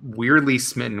I'm weirdly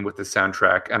smitten with the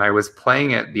soundtrack, and I was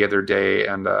playing it the other day,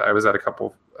 and I was at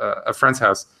a friend's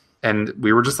house, and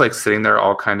we were just like sitting there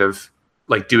all kind of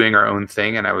like doing our own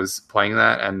thing, and I was playing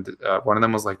that, and one of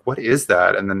them was like, "What is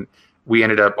that?" And then we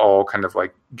ended up all kind of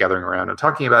like gathering around and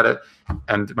talking about it,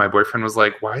 and my boyfriend was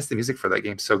like, "Why is the music for that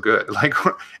game so good? Like,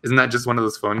 isn't that just one of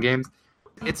those phone games?"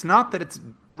 It's not that it's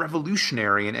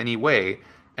revolutionary in any way.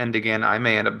 And again, I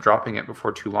may end up dropping it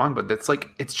before too long, but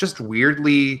it's just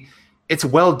weirdly, it's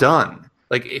well done.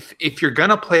 Like, if you're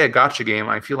gonna play a gacha game,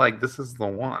 I feel like this is the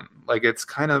one. Like, it's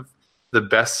kind of the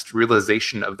best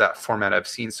realization of that format I've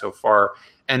seen so far.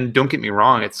 And don't get me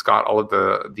wrong, it's got all of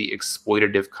the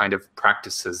exploitative kind of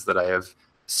practices that I have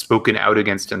spoken out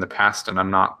against in the past, and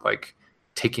I'm not like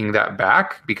taking that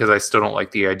back, because I still don't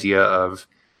like the idea of,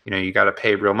 you got to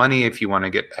pay real money if you want to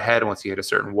get ahead once you hit a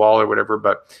certain wall or whatever.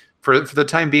 But for the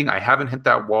time being, I haven't hit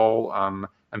that wall. I'm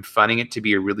finding it to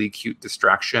be a really cute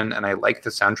distraction, and I like the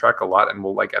soundtrack a lot, and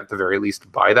will, like, at the very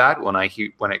least buy that when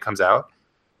it comes out.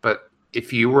 But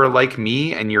if you were like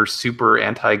me and you're super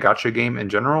anti-gacha game in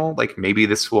general, like, maybe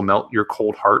this will melt your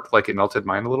cold heart like it melted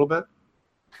mine a little bit.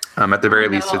 At the very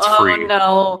least, it's free.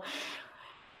 No,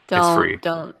 it's free.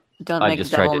 Don't make a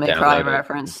Devil May Cry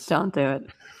reference. Don't do it.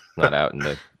 Not out in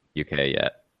the UK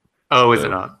yet. Oh, is it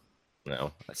not?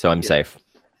 No, so I'm safe.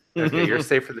 Okay, you're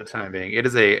safe for the time being. It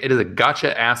is a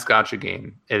gacha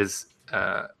game. It is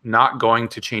not going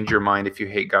to change your mind if you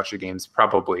hate gacha games,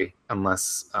 probably,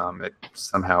 unless it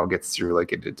somehow gets through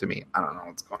like it did to me. I don't know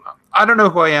what's going on. I don't know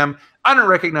who I am. I don't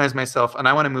recognize myself, and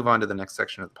I want to move on to the next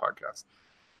section of the podcast.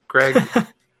 Greg,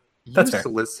 you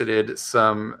solicited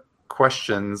some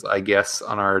questions, I guess,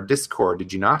 on our Discord,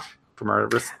 did you not? From our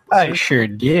I sure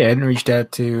did. Reached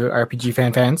out to RPG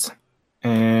fans.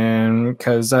 And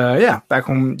because, back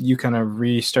when you kind of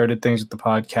restarted things with the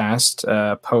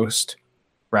podcast post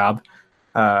Rob,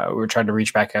 we were trying to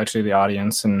reach back out to the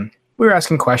audience, and we were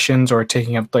asking questions or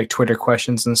taking up like Twitter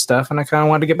questions and stuff. And I kind of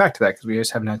wanted to get back to that because we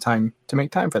just haven't had time to make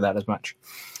time for that as much.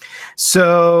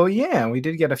 So, yeah, we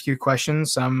did get a few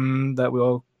questions, some that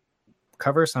we'll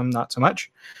cover, some not so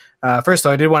much. First,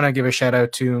 though, I did want to give a shout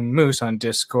out to Moose on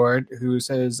Discord, who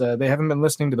says they haven't been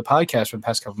listening to the podcast for the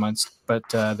past couple months, but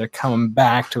they're coming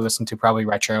back to listen to probably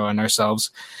Retro and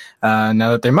ourselves now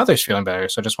that their mother's feeling better.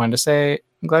 So I just wanted to say,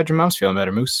 I'm glad your mom's feeling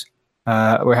better, Moose.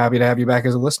 We're happy to have you back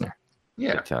as a listener.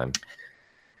 Yeah. Big time.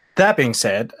 That being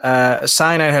said,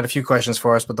 Cyanide had a few questions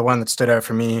for us, but the one that stood out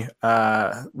for me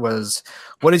was,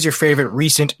 what is your favorite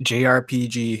recent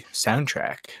JRPG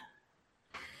soundtrack?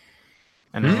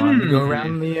 And I wanted to go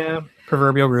around the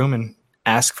proverbial room and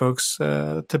ask folks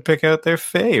to pick out their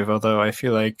fave, although I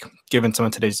feel like, given some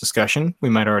of today's discussion, we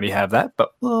might already have that,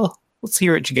 but well, let's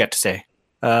hear what you got to say.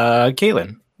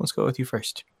 Caitlin, let's go with you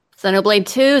first. Xenoblade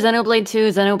 2, Xenoblade 2,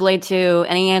 Xenoblade 2.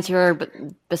 Any answer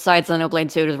besides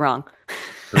Xenoblade 2 is wrong.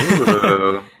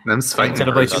 Ooh, them's fighting.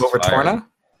 Xenoblade 2 over Torna?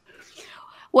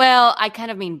 Well, I kind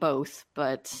of mean both,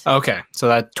 but... Okay, so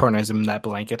that Torna is in that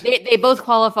blanket. They both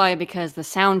qualify because the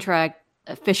soundtrack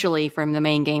officially from the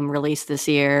main game released this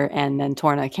year, and then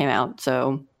Torna came out,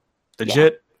 so...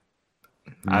 Legit.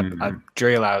 Yeah.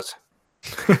 Jury allows.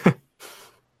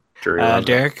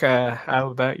 Derek,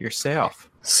 how about yourself?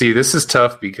 See, this is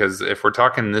tough because if we're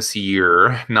talking this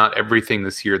year, not everything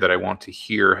this year that I want to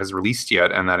hear has released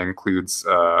yet, and that includes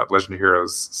Legend of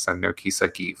Heroes Sen no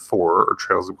Kiseki 4, or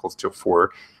Trails of Cold Steel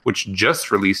 4, which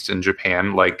just released in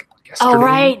Japan like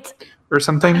yesterday or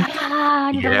something.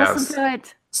 Yes.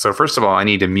 So first of all, I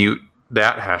need to mute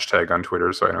that hashtag on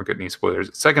Twitter so I don't get any spoilers.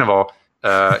 Second of all,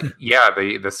 the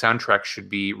soundtrack should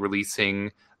be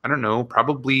releasing, I don't know,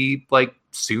 probably like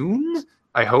soon,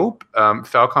 I hope.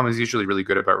 Falcom is usually really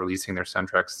good about releasing their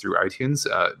soundtracks through iTunes,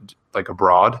 like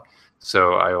abroad.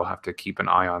 So I will have to keep an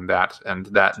eye on that. And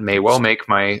that may well make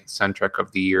my soundtrack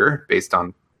of the year based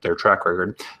on their track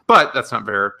record. But that's not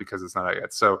fair because it's not out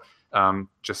yet. So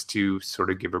just to sort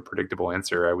of give a predictable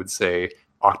answer, I would say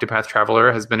Octopath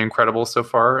Traveler has been incredible so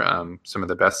far. Some of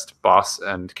the best boss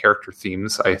and character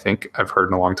themes I think I've heard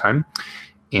in a long time.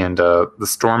 And the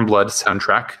Stormblood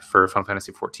soundtrack for Final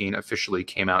Fantasy XIV officially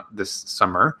came out this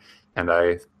summer, and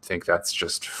I think that's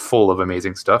just full of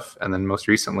amazing stuff. And then most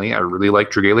recently, I really like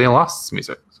Dragalia Lost's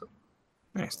music. So.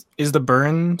 Nice. Is the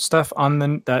Burn stuff on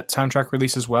that soundtrack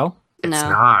release as well? It's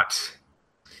not.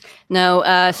 No,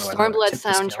 Stormblood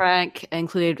soundtrack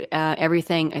included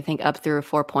everything, I think, up through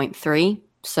 4.3.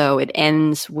 So it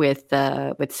ends with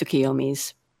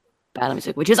Tsukiyomi's battle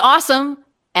music, which is awesome.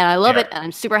 And I love it, and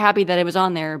I'm super happy that it was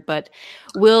on there, but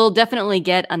we'll definitely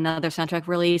get another soundtrack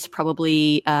release,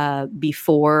 probably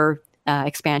before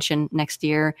expansion next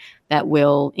year, that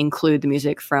will include the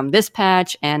music from this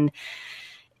patch. And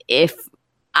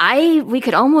we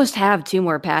could almost have 2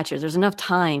 more patches. There's enough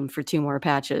time for 2 more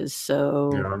patches,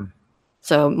 so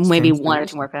maybe 1 or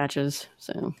 2 more patches.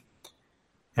 So,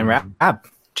 and Rab, what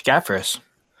you got for us?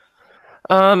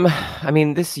 I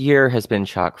mean, this year has been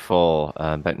chock full,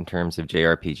 but in terms of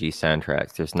JRPG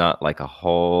soundtracks, there's not like a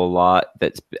whole lot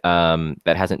that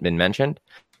hasn't been mentioned.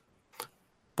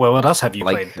 Well, what else have you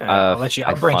played? I'll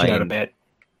branch it out a bit.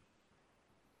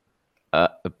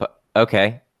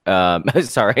 Okay.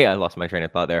 Sorry, I lost my train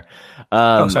of thought there.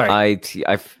 Sorry.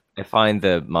 I find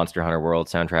the Monster Hunter World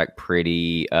soundtrack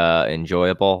pretty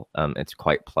enjoyable. It's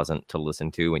quite pleasant to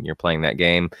listen to when you're playing that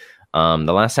game.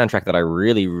 The last soundtrack that I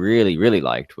really, really, really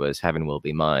liked was Heaven Will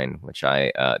Be Mine, which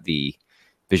the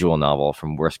visual novel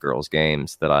from Worst Girls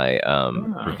Games that I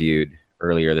reviewed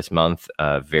earlier this month.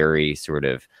 Very sort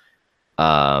of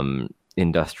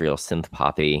industrial synth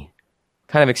poppy,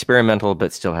 kind of experimental,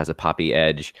 but still has a poppy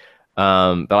edge.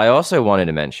 But I also wanted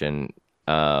to mention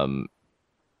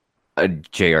a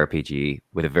JRPG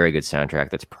with a very good soundtrack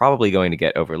that's probably going to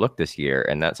get overlooked this year,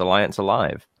 and that's Alliance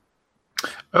Alive.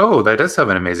 Oh, that does have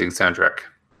an amazing soundtrack.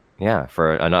 Yeah,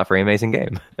 for a not very amazing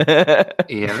game. Yeah,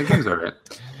 the game's alright.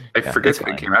 I forget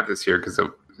when it came out this year because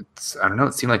I don't know,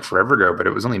 it seemed like forever ago, but it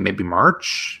was only maybe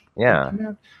March. Yeah,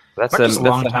 that's a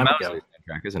long time ago,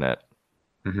 soundtrack, isn't it?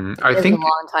 Mm-hmm. I think a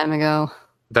long time ago.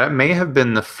 That may have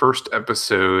been the first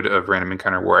episode of Random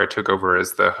Encounter where I took over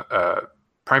as the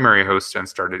primary host and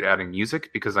started adding music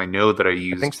because I know that I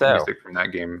used music from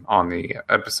that game on the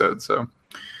episode. So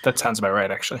that sounds about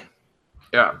right, actually.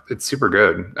 Yeah, it's super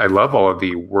good. I love all of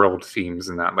the world themes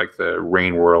in that, like the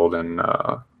rain world and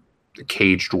the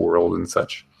caged world and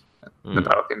such. The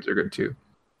battle themes are good too.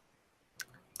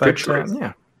 Good choice.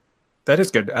 Yeah, that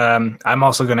is good. I'm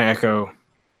also going to echo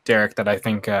Derek that I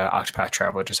think Octopath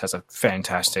Traveler just has a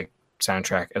fantastic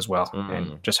soundtrack as well,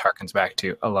 and just harkens back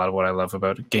to a lot of what I love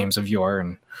about games of yore,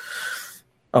 and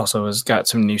also has got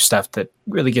some new stuff that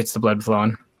really gets the blood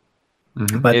flowing.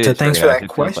 Mm-hmm. But thanks for that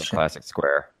question. Like classic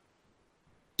Square.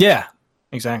 Yeah,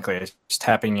 exactly. It's just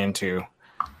tapping into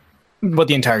what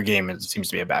the entire game seems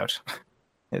to be about,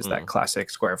 is that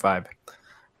classic Square vibe.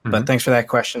 But thanks for that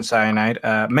question, Cyanide.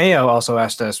 Mayo also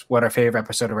asked us what our favorite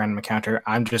episode of Random Encounter.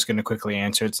 I'm just going to quickly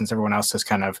answer it since everyone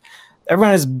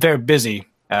is very busy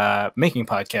making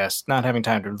podcasts, not having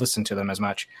time to listen to them as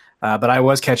much. But I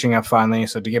was catching up finally.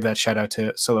 So to give that shout out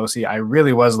to Solosi, I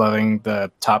really was loving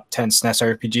the top 10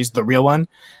 SNES RPGs, the real one.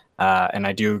 And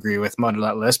I do agree with most of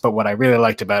that list. But what I really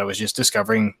liked about it was just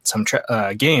discovering some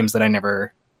games that I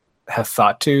never have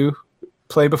thought to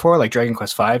play before. Like Dragon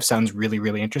Quest V sounds really,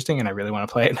 really interesting, and I really want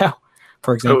to play it now,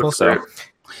 for example.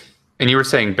 And you were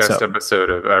saying episode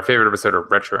of our favorite episode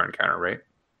of Retro Encounter, right?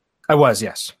 I was,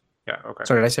 yes. Yeah, okay.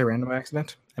 Sorry, did I say random by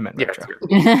accident? I meant retro.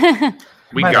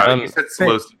 We got it. You said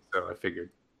slow, so I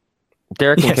figured.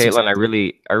 Derek and Caitlin,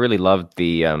 I really loved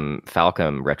the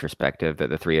Falcom retrospective that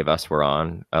the three of us were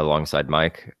on alongside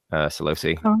Mike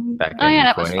Solosi back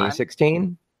in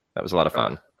 2016. That was a lot of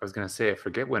fun. I was going to say, I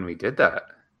forget when we did that.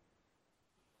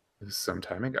 It was some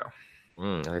time ago.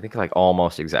 I think like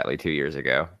almost exactly 2 years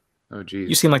ago. Oh, geez.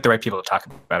 You seem like the right people to talk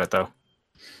about it, though.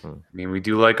 I mean, we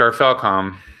do like our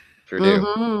Falcom. Sure do.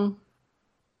 Mm-hmm.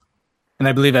 And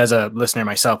I believe as a listener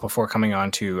myself, before coming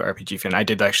on to RPG Fan, I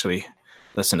did actually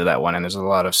listen to that one, and there's a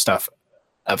lot of stuff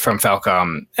from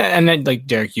Falcom. And then, like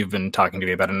Derek, you've been talking to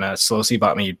me about it, and Solosi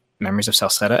bought me Memories of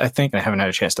Celceta, I think, and I haven't had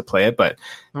a chance to play it, but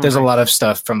there's a lot of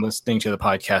stuff from listening to the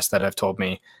podcast that have told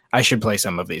me I should play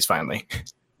some of these finally.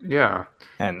 Yeah.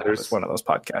 And that was one of those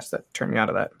podcasts that turned me out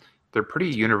of that. They're pretty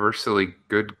universally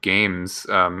good games.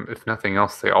 If nothing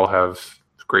else, they all have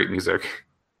great music.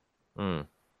 And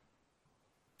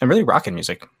really rocking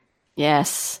music.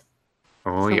 Yes.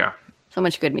 Oh, yeah. So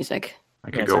much good music.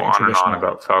 I could go on and on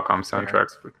about Falcom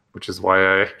soundtracks, which is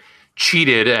why I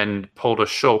cheated and pulled a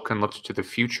shulk and looked to the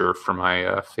future for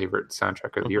my favorite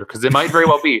soundtrack of the year, because it might very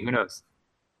well be. Who knows?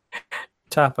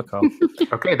 Topical.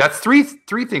 Okay, that's three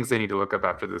things I need to look up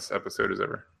after this episode is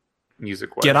over.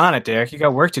 Music-wise. Get on it, Derek. You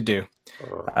got work to do.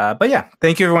 But yeah,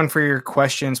 thank you everyone for your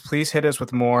questions. Please hit us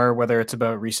with more, whether it's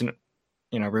about recent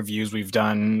reviews we've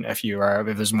done. If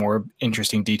there's more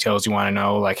interesting details you want to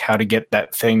know, like how to get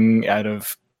that thing out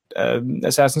of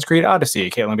Assassin's Creed Odyssey,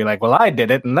 Caitlin will be like, well, I did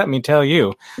it, and let me tell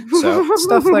you. So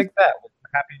stuff like that,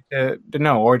 we're happy to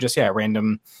know. Or just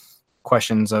random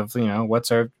questions of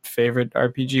what's our favorite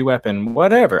RPG weapon,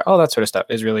 whatever. All that sort of stuff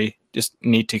is really just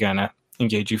neat to kind of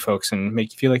engage you folks and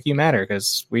make you feel like you matter,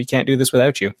 because we can't do this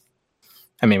without you.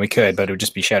 I mean, we could, but it would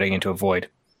just be shouting into a void,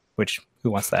 which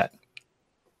who wants that?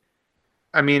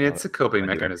 I mean, it's a coping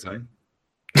mechanism.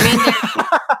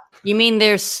 You mean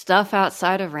there's stuff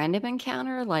outside of Random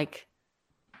Encounter? Like,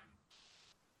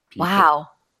 People. Wow.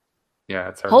 Yeah,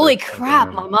 it's hard. Holy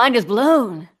crap, my mind is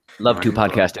blown. Love to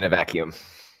podcast in a vacuum.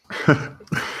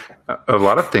 A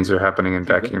lot of things are happening in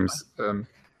vacuums,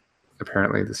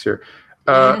 apparently, this year.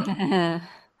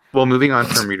 Well, moving on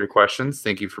from reader questions,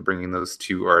 thank you for bringing those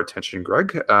to our attention,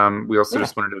 Greg. We also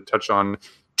just wanted to touch on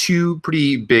two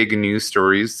pretty big news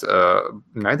stories,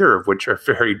 neither of which are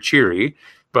very cheery.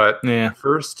 But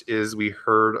first is we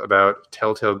heard about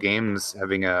Telltale Games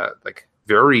having a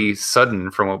very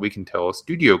sudden, from what we can tell,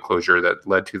 studio closure that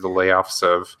led to the layoffs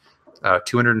of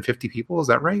 250 people. Is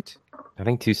that right? I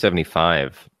think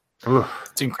 275. Ugh.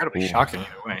 It's incredibly shocking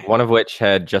either way. One of which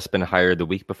had just been hired the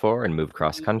week before and moved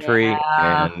cross country,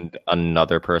 and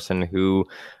another person who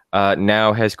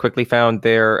now has quickly found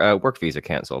their work visa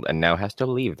canceled and now has to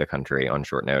leave the country on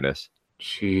short notice.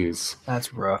 Jeez,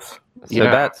 that's rough.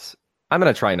 So I'm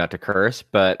going to try not to curse,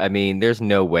 but I mean, there's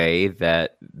no way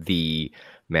that the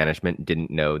management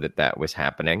didn't know that was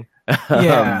happening.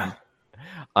 Yeah.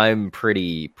 I'm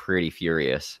pretty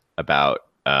furious about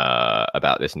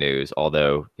this news,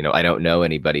 although I don't know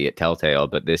anybody at Telltale,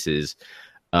 but this is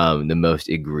the most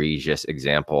egregious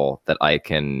example that I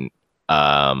can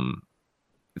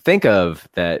think of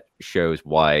that shows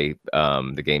why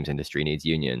the games industry needs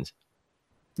unions.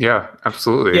 Yeah,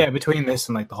 absolutely. Yeah, between this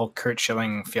and the whole Kurt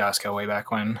Schilling fiasco way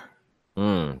back when.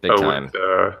 Big time.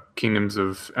 With, Kingdoms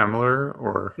of Amalur,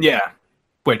 or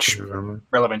which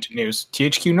relevant to news.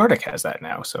 THQ Nordic has that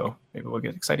now, so maybe we'll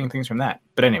get exciting things from that.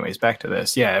 But anyways, back to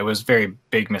this. Yeah, it was very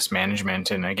big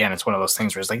mismanagement, and again, it's one of those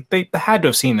things where it's like they had to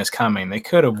have seen this coming. They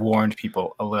could have warned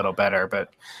people a little better,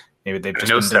 but maybe they've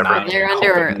just been denied. They're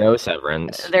under no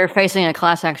severance. They're facing a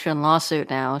class action lawsuit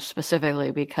now,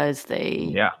 specifically because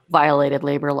they violated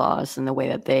labor laws in the way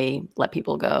that they let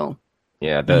people go.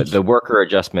 Yeah, the worker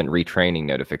adjustment retraining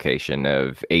notification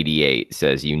of 88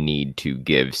 says you need to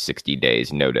give 60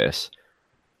 days notice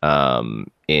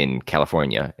in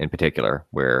California in particular,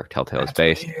 where Telltale is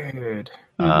based. Weird.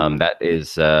 That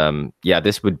is,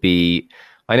 this would be,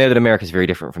 I know that America is very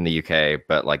different from the UK,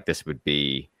 but this would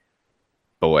be,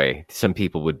 boy, some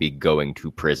people would be going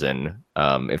to prison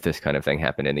if this kind of thing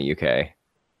happened in the UK.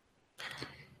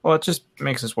 Well, it just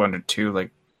makes us wonder too,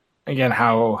 again,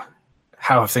 how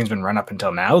how have things been run up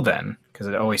until now then? Because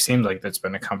it always seemed like it's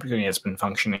been a company that's been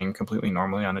functioning completely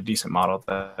normally on a decent model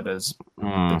that has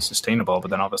been sustainable, but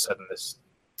then all of a sudden this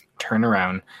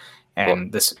turnaround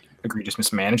and this egregious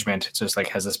mismanagement, it's just like,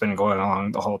 has this been going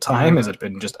along the whole time? Has it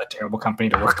been just a terrible company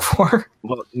to work for?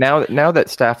 Well, now that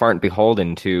staff aren't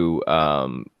beholden to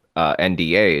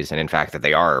NDAs, and in fact that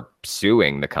they are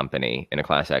suing the company in a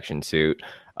class action suit,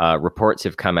 reports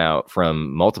have come out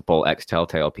from multiple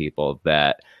ex-Telltale people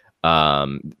that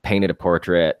painted a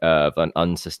portrait of an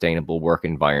unsustainable work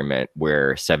environment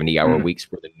where 70-hour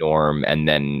weeks were the norm, and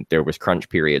then there was crunch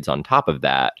periods on top of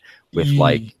that with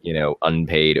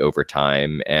unpaid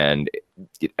overtime, and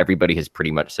everybody has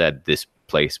pretty much said this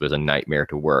place was a nightmare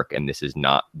to work, and this is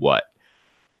not what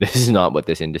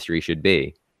this industry should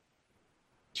be.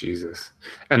 Jesus.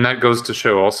 And that goes to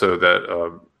show also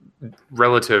that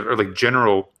relative or like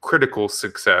general critical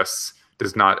success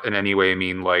does not in any way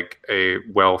mean like a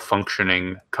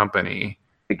well-functioning company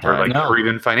or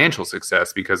even financial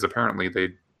success, because apparently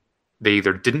they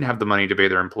either didn't have the money to pay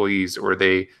their employees or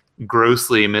they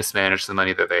grossly mismanaged the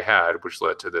money that they had, which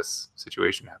led to this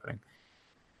situation happening.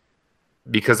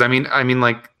 Because I mean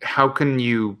like how can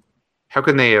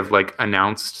they have like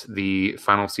announced the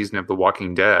final season of The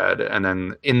Walking Dead and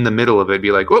then in the middle of it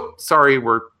be like, "Oh, sorry,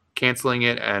 we're canceling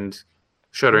it and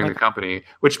shuttering the company,"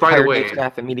 which by the way,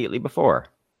 staff immediately before.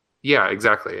 Yeah,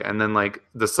 exactly. And then like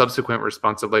the subsequent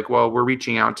response of like, "Well, we're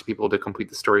reaching out to people to complete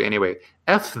the story anyway."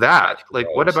 F that. Like,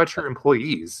 what about your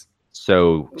employees?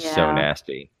 So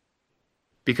nasty.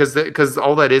 Because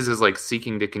all that is like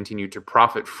seeking to continue to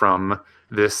profit from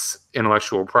this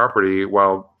intellectual property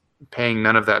while paying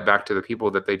none of that back to the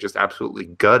people that they just absolutely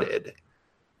gutted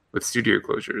with studio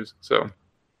closures. So,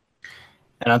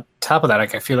 and on top of that,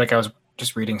 like I feel like I was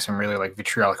just reading some really like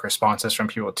vitriolic responses from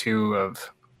people to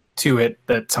it,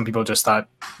 that some people just thought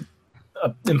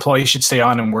employees should stay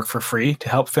on and work for free to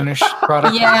help finish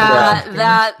product.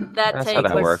 That That's take how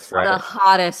that was works, right? the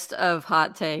hottest of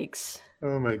hot takes.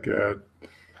 oh my God.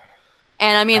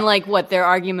 And I mean, like, what their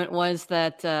argument was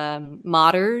that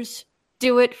modders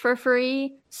do it for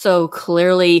free, so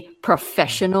clearly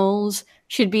professionals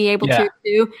should be able to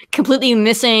do. Completely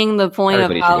missing the point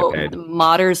Everybody of how should get paid.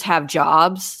 modders have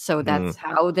jobs, so that's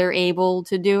how they're able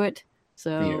to do it.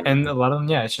 So, And a lot of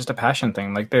them, it's just a passion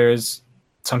thing. Like there's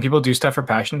some people do stuff for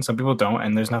passion, some people don't,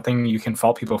 and there's nothing you can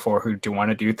fault people for who do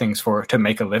want to do things to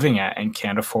make a living at and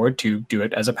can't afford to do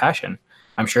it as a passion.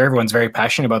 I'm sure everyone's very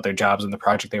passionate about their jobs and the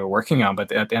project they were working on,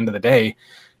 but at the end of the day,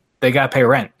 they got to pay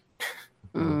rent.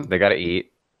 They got to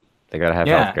eat. They got to have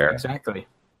healthcare. Exactly.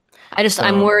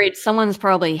 I'm worried someone's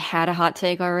probably had a hot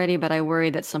take already, but I worry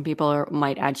that some people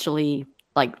might actually,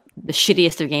 like the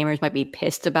shittiest of gamers might be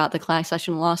pissed about the class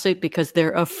action lawsuit because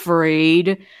they're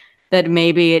afraid that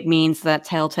maybe it means that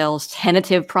Telltale's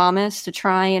tentative promise to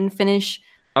try and finish.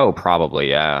 Oh, probably,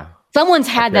 yeah. Someone's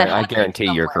had that. I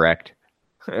guarantee you're correct.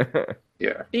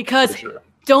 Yeah. Because sure.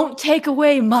 Don't take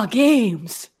away my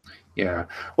games. Yeah.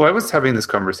 Well, I was having this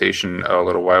conversation a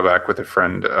little while back with a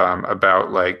friend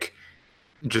about like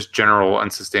just general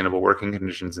unsustainable working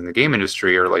conditions in the game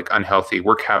industry or like unhealthy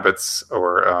work habits.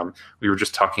 Or we were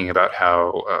just talking about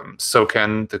how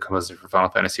Soken, the composer for Final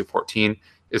Fantasy XIV,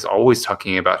 is always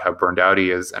talking about how burned out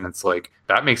he is. And it's like,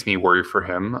 that makes me worry for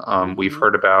him. We've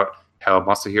heard about how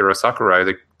Masahiro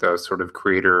Sakurai, the sort of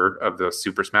creator of the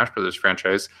Super Smash Bros.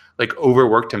 Franchise, like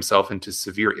overworked himself into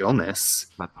severe illness.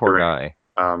 That poor guy.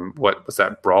 What was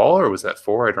that, Brawl or was that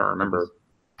 4? I don't remember.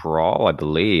 Brawl, I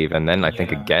believe, and then I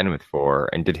think again with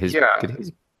 4. And did his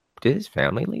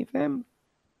family leave him?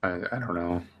 I don't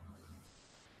know.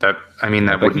 That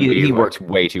but he worked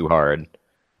way too hard.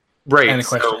 Right. And the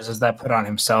question is that put on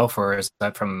himself or is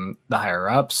that from the higher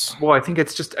ups? Well, I think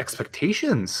it's just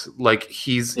expectations. Like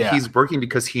he's working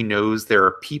because he knows there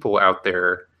are people out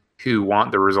there who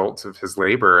want the results of his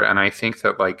labor, and I think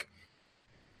that like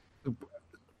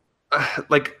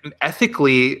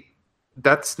ethically,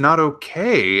 that's not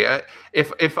okay.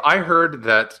 If I heard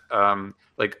that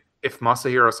if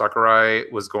Masahiro Sakurai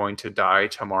was going to die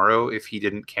tomorrow if he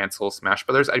didn't cancel Smash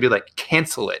Brothers, I'd be like,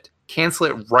 cancel it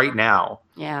right now.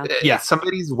 Yeah.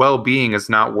 Somebody's well-being is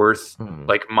not worth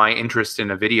like my interest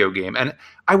in a video game, and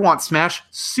I want Smash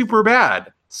super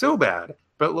bad, so bad.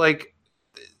 But like,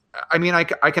 I mean, I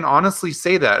can honestly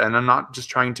say that, and I'm not just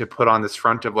trying to put on this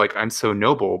front of like I'm so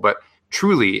noble, but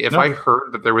truly, if I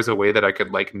heard that there was a way that I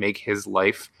could like make his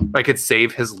life, I could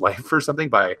save his life or something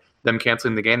by them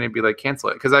canceling the game, I'd be like, cancel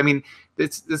it. Because I mean,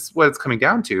 this is what it's coming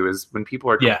down to is when people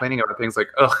are complaining about things like,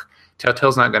 ugh,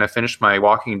 Telltale's not going to finish my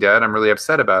Walking Dead, I'm really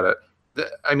upset about it.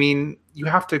 I mean, you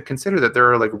have to consider that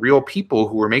there are like real people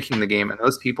who are making the game, and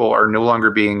those people are no longer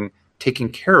being taken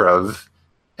care of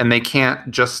and they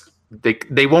can't just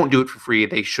they won't do it for free.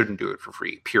 They shouldn't do it for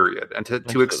free. Period. And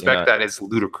to expect that is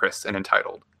ludicrous and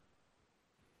entitled.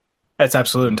 That's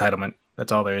absolute entitlement.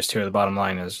 That's all there is to it. The bottom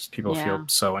line is people feel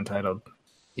so entitled.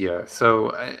 Yeah.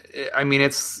 So I mean,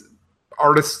 it's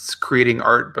artists creating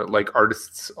art, but like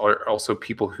artists are also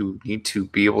people who need to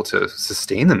be able to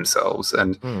sustain themselves.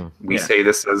 And we say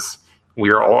this as we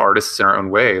are all artists in our own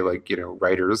way, like, you know,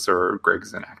 writers, or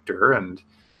Greg's an actor. And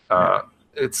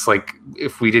it's like,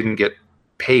 if we didn't get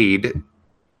paid,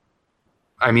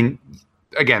 I mean,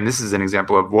 again, this is an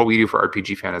example of what we do for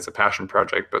RPG Fan as a passion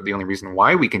project, but the only reason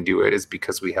why we can do it is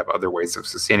because we have other ways of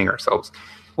sustaining ourselves.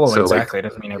 Well, so, exactly. It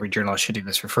doesn't mean every journalist should do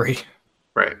this for free.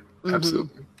 Right.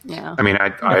 Absolutely. Yeah. I mean,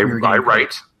 I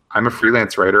write. I'm a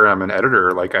freelance writer. I'm an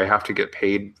editor. Like, I have to get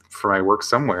paid for my work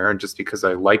somewhere. And just because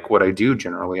I like what I do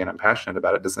generally and I'm passionate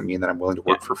about it doesn't mean that I'm willing to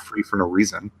work for free for no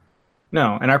reason.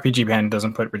 No, and RPG Fan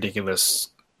doesn't put ridiculous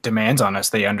demands on us.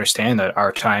 They understand that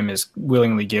our time is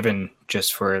willingly given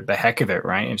just for the heck of it,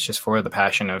 right? It's just for the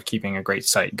passion of keeping a great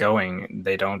site going.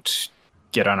 They don't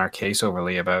get on our case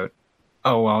overly about,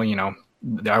 oh, well, you know,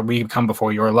 we come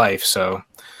before your life, so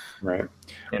right.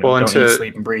 You know, don't eat,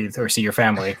 sleep, and breathe, or see your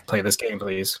family. Play this game,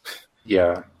 please.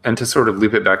 Yeah, and to sort of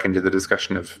loop it back into the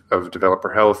discussion of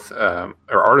developer health or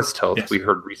artist health, we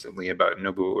heard recently about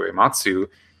Nobuo Uematsu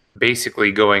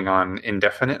basically going on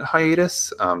indefinite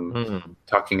hiatus,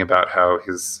 talking about how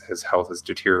his health has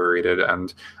deteriorated.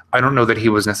 And I don't know that he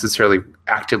was necessarily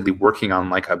actively working on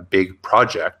like a big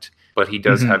project, but he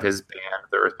does have his band,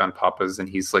 the Earthbound Papas, and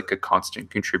he's like a constant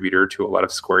contributor to a lot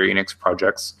of Square Enix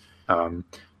projects.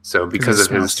 So because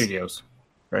of his studios,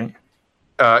 right?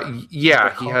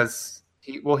 Yeah, he has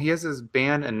his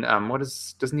band, and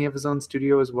doesn't he have his own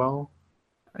studio as well?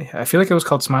 I feel like it was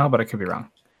called Smile, but I could be wrong.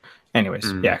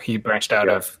 Anyways, he branched out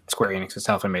of Square Enix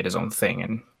itself and made his own thing,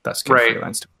 and thus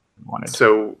freelanced wanted.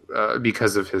 So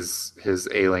because of his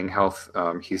ailing health,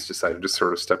 he's decided to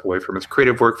sort of step away from his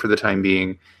creative work for the time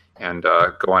being and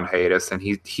go on hiatus. And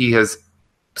he has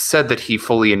said that he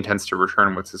fully intends to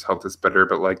return once his health is better,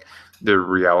 but like the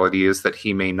reality is that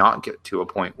he may not get to a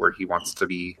point where he wants to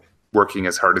be working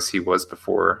as hard as he was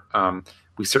before.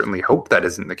 We certainly hope that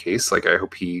isn't the case. Like, I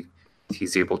hope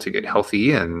he's able to get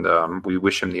healthy, and we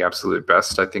wish him the absolute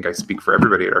best. I think I speak for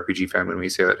everybody at RPG Fan when we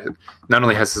say that not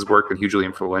only has his work been hugely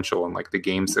influential in like the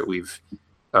games that we've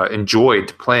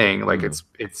enjoyed playing, like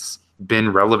it's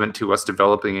been relevant to us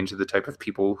developing into the type of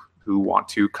people who want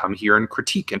to come here and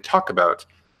critique and talk about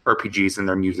RPGs and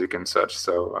their music and such.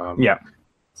 So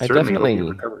I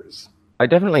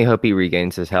definitely hope he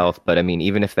regains his health. But I mean,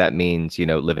 even if that means, you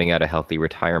know, living out a healthy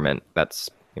retirement, that's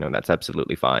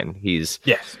absolutely fine. He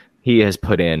has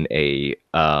put in a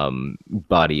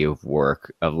body of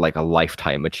work of like a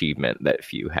lifetime achievement that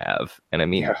few have. And I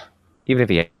mean, even if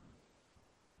he's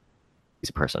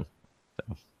a person.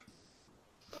 So.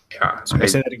 Yeah. So I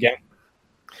say that again.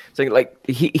 So like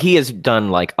he has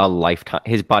done like a lifetime.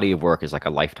 His body of work is like a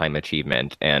lifetime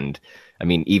achievement. And I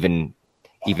mean, even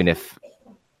if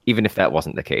that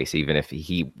wasn't the case, even if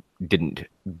he didn't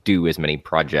do as many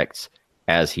projects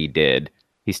as he did,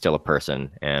 he's still a person.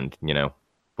 And, you know,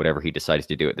 whatever he decides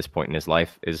to do at this point in his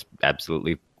life is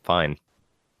absolutely fine.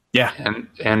 Yeah.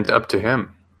 And up to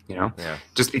him, you know,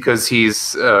 just because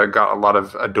he's got a lot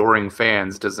of adoring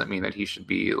fans doesn't mean that he should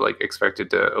be like expected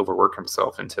to overwork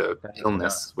himself into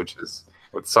illness, which is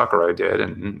what Sakurai did.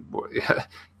 And,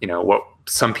 you know, what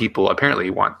some people apparently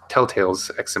want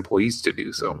Telltale's ex-employees to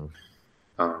do. So,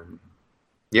 I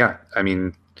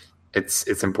mean,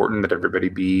 it's important that everybody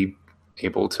be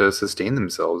able to sustain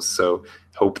themselves. So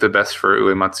hope the best for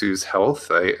Uematsu's health.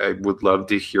 I would love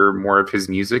to hear more of his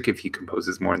music if he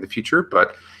composes more in the future,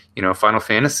 but you know, Final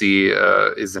Fantasy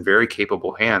is in very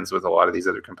capable hands with a lot of these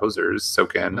other composers.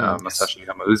 Soken, Masashi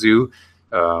Hamauzu,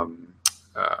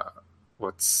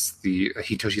 what's the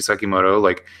Hitoshi Sakimoto.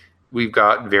 Like, we've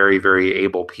got very, very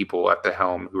able people at the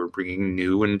helm who are bringing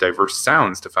new and diverse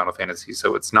sounds to Final Fantasy.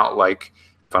 So it's not like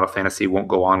Final Fantasy won't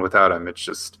go on without him. It's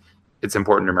just, it's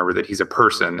important to remember that he's a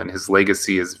person and his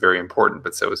legacy is very important,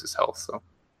 but so is his health. So,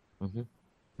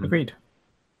 Agreed.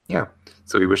 Yeah.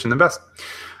 So we wish him the best.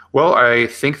 Well, I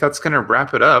think that's going to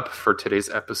wrap it up for today's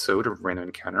episode of Random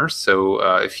Encounter. So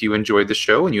if you enjoyed the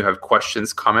show and you have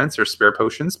questions, comments, or spare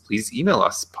potions, please email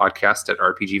us,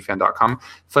 podcast@rpgfan.com.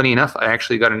 Funny enough, I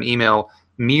actually got an email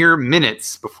mere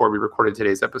minutes before we recorded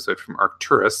today's episode from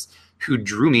Arcturus, who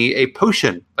drew me a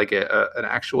potion, like an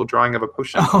actual drawing of a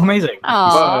potion. Oh, amazing.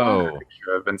 Whoa.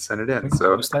 I've been sent it in. Can we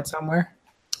So post that somewhere?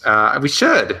 we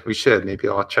should. Maybe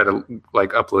I'll try to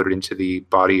like upload it into the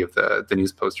body of the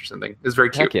news post or something. It's very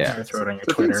cute. Heck yeah. Throw it on your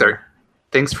So Twitter.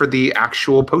 thanks for the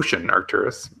actual potion,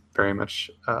 Arcturus. very much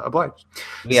obliged.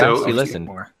 We So- actually listened.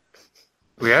 More.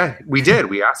 Yeah, we did.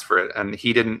 We asked for it, and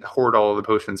he didn't hoard all of the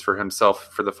potions for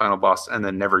himself for the final boss and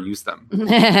then never use them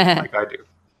like I do.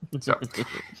 So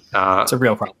It's a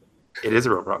real problem. it is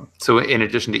a real problem. So in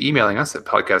addition to emailing us at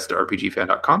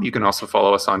podcast@rpgfan.com, you can also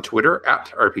follow us on Twitter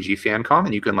 @rpgfancom,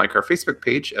 and you can like our Facebook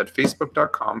page at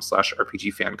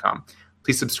facebook.com/rpgfancom.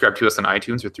 Please subscribe to us on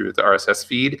iTunes or through the RSS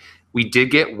feed. We did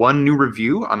get one new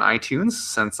review on iTunes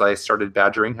since I started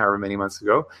badgering however many months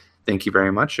ago. Thank you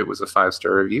very much. It was a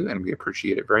 5-star review, and we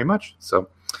appreciate it very much. So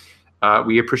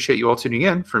we appreciate you all tuning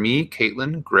in. For me,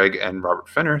 Caitlin, Greg, and Robert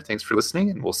Fenner, thanks for listening,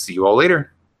 and we'll see you all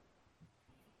later.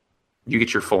 You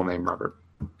get your full name, Robert.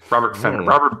 Robert Fenner.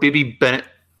 Robert Bibby Bennett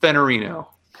Fennerino.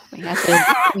 We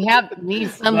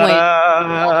need some way.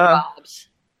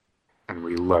 And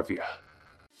we love you.